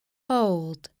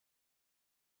 hold,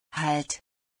 halt,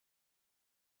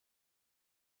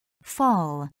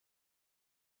 fall,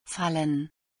 fallen,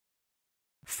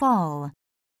 fall,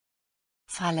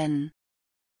 fallen,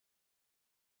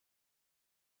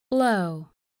 low,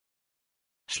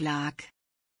 Schlag,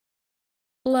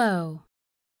 low,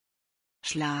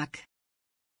 Schlag,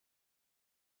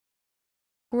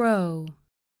 grow,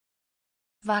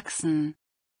 wachsen,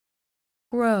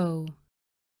 grow,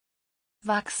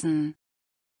 wachsen,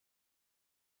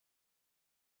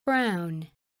 brown,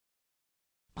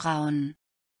 braun,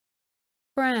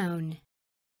 brown,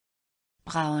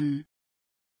 braun,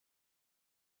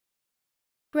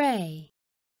 gray,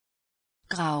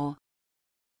 grau,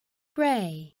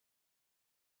 gray,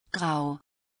 grau,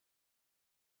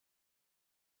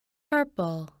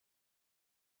 purple,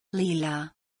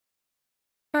 lila,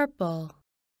 purple,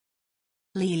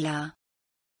 lila,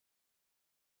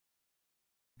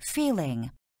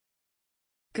 feeling,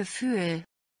 Gefühl,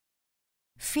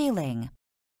 feeling,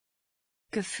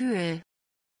 Gefühl,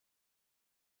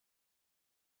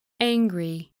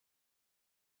 angry,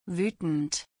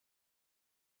 wütend,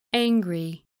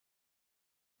 angry,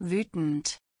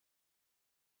 wütend,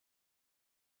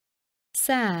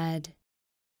 sad,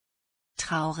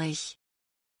 traurig,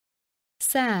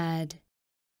 sad,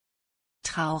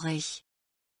 traurig.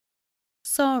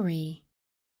 sorry,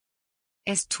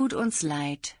 Es tut uns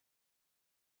leid.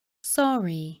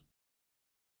 sorry,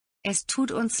 Es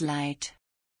tut uns leid.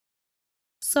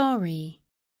 sorry,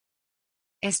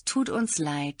 Es tut uns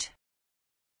leid.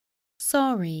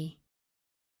 sorry,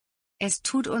 Es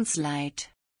tut uns leid.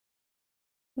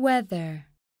 weather,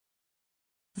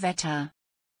 Wetter,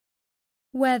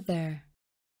 weather,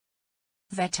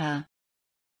 Wetter,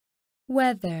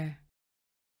 weather,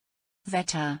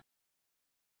 Wetter,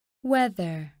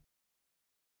 weather,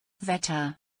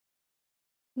 Wetter,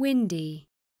 windy,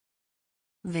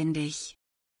 windig,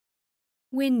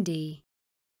 windy,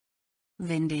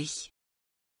 windig,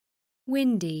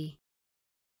 windy,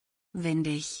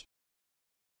 windig,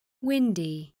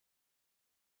 windy,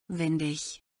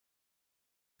 windig,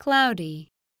 cloudy,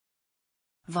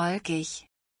 wolkig,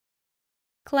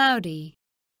 cloudy,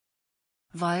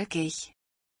 wolkig,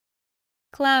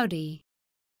 cloudy,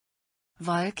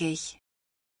 wolkig,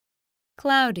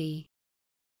 cloudy,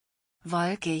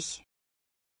 wolkig,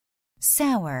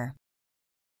 sour,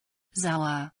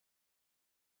 sauer,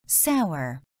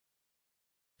 sour,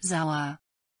 sauer,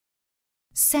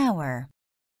 sour,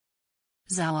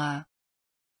 sauer,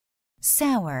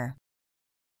 sour,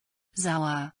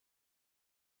 sauer,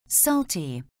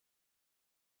 salty,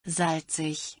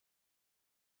 salzig,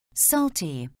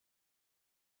 salty,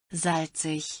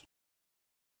 salzig,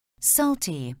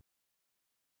 salty,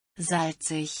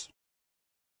 salzig,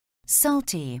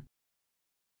 salty,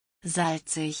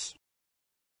 salzig,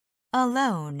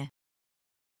 alone,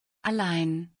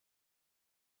 allein,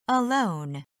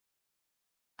 alone,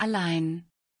 allein,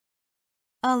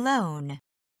 alone,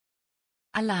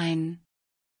 allein,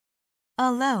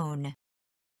 alone,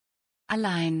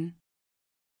 allein,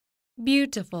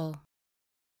 beautiful,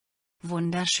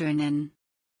 wunderschönen,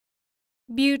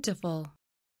 beautiful,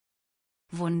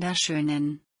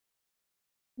 wunderschönen,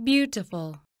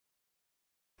 beautiful,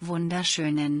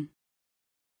 wunderschönen,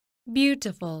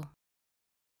 beautiful,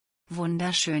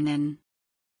 wunderschönen,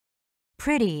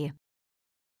 pretty,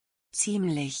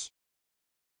 ziemlich,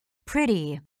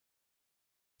 pretty,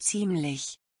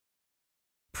 ziemlich,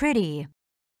 pretty,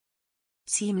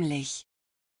 ziemlich,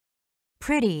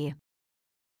 pretty,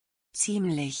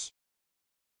 ziemlich,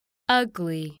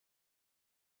 ugly,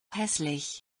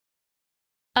 hässlich,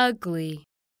 ugly,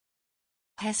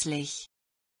 hässlich,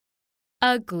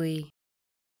 ugly,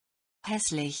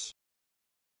 hässlich,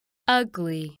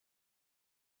 ugly,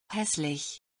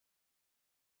 hässlich.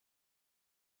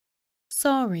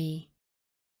 sorry,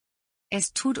 Es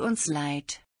tut uns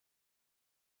leid.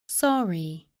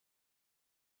 sorry,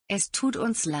 Es tut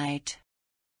uns leid.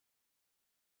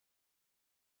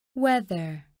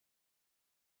 weather,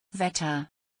 Wetter,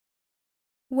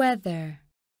 weather,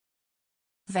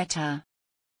 Wetter,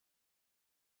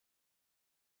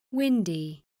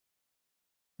 windy,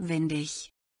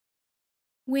 windig,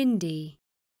 windy,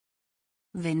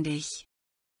 windig,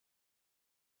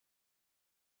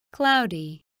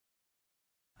 cloudy,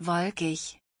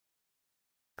 wolkig,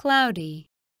 cloudy,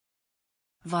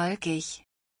 wolkig,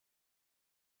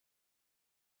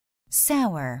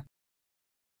 sour,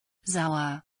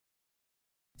 sauer,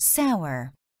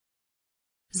 sour,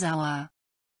 sauer,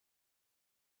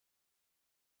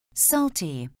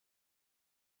 salty,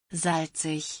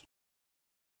 salzig,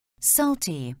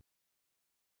 salty,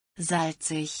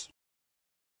 salzig,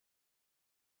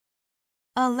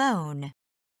 alone,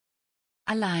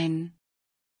 allein,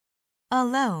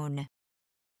 alone,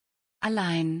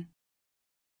 allein,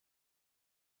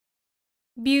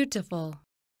 beautiful,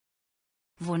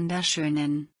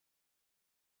 wunderschönen,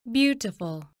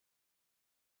 beautiful,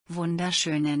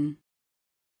 Wunderschönen.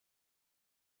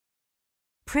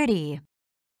 Pretty.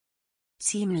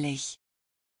 Ziemlich.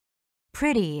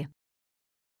 Pretty.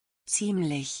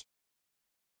 Ziemlich.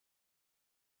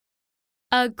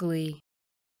 Ugly.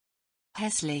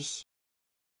 Hässlich.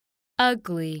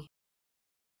 Ugly.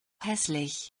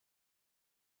 Hässlich.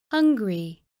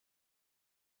 Hungry.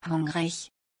 Hungrig.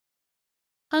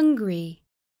 Hungry.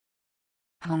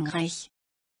 Hungrig.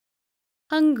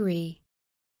 Hungry.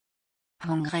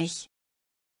 Hungrig.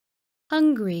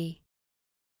 Hungry.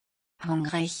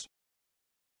 Hungrig.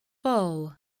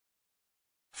 Full.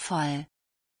 Voll.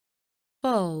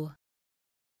 Full.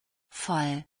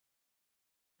 Voll.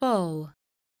 Full.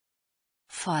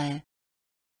 Voll.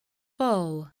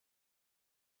 Full.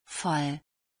 Voll.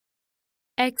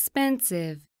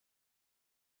 Expensive.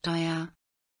 Teuer.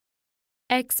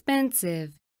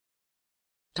 Expensive.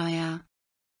 Teuer.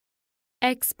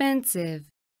 Expensive.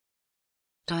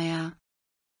 Teuer.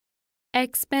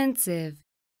 Expensive.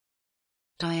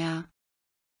 Teuer.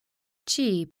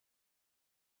 Cheap.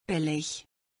 Billig.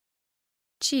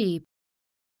 Cheap.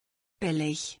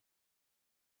 Billig.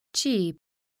 Cheap.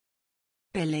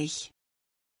 Billig.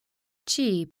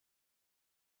 Cheap.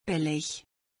 Billig.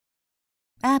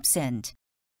 Absent.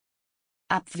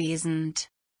 Abwesend.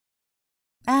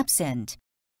 Absent.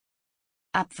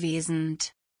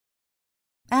 Abwesend.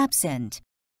 Absent.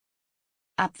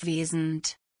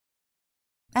 Abwesend.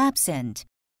 Absent.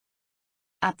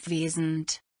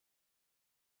 Abwesend.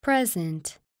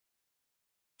 Present.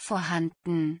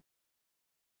 Vorhanden.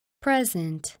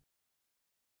 Present.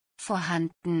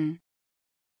 Vorhanden.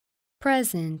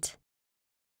 Present.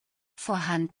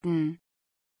 Vorhanden.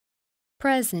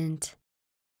 Present.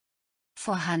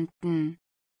 Vorhanden.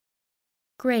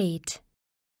 Great.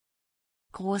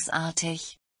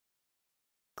 Großartig.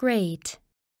 Great.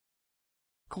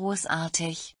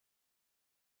 Großartig.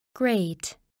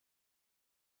 Great.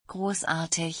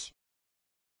 Großartig.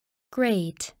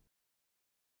 Great.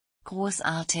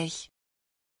 Großartig.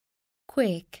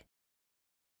 Quick.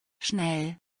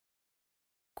 Schnell.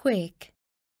 Quick.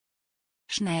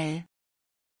 Schnell.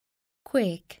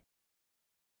 Quick.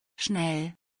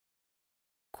 Schnell.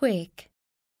 Quick.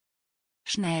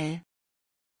 Schnell.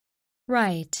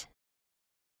 Right.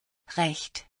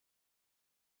 Recht.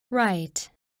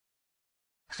 Right.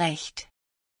 Recht.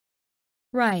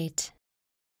 Right.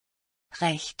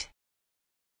 Recht.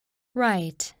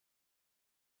 Right.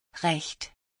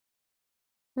 Recht.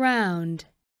 Round.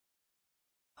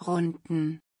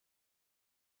 Runden.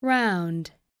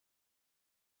 Round.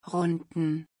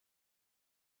 Runden.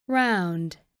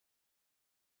 Round.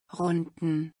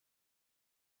 Runden.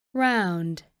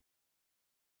 Round.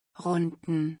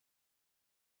 Runden.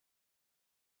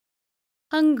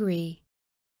 Hungry.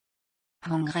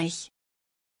 Hungrig.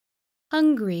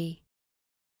 Hungry.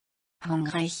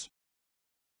 Hungrig.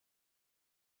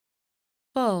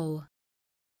 Full.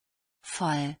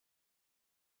 Voll.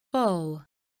 Full.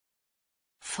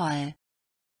 Voll.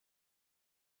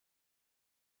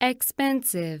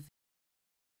 Expensive.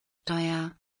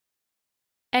 Teuer.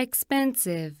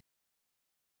 Expensive.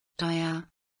 Teuer.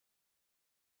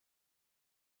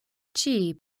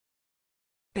 Cheap.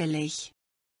 Billig.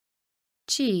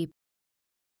 Cheap.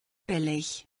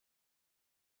 Billig.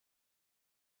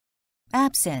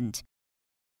 Absent.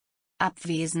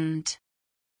 Abwesend.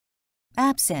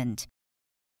 Absent.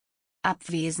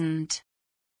 Abwesend.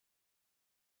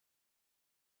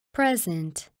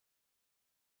 Present.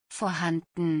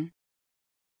 Vorhanden.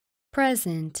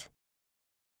 Present.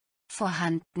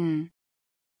 Vorhanden.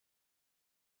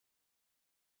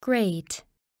 Great.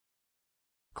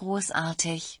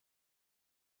 Großartig.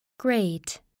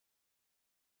 Great.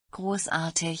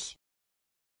 Großartig.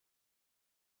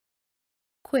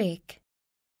 Quick.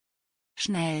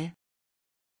 Schnell.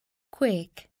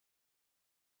 Quick.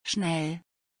 Schnell.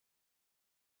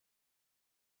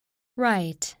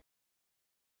 Right.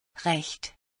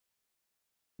 Recht.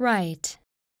 Right.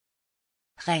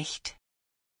 Recht.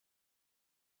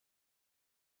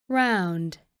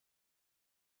 Round.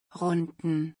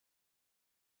 Runden.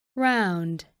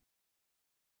 Round.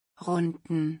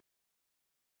 Runden.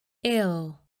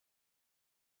 Ill.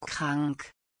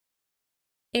 Krank.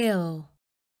 Ill.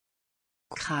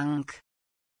 Krank.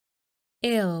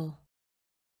 Ill.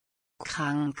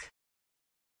 Krank.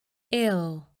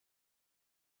 Ill.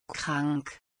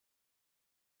 Krank.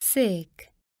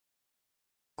 Sick.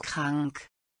 Krank.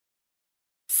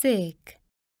 Sick.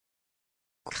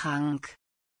 Krank.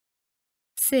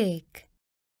 Sick.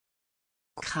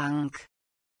 Krank.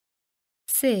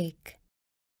 Sick.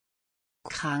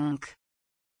 Krank.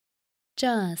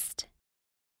 Just.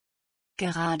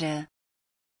 Gerade.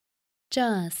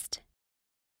 Just.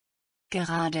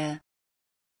 Gerade.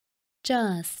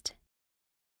 Just.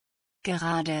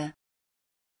 Gerade.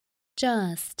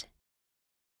 Just.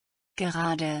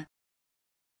 Gerade.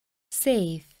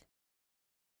 Safe.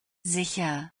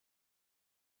 Sicher.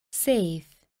 Safe.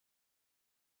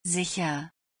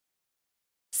 Sicher.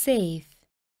 Safe.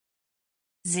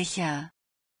 Sicher.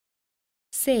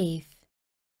 Safe.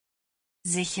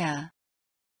 Sicher.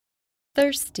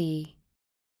 Thirsty.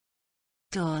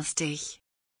 Durstig.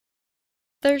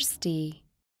 Thirsty.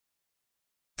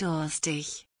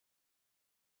 Durstig.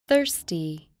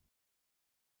 Thirsty.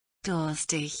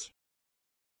 Durstig.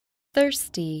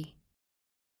 Thirsty.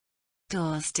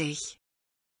 Durstig.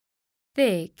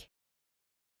 Thick.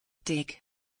 Dick.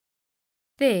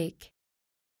 Thick.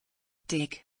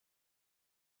 Dick.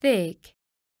 Thick.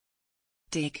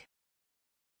 Dick.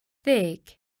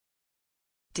 Thick.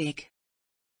 Dick.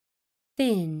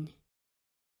 Thin.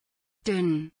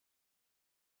 Dünn.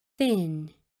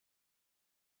 Thin.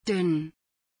 Dünn.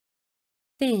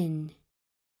 Thin.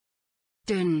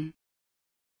 Dünn.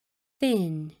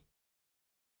 Thin.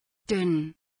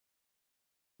 Dünn.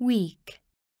 Weak.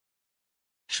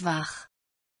 Schwach.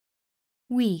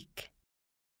 Weak.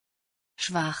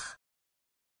 Schwach.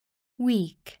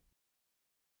 Weak.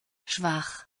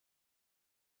 Schwach.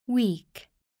 Weak.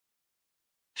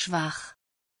 Schwach.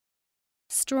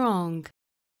 Strong.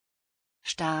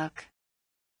 Stark.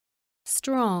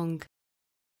 Strong.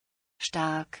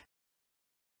 Stark.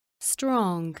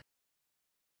 Strong.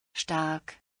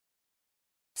 Stark.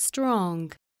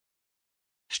 Strong.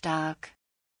 Stark.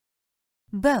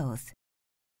 Both.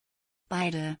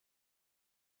 Beide.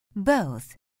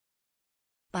 Both.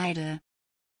 Beide.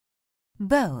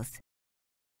 Both.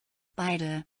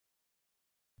 Beide.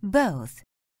 Both.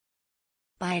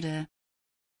 Beide.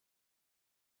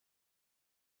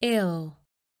 Ill.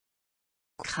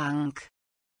 Krank.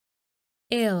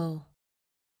 Ill.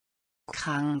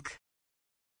 Krank.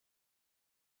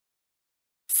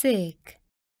 Sick.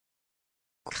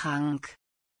 Krank.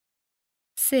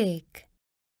 Sick.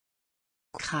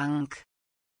 Krank.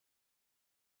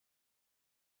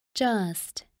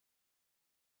 Just.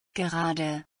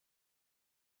 Gerade.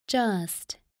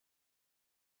 Just.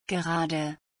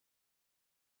 Gerade.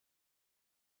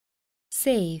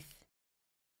 Safe.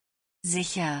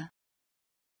 Sicher.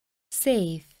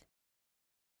 Safe.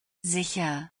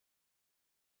 Sicher.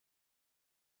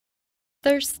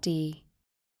 Thirsty.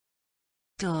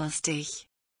 Durstig.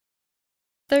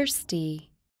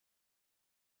 Thirsty.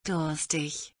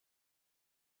 Durstig.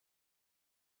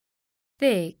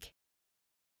 Thick.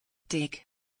 Dick.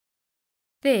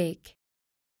 Thick.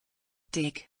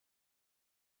 Dick.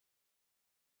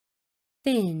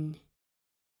 Thin.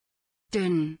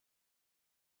 Dünn.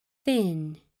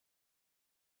 Thin.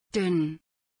 Dünn.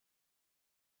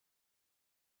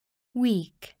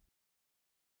 Weak.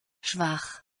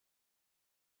 Schwach.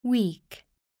 Weak.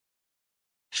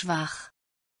 Schwach.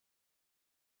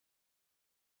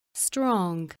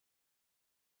 Strong.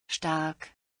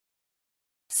 Stark.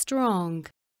 Strong.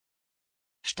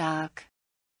 Stark.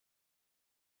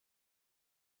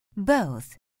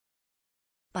 Both.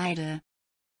 Beide.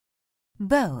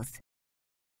 Both.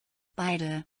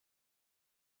 Beide.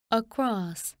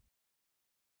 Across.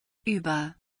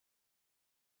 Über.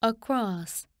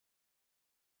 Across.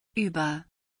 Über.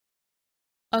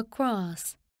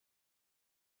 Across.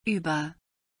 Über.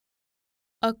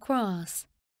 Across.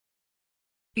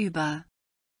 Über.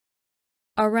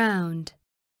 Around.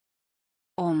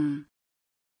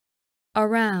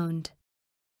 Around.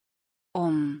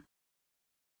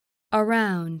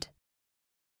 Around.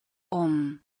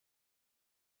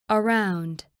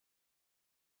 Around.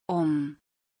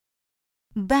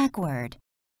 Backward.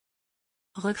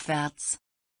 Rückwärts.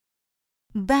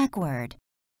 Backward.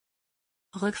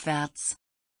 Rückwärts.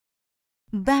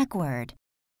 Backward.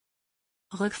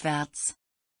 Rückwärts.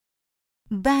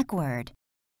 Backward.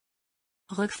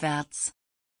 Rückwärts.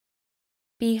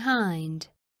 Behind.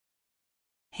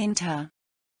 Hinter.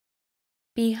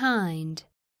 Behind.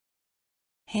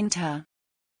 Hinter.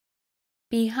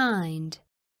 Behind.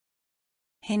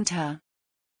 Hinter.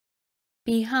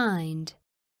 Behind.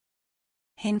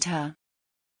 Hinter.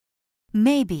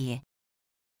 Maybe.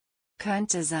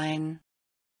 Könnte sein.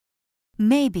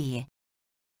 Maybe.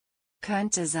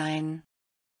 Könnte sein.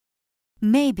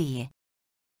 Maybe.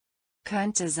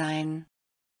 Könnte sein.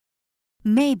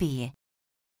 Maybe.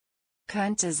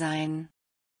 Könnte sein.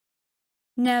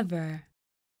 Never.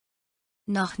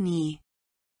 Noch nie.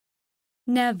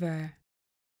 Never.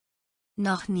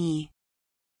 Noch nie.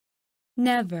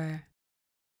 Never.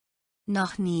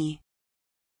 Noch nie.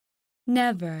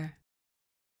 Never.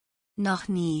 Noch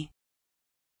nie.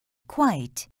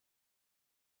 Quite.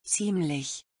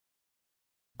 Ziemlich.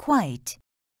 quite,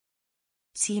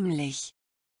 ziemlich,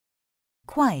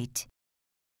 quite,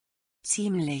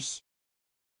 ziemlich,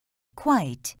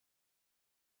 quite,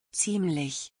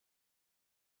 ziemlich,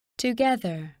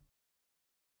 together,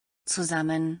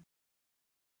 zusammen,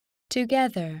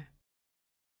 together,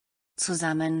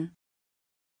 zusammen,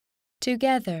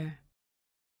 together,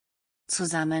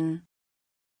 zusammen,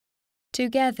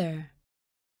 together,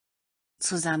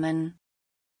 zusammen,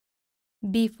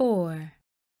 before,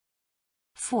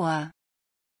 vor,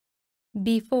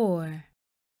 before,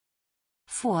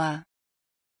 vor,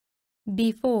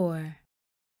 before,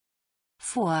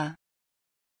 vor,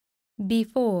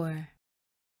 before,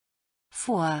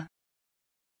 vor,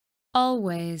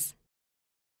 always,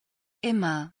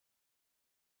 immer,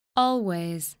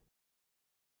 always,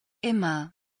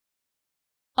 immer,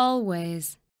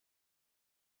 always,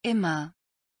 immer,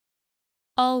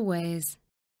 always,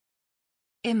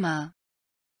 immer,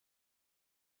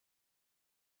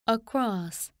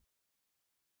 across,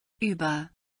 über,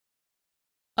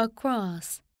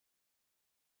 across,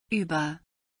 über,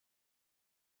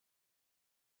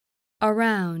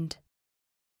 around,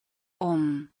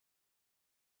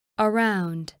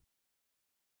 around,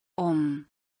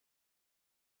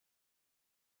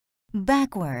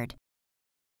 backward,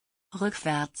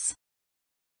 rückwärts,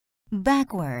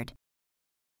 backward,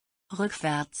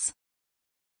 rückwärts,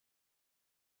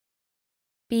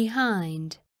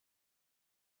 behind,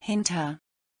 hinter,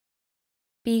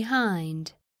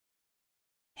 behind,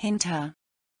 hinter,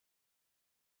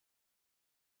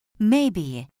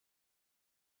 maybe,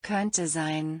 könnte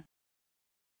sein,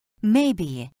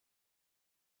 maybe,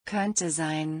 könnte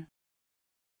sein,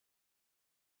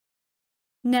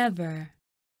 never,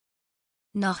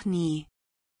 noch nie,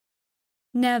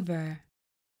 never,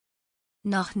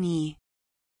 noch nie,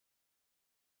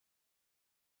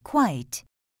 quite,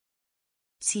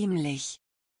 ziemlich,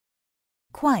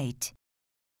 quite,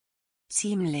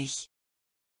 ziemlich,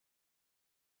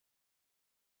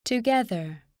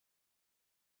 together,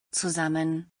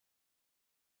 zusammen,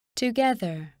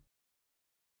 together,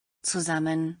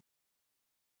 zusammen,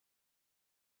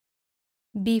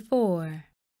 before,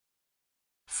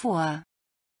 vor,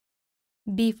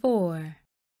 before,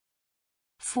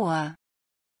 vor,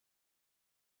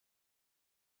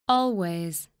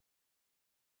 always,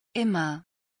 immer,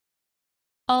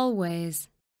 always,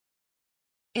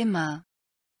 immer,